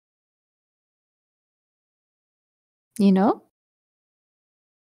 You know?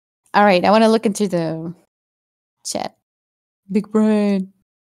 All right, I want to look into the chat. Big brain.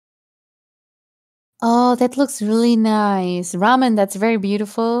 Oh, that looks really nice. Ramen, that's very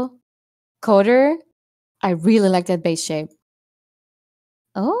beautiful. Coder, I really like that base shape.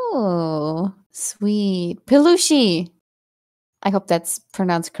 Oh, sweet. Pelushi. I hope that's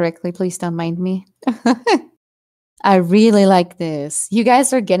pronounced correctly. Please don't mind me. I really like this. You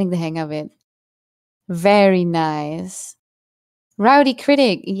guys are getting the hang of it. Very nice. Rowdy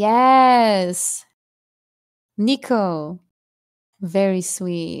Critic. Yes. Nico. Very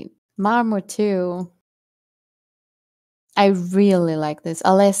sweet. Marmor too. I really like this.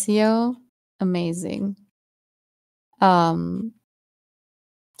 Alessio. Amazing. Yeah,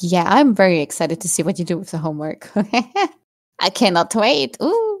 I'm very excited to see what you do with the homework. I cannot wait.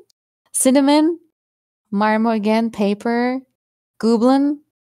 Ooh. Cinnamon. Marmo again. Paper. Goblin.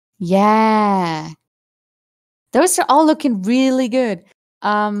 Yeah. Those are all looking really good.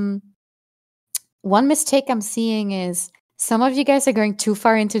 One mistake I'm seeing is some of you guys are going too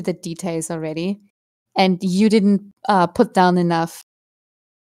far into the details already, and you didn't put down enough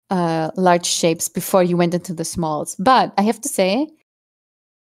large shapes before you went into the smalls. But I have to say,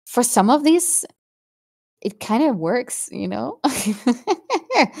 for some of these, it kind of works, you know?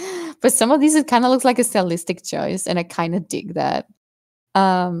 For some of these, it kind of looks like a stylistic choice, and I kind of dig that.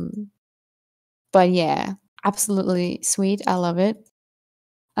 But yeah, absolutely sweet. I love it.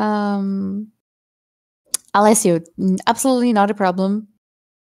 Alessio, absolutely not a problem.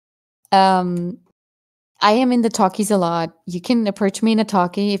 I am in the talkies a lot. You can approach me in a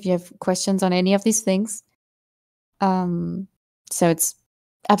talkie if you have questions on any of these things. So it's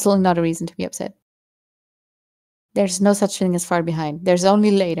absolutely not a reason to be upset. There's no such thing as far behind. There's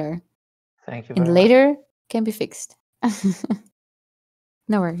only later. Thank you And very later can be fixed.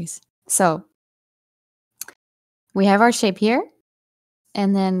 No worries. So we have our shape here.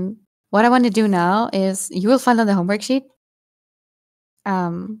 And then what I want to do now is you will find on the homework sheet.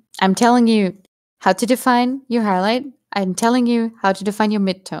 I'm telling you how to define your highlight. I'm telling you how to define your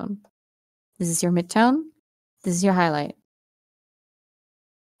midtone. This is your midtone. This is your highlight.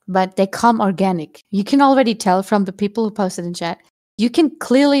 But they come organic. You can already tell from the people who posted in chat. You can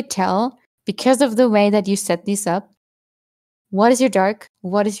clearly tell because of the way that you set these up. What is your dark?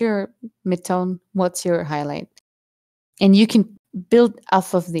 What is your midtone? What's your highlight? And you can build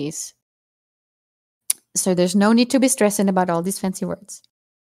off of these. So there's no need to be stressing about all these fancy words.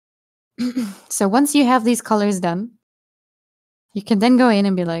 So once you have these colors done, you can then go in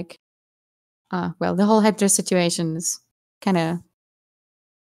and be like, well, the whole headdress situation is kind of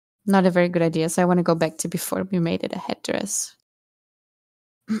not a very good idea. So I want to go back to before we made it a headdress.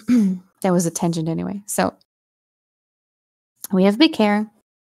 That was a tangent anyway. So we have big hair.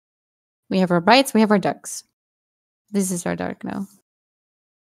 We have our brights. We have our darks. This is our dark now.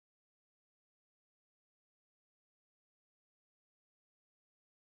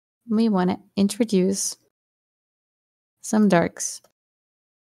 We want to introduce some darks.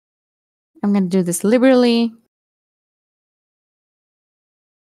 I'm going to do this liberally.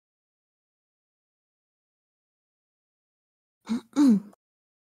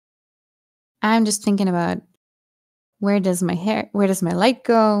 I'm just thinking about where does my light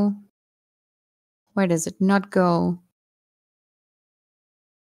go? Where does it not go?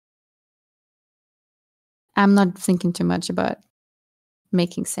 I'm not thinking too much about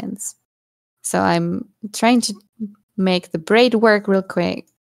making sense. So I'm trying to make the braid work real quick.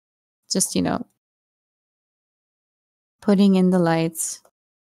 Just, putting in the lights,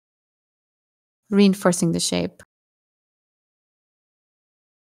 reinforcing the shape.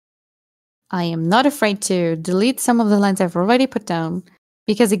 I am not afraid to delete some of the lines I've already put down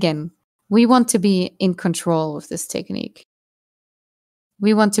because, again, we want to be in control of this technique.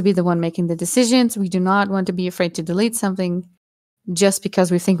 We want to be the one making the decisions. We do not want to be afraid to delete something just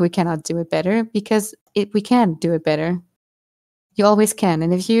because we think we cannot do it better, because we can do it better. You always can.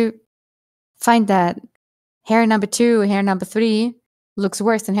 And if you find that hair number 2, hair number 3 looks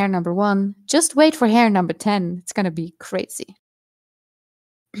worse than hair number 1, just wait for hair number 10. It's going to be crazy.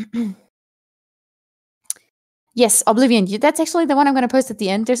 Yes, Oblivion. That's actually the one I'm going to post at the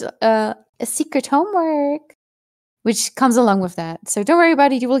end. There's a secret homework, which comes along with that. So don't worry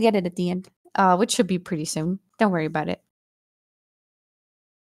about it. You will get it at the end, which should be pretty soon. Don't worry about it.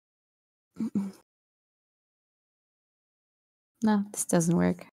 No, this doesn't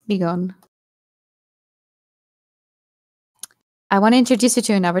work. Be gone. I want to introduce you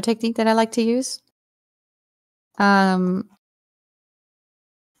to another technique that I like to use,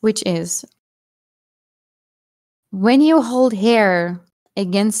 which is when you hold hair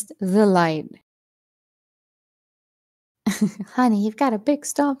against the light. Honey, you've got a big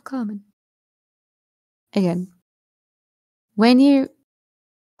storm coming. Again, when you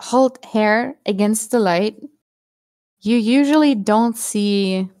hold hair against the light, you usually don't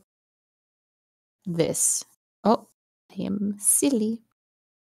see this. Oh, I am silly.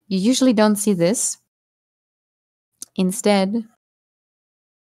 You usually don't see this. Instead,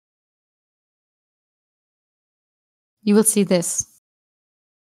 you will see this.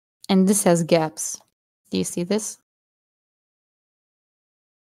 And this has gaps. Do you see this?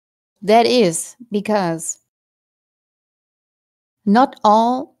 That is because not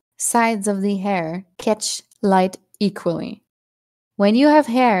all sides of the hair catch light equally. When you have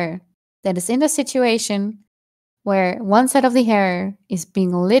hair that is in a situation where one side of the hair is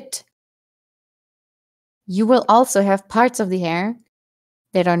being lit, you will also have parts of the hair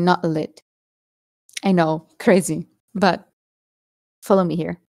that are not lit. I know, crazy, but follow me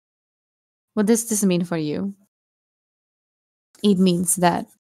here. What does this mean for you? It means that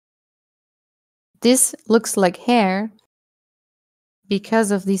this looks like hair because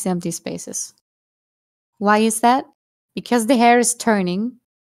of these empty spaces. Why is that? Because the hair is turning.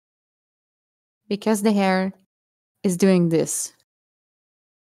 Because the hair is doing this.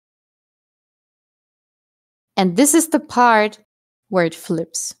 And this is the part where it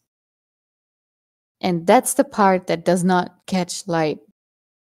flips. And that's the part that does not catch light.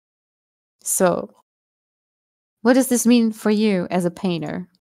 So, what does this mean for you as a painter?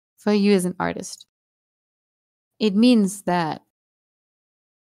 For you as an artist? It means that,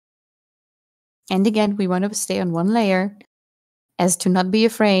 and again, we want to stay on one layer, as to not be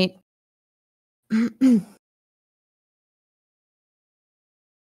afraid.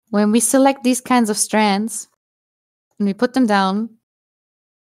 When we select these kinds of strands and we put them down,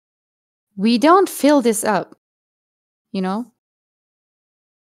 we don't fill this up, you know?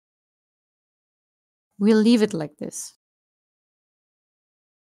 We'll leave it like this.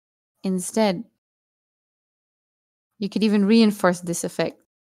 Instead, you could even reinforce this effect.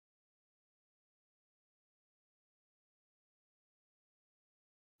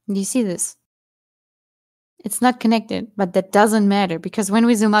 Do you see this? It's not connected, but that doesn't matter because when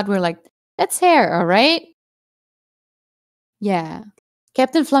we zoom out, we're like, that's hair, all right? Yeah.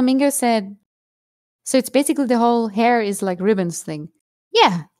 Captain Flamingo said, so it's basically the whole hair is like ribbons thing.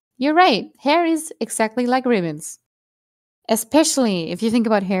 Yeah, you're right. Hair is exactly like ribbons. Especially if you think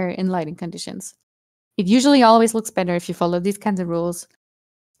about hair in lighting conditions. It usually always looks better if you follow these kinds of rules.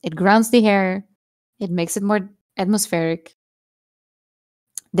 It grounds the hair. It makes it more atmospheric.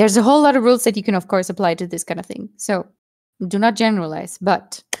 There's a whole lot of rules that you can, of course, apply to this kind of thing. So do not generalize,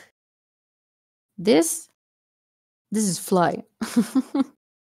 but this is fly.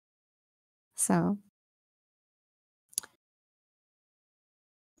 So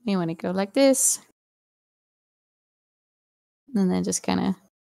you want to go like this. And then just kind of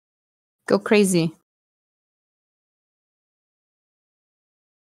go crazy.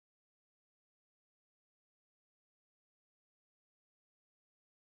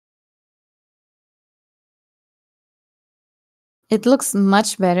 It looks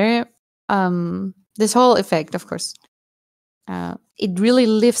much better. This whole effect, of course, it really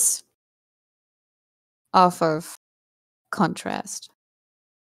lifts off of contrast.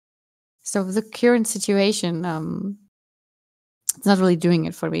 So the current situation, it's not really doing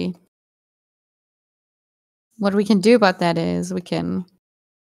it for me. What we can do about that is we can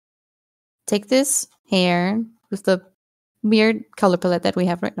take this hair with the weird color palette that we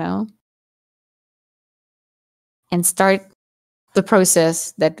have right now and start the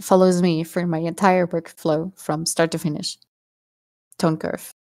process that follows me for my entire workflow from start to finish. Tone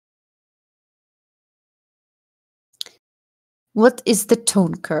curve. What is the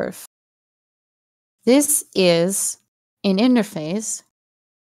tone curve? This is an interface.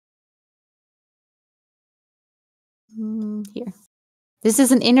 Here. This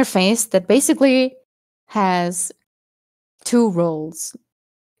is an interface that basically has two roles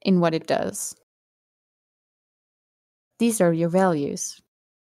in what it does. These are your values.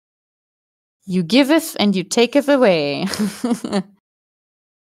 You giveth and you taketh away.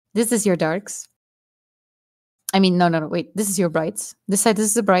 This is your darks. I mean, no, wait. This is your brights. This side, this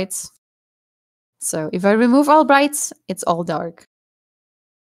is the brights. So if I remove all brights, it's all dark.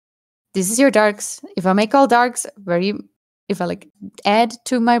 This is your darks. If I make all darks if I like add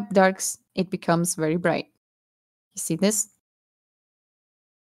to my darks, it becomes very bright. You see this?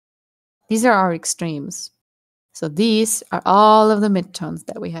 These are our extremes. So these are all of the midtones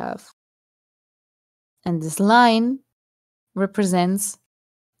that we have. And this line represents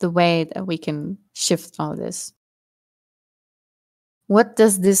the way that we can shift all this. What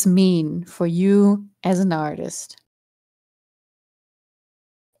does this mean for you as an artist?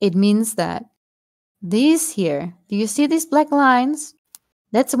 It means that these here, do you see these black lines?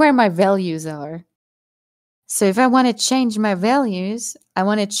 That's where my values are. So if I want to change my values, I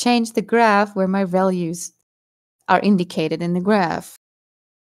want to change the graph where my values are indicated in the graph.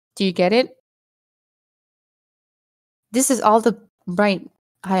 Do you get it? This is all the bright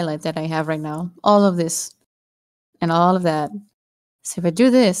highlight that I have right now. All of this and all of that. So if I do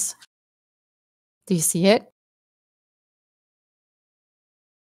this, do you see it?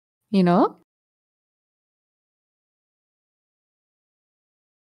 You know?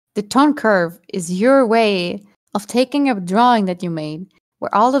 The tone curve is your way of taking a drawing that you made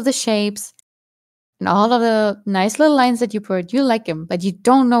where all of the shapes and all of the nice little lines that you put, you like them, but you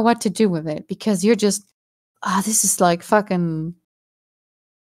don't know what to do with it because you're just, this is like fucking,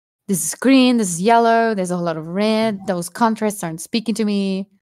 this is green, this is yellow, there's a whole lot of red, those contrasts aren't speaking to me.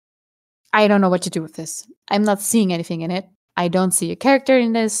 I don't know what to do with this. I'm not seeing anything in it. I don't see a character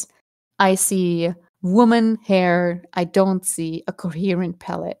in this. I see woman hair. I don't see a coherent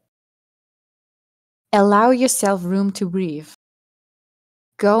palette. Allow yourself room to breathe.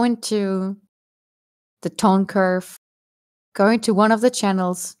 Go into the tone curve, go into one of the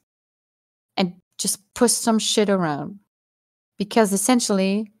channels, and just push some shit around. Because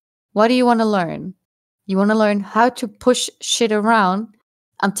essentially, what do you want to learn? You want to learn how to push shit around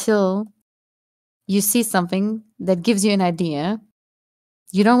until you see something that gives you an idea.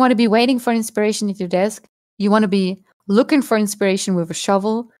 You don't want to be waiting for inspiration at your desk. You want to be looking for inspiration with a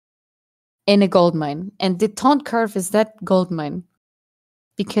shovel in a gold mine. And the tone curve is that gold mine.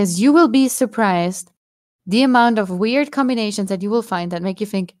 Because you will be surprised the amount of weird combinations that you will find that make you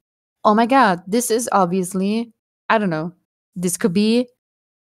think, oh my god, this is obviously, I don't know, this could be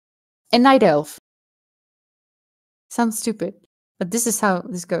a night elf. Sounds stupid, but this is how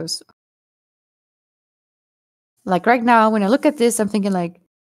this goes. Like right now, when I look at this, I'm thinking like,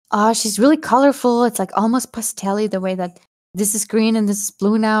 oh, she's really colorful. It's like almost pastel-y the way that this is green and this is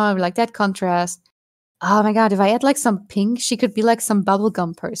blue now. I like that contrast. Oh my god, if I add like some pink, she could be like some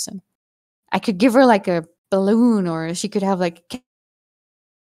bubblegum person. I could give her like a balloon, or she could have like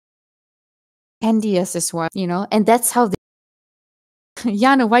candy accessoire, you know? And that's how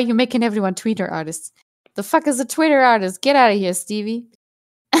Jano, why are you making everyone Twitter artists? The fuck is a Twitter artist? Get out of here, Stevie.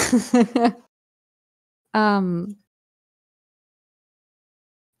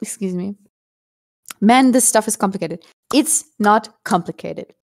 Excuse me. Man, this stuff is complicated. It's not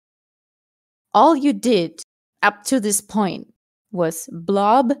complicated. All you did up to this point was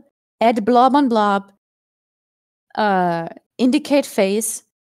blob, add blob on blob, indicate face,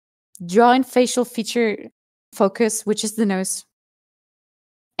 draw in facial feature focus, which is the nose.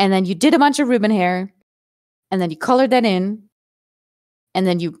 And then you did a bunch of ribbon hair, and then you colored that in, and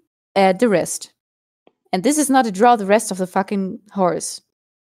then you add the rest. And this is not a draw the rest of the fucking horse.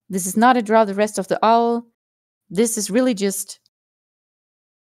 This is not a draw the rest of the owl. This is really just,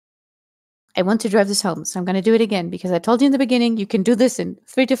 I want to drive this home, so I'm going to do it again because I told you in the beginning you can do this in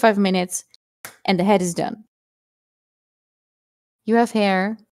 3 to 5 minutes and the head is done. You have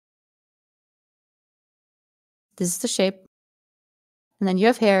hair. This is the shape. And then you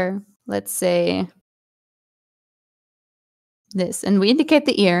have hair, let's say this. And we indicate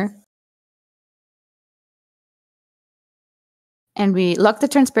the ear. And we lock the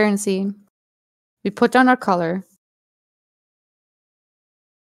transparency. We put down our color.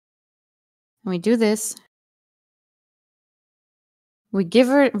 And we do this. We give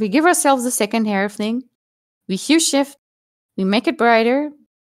ourselves the second hair thing. We hue shift. We make it brighter,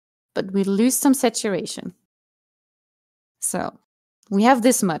 but we lose some saturation. So we have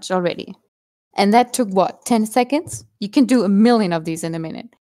this much already. And that took what, 10 seconds? You can do a million of these in a minute.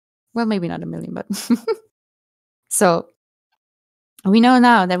 Well, maybe not a million, but so we know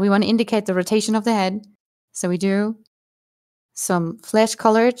now that we want to indicate the rotation of the head. So we do some flash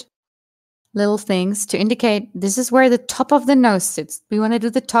colored little things to indicate this is where the top of the nose sits. We want to do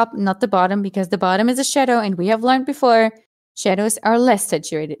the top, not the bottom, because the bottom is a shadow, and we have learned before shadows are less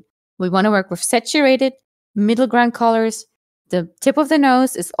saturated. We want to work with saturated, middle ground colors. The tip of the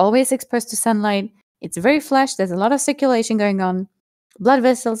nose is always exposed to sunlight. It's very flash. There's a lot of circulation going on, blood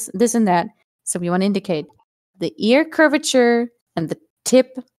vessels, this and that. So we want to indicate the ear curvature and the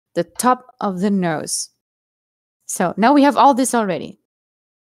tip, the top of the nose. So now we have all this already.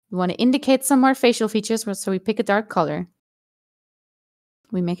 We want to indicate some more facial features, so we pick a dark color.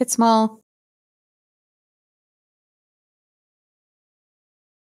 We make it small.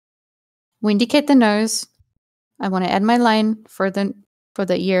 We indicate the nose. I want to add my line for the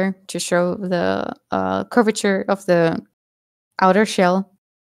ear to show the curvature of the outer shell.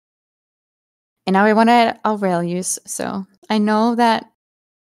 And now I want to add our values. So I know that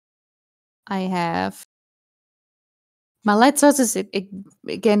I have my light source is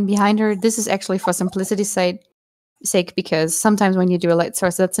again behind her. This is actually for simplicity's sake, because sometimes when you do a light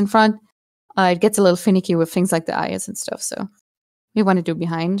source that's in front, it gets a little finicky with things like the eyes and stuff. So we want to do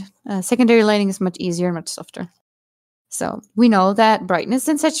behind. Secondary lighting is much easier and much softer. So we know that brightness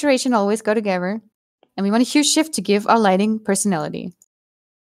and saturation always go together, and we want a hue shift to give our lighting personality.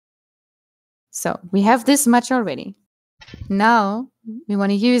 So we have this much already. Now we want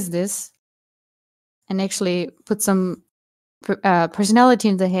to use this and actually put some personality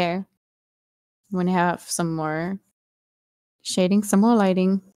in the hair. We want to have some more shading, some more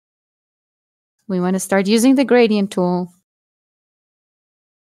lighting. We want to start using the gradient tool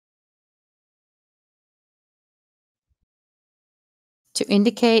to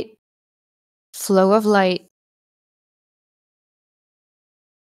indicate flow of light.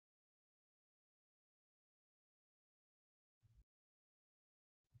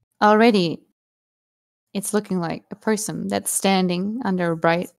 Already, it's looking like a person that's standing under a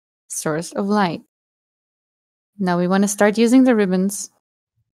bright source of light. Now we want to start using the ribbons.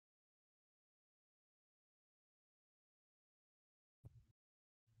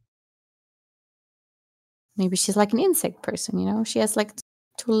 Maybe she's like an insect person, you know? She has like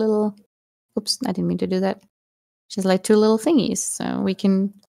two little... Oops, I didn't mean to do that. She's like two little thingies. So we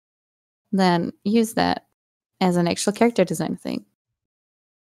can then use that as an actual character design thing.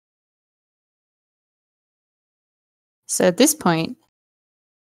 So at this point,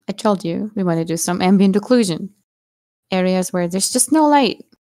 I told you we want to do some ambient occlusion. Areas where there's just no light.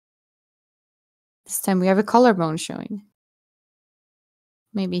 This time we have a collarbone showing.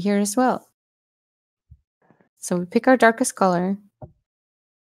 Maybe here as well. So we pick our darkest color.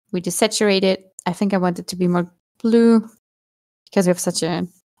 We desaturate it. I think I want it to be more blue because we have such a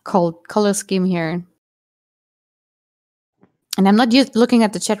cold color scheme here. And I'm not looking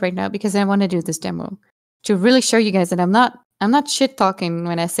at the chat right now because I want to do this demo to really show you guys that I'm not shit talking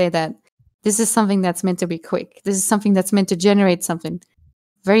when I say that this is something that's meant to be quick. This is something that's meant to generate something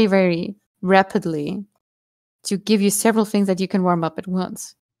very, very rapidly to give you several things that you can warm up at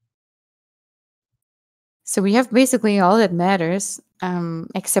once. So we have basically all that matters,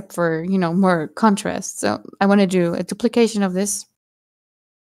 except for, you know, more contrast. So I want to do a duplication of this.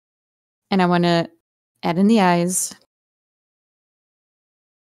 And I want to add in the eyes.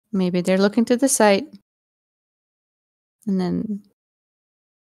 Maybe they're looking to the side. And then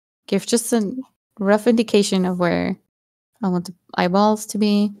give just a rough indication of where I want the eyeballs to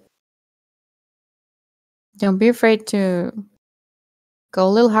be. Don't be afraid to go a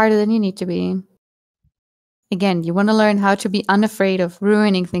little harder than you need to be. Again, you want to learn how to be unafraid of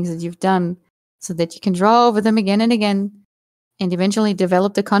ruining things that you've done so that you can draw over them again and again and eventually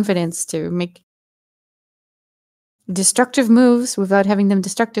develop the confidence to make destructive moves without having them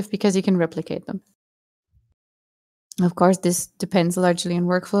destructive because you can replicate them. Of course, this depends largely on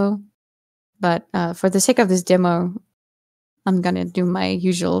workflow, but for the sake of this demo, I'm going to do my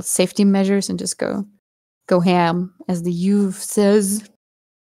usual safety measures and just go ham, as the youth says.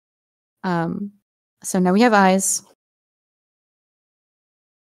 So now we have eyes.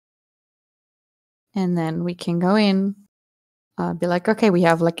 And then we can go in, be like, okay, we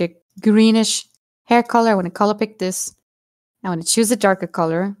have like a greenish hair color. I want to color pick this. I want to choose a darker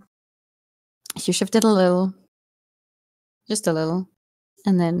color. You shift it a little, just a little,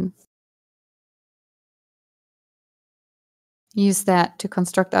 and then use that to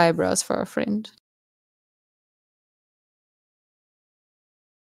construct eyebrows for our friend.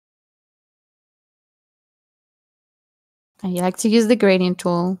 I like to use the gradient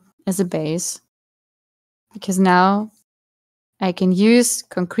tool as a base, because now I can use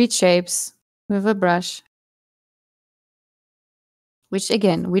concrete shapes with a brush, which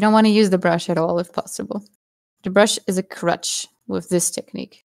again, we don't want to use the brush at all if possible. The brush is a crutch with this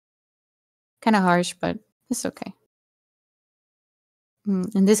technique. Kind of harsh, but it's okay.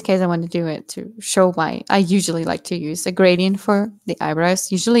 In this case, I want to do it to show why I usually like to use a gradient for the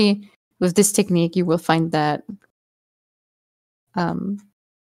eyebrows. Usually with this technique, you will find that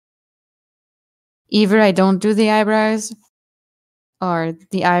either I don't do the eyebrows or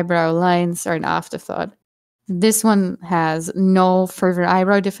the eyebrow lines are an afterthought. This one has no further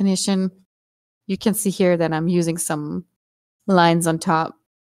eyebrow definition. You can see here that I'm using some lines on top,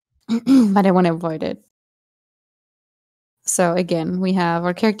 but I want to avoid it. So again, we have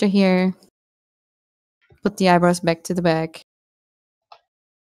our character here. Put the eyebrows back to the back.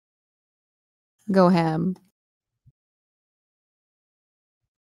 Go ham.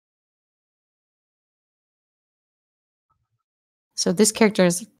 So this character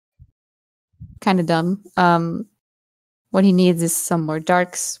is kind of dumb. What he needs is some more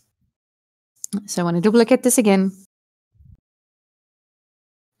darks. So I want to duplicate this again.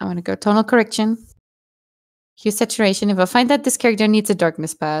 I want to go tonal correction. Hue saturation. If I find that this character needs a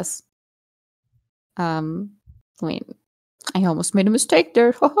darkness pass. Wait. I almost made a mistake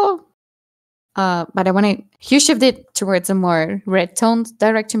there. But I want to hue shift it towards a more red toned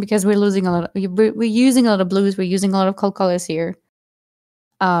direction because we're losing a lot. We're using a lot of blues. We're using a lot of cold colors here.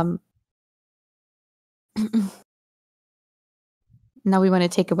 Now we want to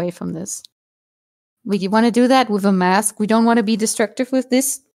take away from this. We want to do that with a mask. We don't want to be destructive with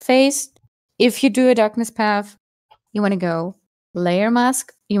this face. If you do a darkness path, you want to go layer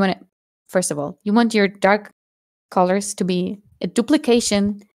mask. You want to, first of all, you want your dark colors to be a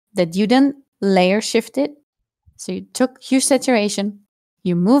duplication that you then layer shifted. So you took hue saturation,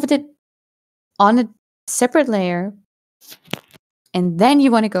 you moved it on a separate layer, and then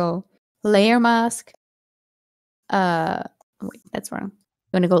you want to go layer mask. Wait, that's wrong.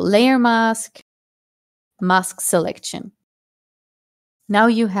 You want to go layer mask, mask selection. Now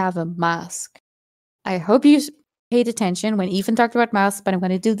you have a mask. I hope you paid attention when Ethan talked about masks, but I'm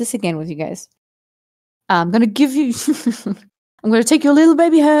going to do this again with you guys. I'm going to give you... I'm going to take your little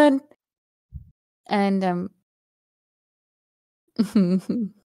baby hand and...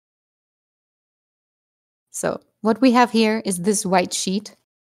 So what we have here is this white sheet.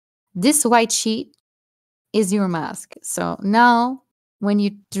 This white sheet is your mask. So now when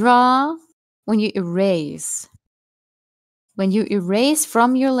you draw, when you erase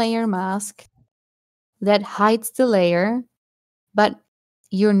from your layer mask, that hides the layer, but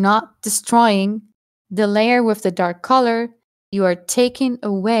you're not destroying the layer with the dark color. You are taking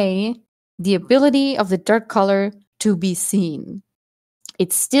away the ability of the dark color to be seen.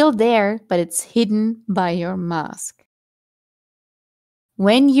 It's still there, but it's hidden by your mask.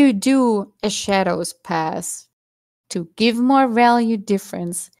 When you do a shadows pass to give more value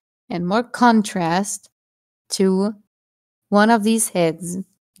difference and more contrast to one of these heads,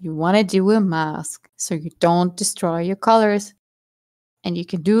 you want to do a mask so you don't destroy your colors and you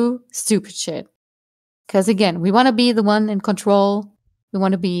can do stupid shit. Because again, we want to be the one in control. We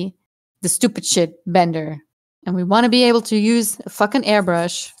want to be the stupid shit bender. And we want to be able to use a fucking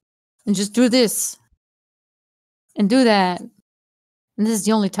airbrush and just do this and do that. And this is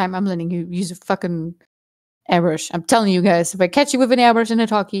the only time I'm letting you use a fucking airbrush. I'm telling you guys, if I catch you with an airbrush in a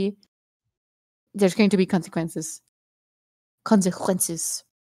talkie, there's going to be consequences. Consequences.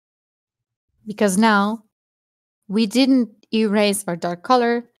 Because now, we didn't erase our dark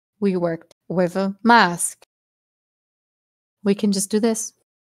color. We worked with a mask. We can just do this.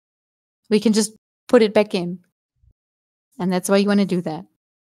 We can just put it back in. And that's why you want to do that.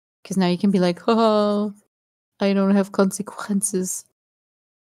 Because now you can be like, oh, I don't have consequences.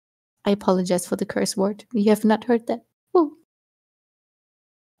 I apologize for the curse word. You have not heard that. Ooh.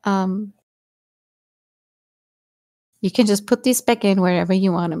 You can just put these back in wherever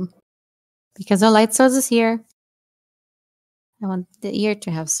you want them. Because our light source is here. I want the ear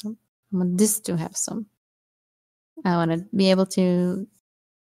to have some. I want this to have some. I want to be able to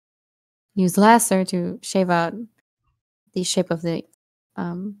use Lasso to shave out the shape of the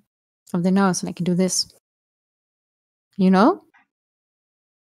nose, and I can do this. You know?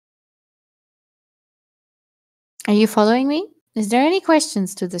 Are you following me? Is there any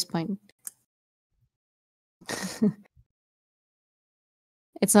questions to this point?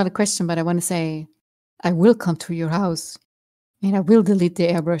 It's not a question, but I want to say, I will come to your house, and I will delete the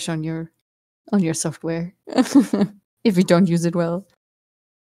airbrush on your software if you don't use it well,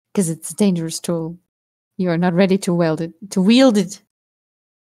 because it's a dangerous tool. You are not ready to wield it.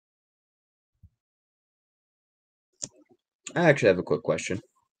 I actually have a quick question.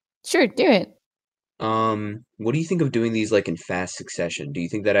 Sure, do it. What do you think of doing these like in fast succession? Do you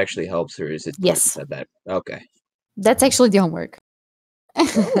think that actually helps, or is it pointless Yes. at that? Okay. That's actually the homework.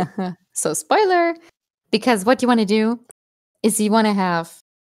 So, spoiler, because what you want to do is you want to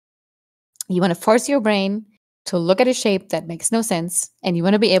force your brain to look at a shape that makes no sense, and you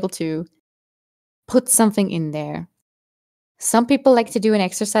want to be able to put something in there. Some people like to do an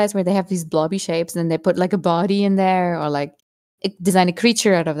exercise where they have these blobby shapes and they put like a body in there or like design a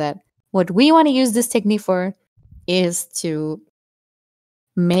creature out of that. What we want to use this technique for is to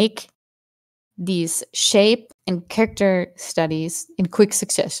make these shape and character studies in quick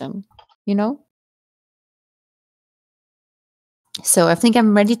succession, you know? So I think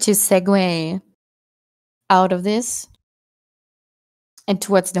I'm ready to segue out of this and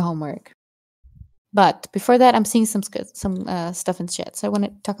towards the homework. But before that, I'm seeing some stuff in chat, so I want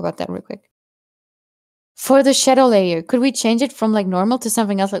to talk about that real quick. For the shadow layer, could we change it from like normal to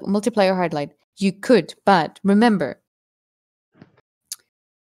something else like multiplier highlight? You could, but remember,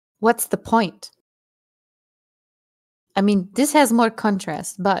 what's the point? I mean, this has more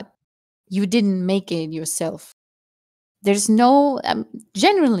contrast, but you didn't make it yourself. There's no,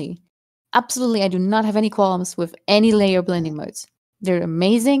 generally, absolutely, I do not have any qualms with any layer blending modes. They're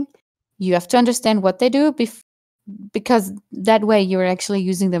amazing. You have to understand what they do because that way you're actually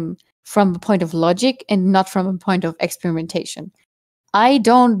using them from a point of logic and not from a point of experimentation. I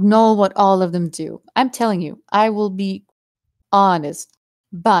don't know what all of them do. I'm telling you, I will be honest.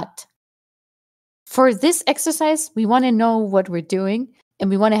 But for this exercise, we want to know what we're doing and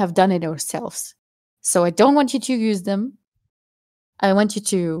we want to have done it ourselves. So I don't want you to use them. I want you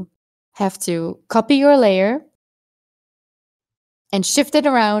to have to copy your layer and shift it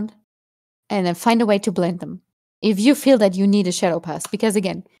around and then find a way to blend them. If you feel that you need a shadow pass, because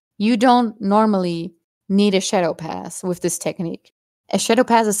again, you don't normally need a shadow pass with this technique. A shadow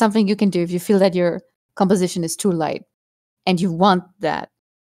pass is something you can do if you feel that your composition is too light and you want that,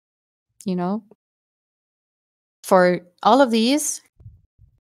 you know? For all of these,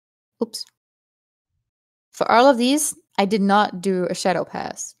 I did not do a shadow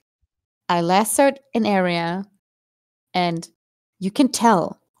pass. I lassoed an area and you can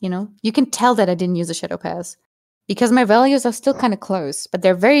tell, you can tell that I didn't use a shadow pass because my values are still kind of close, but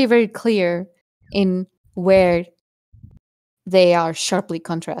they're very, very clear in where they are sharply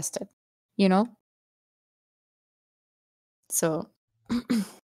contrasted, you know? So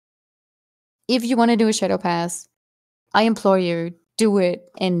if you want to do a shadow pass, I implore you, do it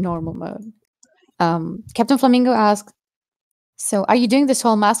in normal mode. Captain Flamingo asked, so are you doing this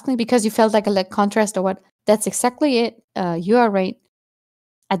whole masking because you felt like a contrast or what? That's exactly it. You are right.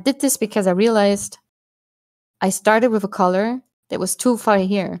 I did this because I realized I started with a color that was too far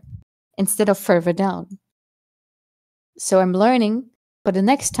here instead of further down. So I'm learning, but the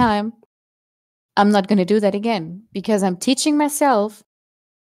next time I'm not going to do that again because I'm teaching myself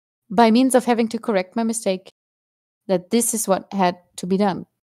by means of having to correct my mistake that this is what had to be done,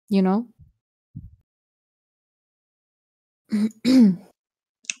 you know? I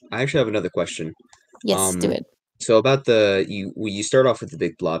actually have another question. Yes, do it. So about you start off with the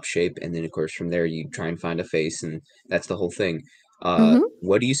big blob shape, and then of course from there you try and find a face, and that's the whole thing.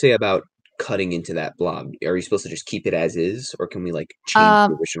 What do you say about cutting into that blob? Are you supposed to just keep it as is, or can we like change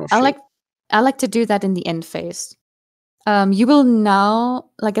the original shape? I like to do that in the end phase. You will now,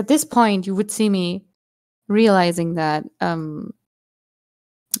 like at this point, you would see me realizing that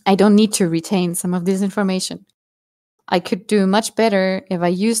I don't need to retain some of this information. I could do much better if I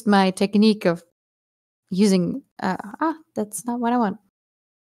used my technique of using, that's not what I want.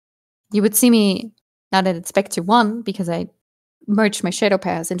 You would see me, now that it's back to 1, because I merged my shadow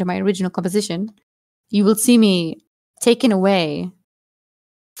pass into my original composition, you will see me taken away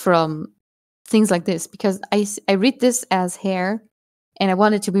from things like this, because I read this as hair, and I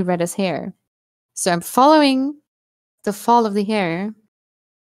want it to be read as hair. So I'm following the fall of the hair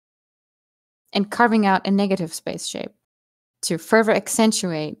and carving out a negative space shape to further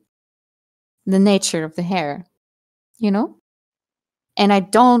accentuate the nature of the hair, you know? And I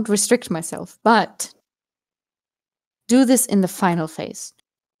don't restrict myself, but do this in the final phase.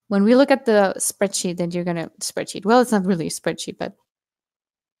 When we look at the spreadsheet that you're gonna well, it's not really a spreadsheet, but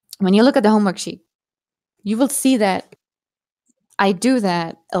when you look at the homework sheet, you will see that I do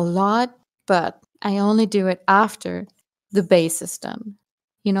that a lot, but I only do it after the base is done,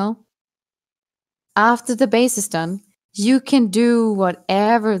 you know? After the base is done, you can do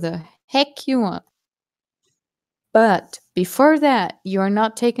whatever the heck you want. But before that, you are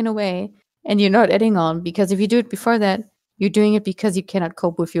not taken away and you're not adding on, because if you do it before that, you're doing it because you cannot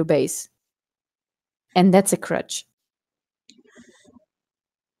cope with your base. And that's a crutch.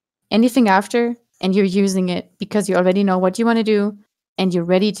 anything after, and you're using it because you already know what you want to do and you're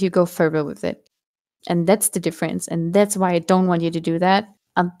ready to go further with it. And that's the difference. And that's why I don't want you to do that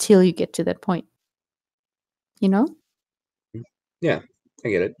until you get to that point. You know? Yeah, I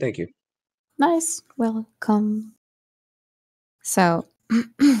get it. Thank you. Nice. Welcome. So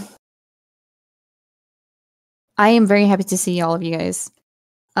I am very happy to see all of you guys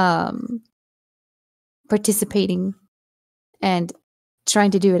participating and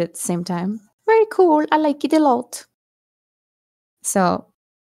trying to do it at the same time. Very cool. I like it a lot. So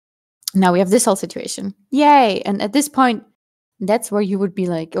now we have this whole situation. Yay. And at this point, that's where you would be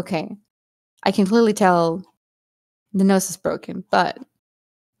like, okay, I can clearly tell the nose is broken, but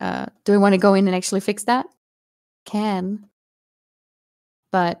do I want to go in and actually fix that? Can.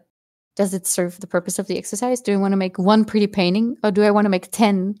 But does it serve the purpose of the exercise? Do I want to make one pretty painting, or do I want to make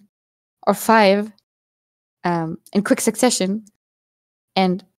 10 or 5 in quick succession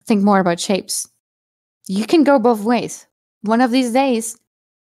and think more about shapes? You can go both ways. One of these days,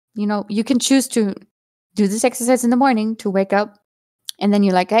 you can choose to do this exercise in the morning to wake up, and then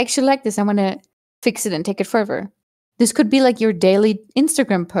you're like, I actually like this. I want to fix it and take it further. This could be like your daily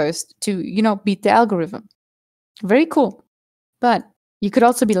Instagram post to, beat the algorithm. Very cool. But you could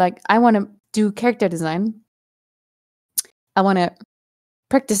also be like, I want to do character design. I want to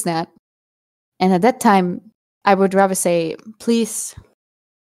practice that. And at that time, I would rather say, please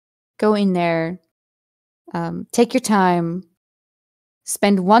go in there, take your time,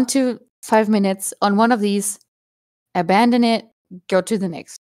 spend 1 to 5 minutes on one of these, abandon it, go to the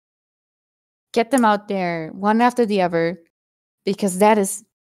next. Get them out there one after the other, because that is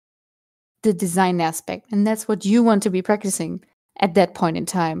the design aspect. And that's what you want to be practicing at that point in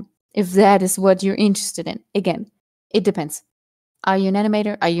time. If that is what you're interested in. Again, it depends. Are you an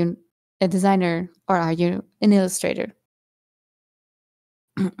animator? Are you a designer? Or are you an illustrator?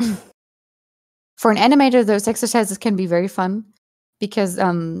 For an animator, those exercises can be very fun because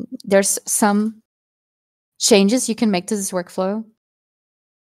there's some changes you can make to this workflow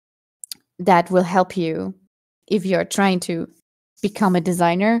that will help you if you're trying to become a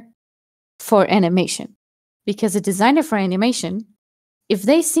designer for animation. Because a designer for animation, if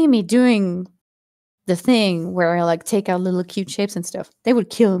they see me doing the thing where I take out little cute shapes and stuff, they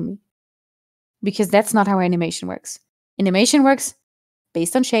would kill me. Because that's not how animation works. Animation works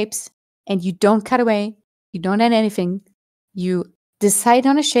based on shapes, and you don't cut away, you don't add anything. You decide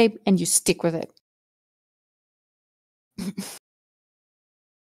on a shape and you stick with it.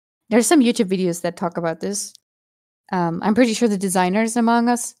 There's some YouTube videos that talk about this. I'm pretty sure the designers among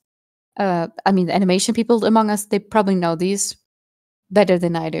us, the animation people among us, they probably know these better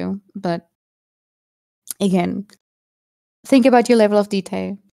than I do. But again, think about your level of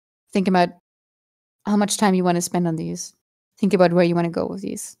detail. Think about how much time you want to spend on these. Think about where you want to go with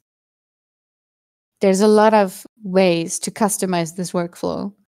these. There's a lot of ways to customize this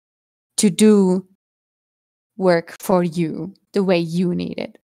workflow to do work for you the way you need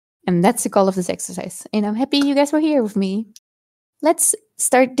it. And that's the goal of this exercise. And I'm happy you guys were here with me. Let's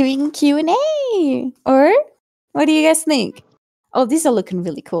start doing Q&A. Or what do you guys think? Oh, these are looking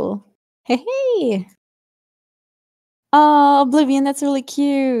really cool. Hey. Oh, Oblivion, that's really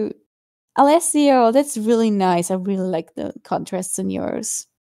cute. Alessio, that's really nice. I really like the contrasts in yours.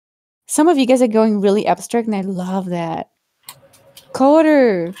 Some of you guys are going really abstract, and I love that.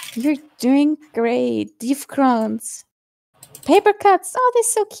 Coder, you're doing great. Diffcrons. Paper cuts. Oh,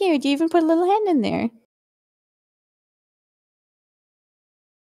 that's so cute. You even put a little hand in there.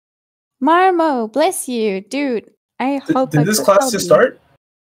 Marmo, bless you, dude. I hope Did this class just start?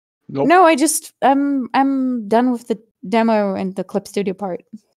 Nope. No, I'm done with the demo and the clip studio part.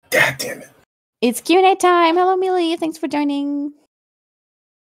 God damn it. It's Q&A time. Hello, Millie. Thanks for joining.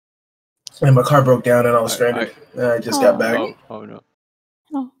 And my car broke down and I was stranded. I just got back. Oh no.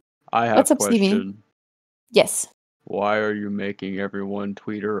 Oh. I have What's a up, Stevie? question. Yes. Why are you making everyone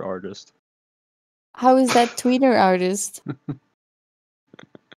Tweeter artist? How is that Tweeter artist?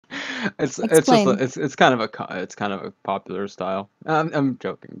 It's Explain. just it's kind of a popular style. I'm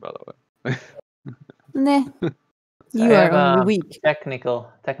joking, by the way. Nah. So You I are have only a weak. technical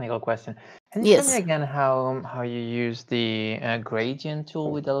question. Can you Yes. tell me again how you use the gradient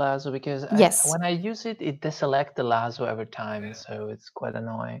tool with the lasso? Because Yes. when I use it, it deselects the lasso every time, so it's quite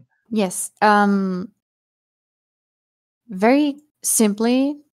annoying. Yes. Very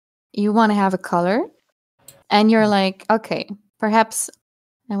simply, you want to have a color, and you're like, okay, perhaps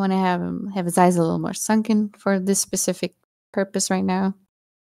I want to have his eyes a little more sunken for this specific purpose right now.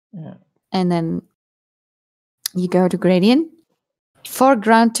 Yeah. And then you go to gradient,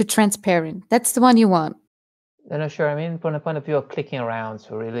 foreground to transparent. That's the one you want. No, sure. I mean, from the point of view of clicking around,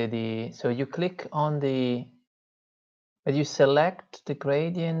 so really so you click on but you select the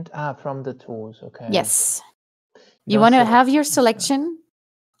gradient from the tools. Okay. Yes. You don't want to select- have your selection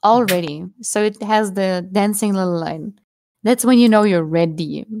already, so it has the dancing little line. That's when you know you're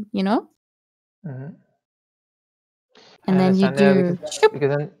ready. You know. Mhm. And I then you understand, do.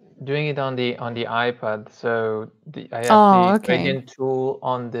 because I'm doing it on the iPad, so I have Oh, the okay. gradient tool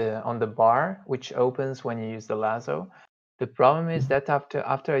on the bar, which opens when you use the lasso. The problem is that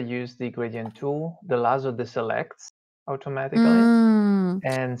after I use the gradient tool, the lasso deselects automatically,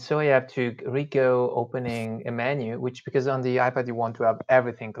 and so I have to re-go opening a menu, which because on the iPad you want to have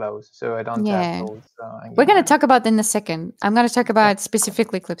everything closed, so I don't have Yeah. those. We're gonna talk about that in a second. I'm gonna talk about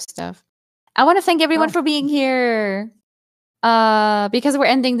specifically clip stuff. I want to thank everyone for being here. Because we're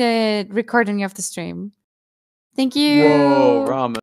ending the recording of the stream. Thank you. Whoa, ramen.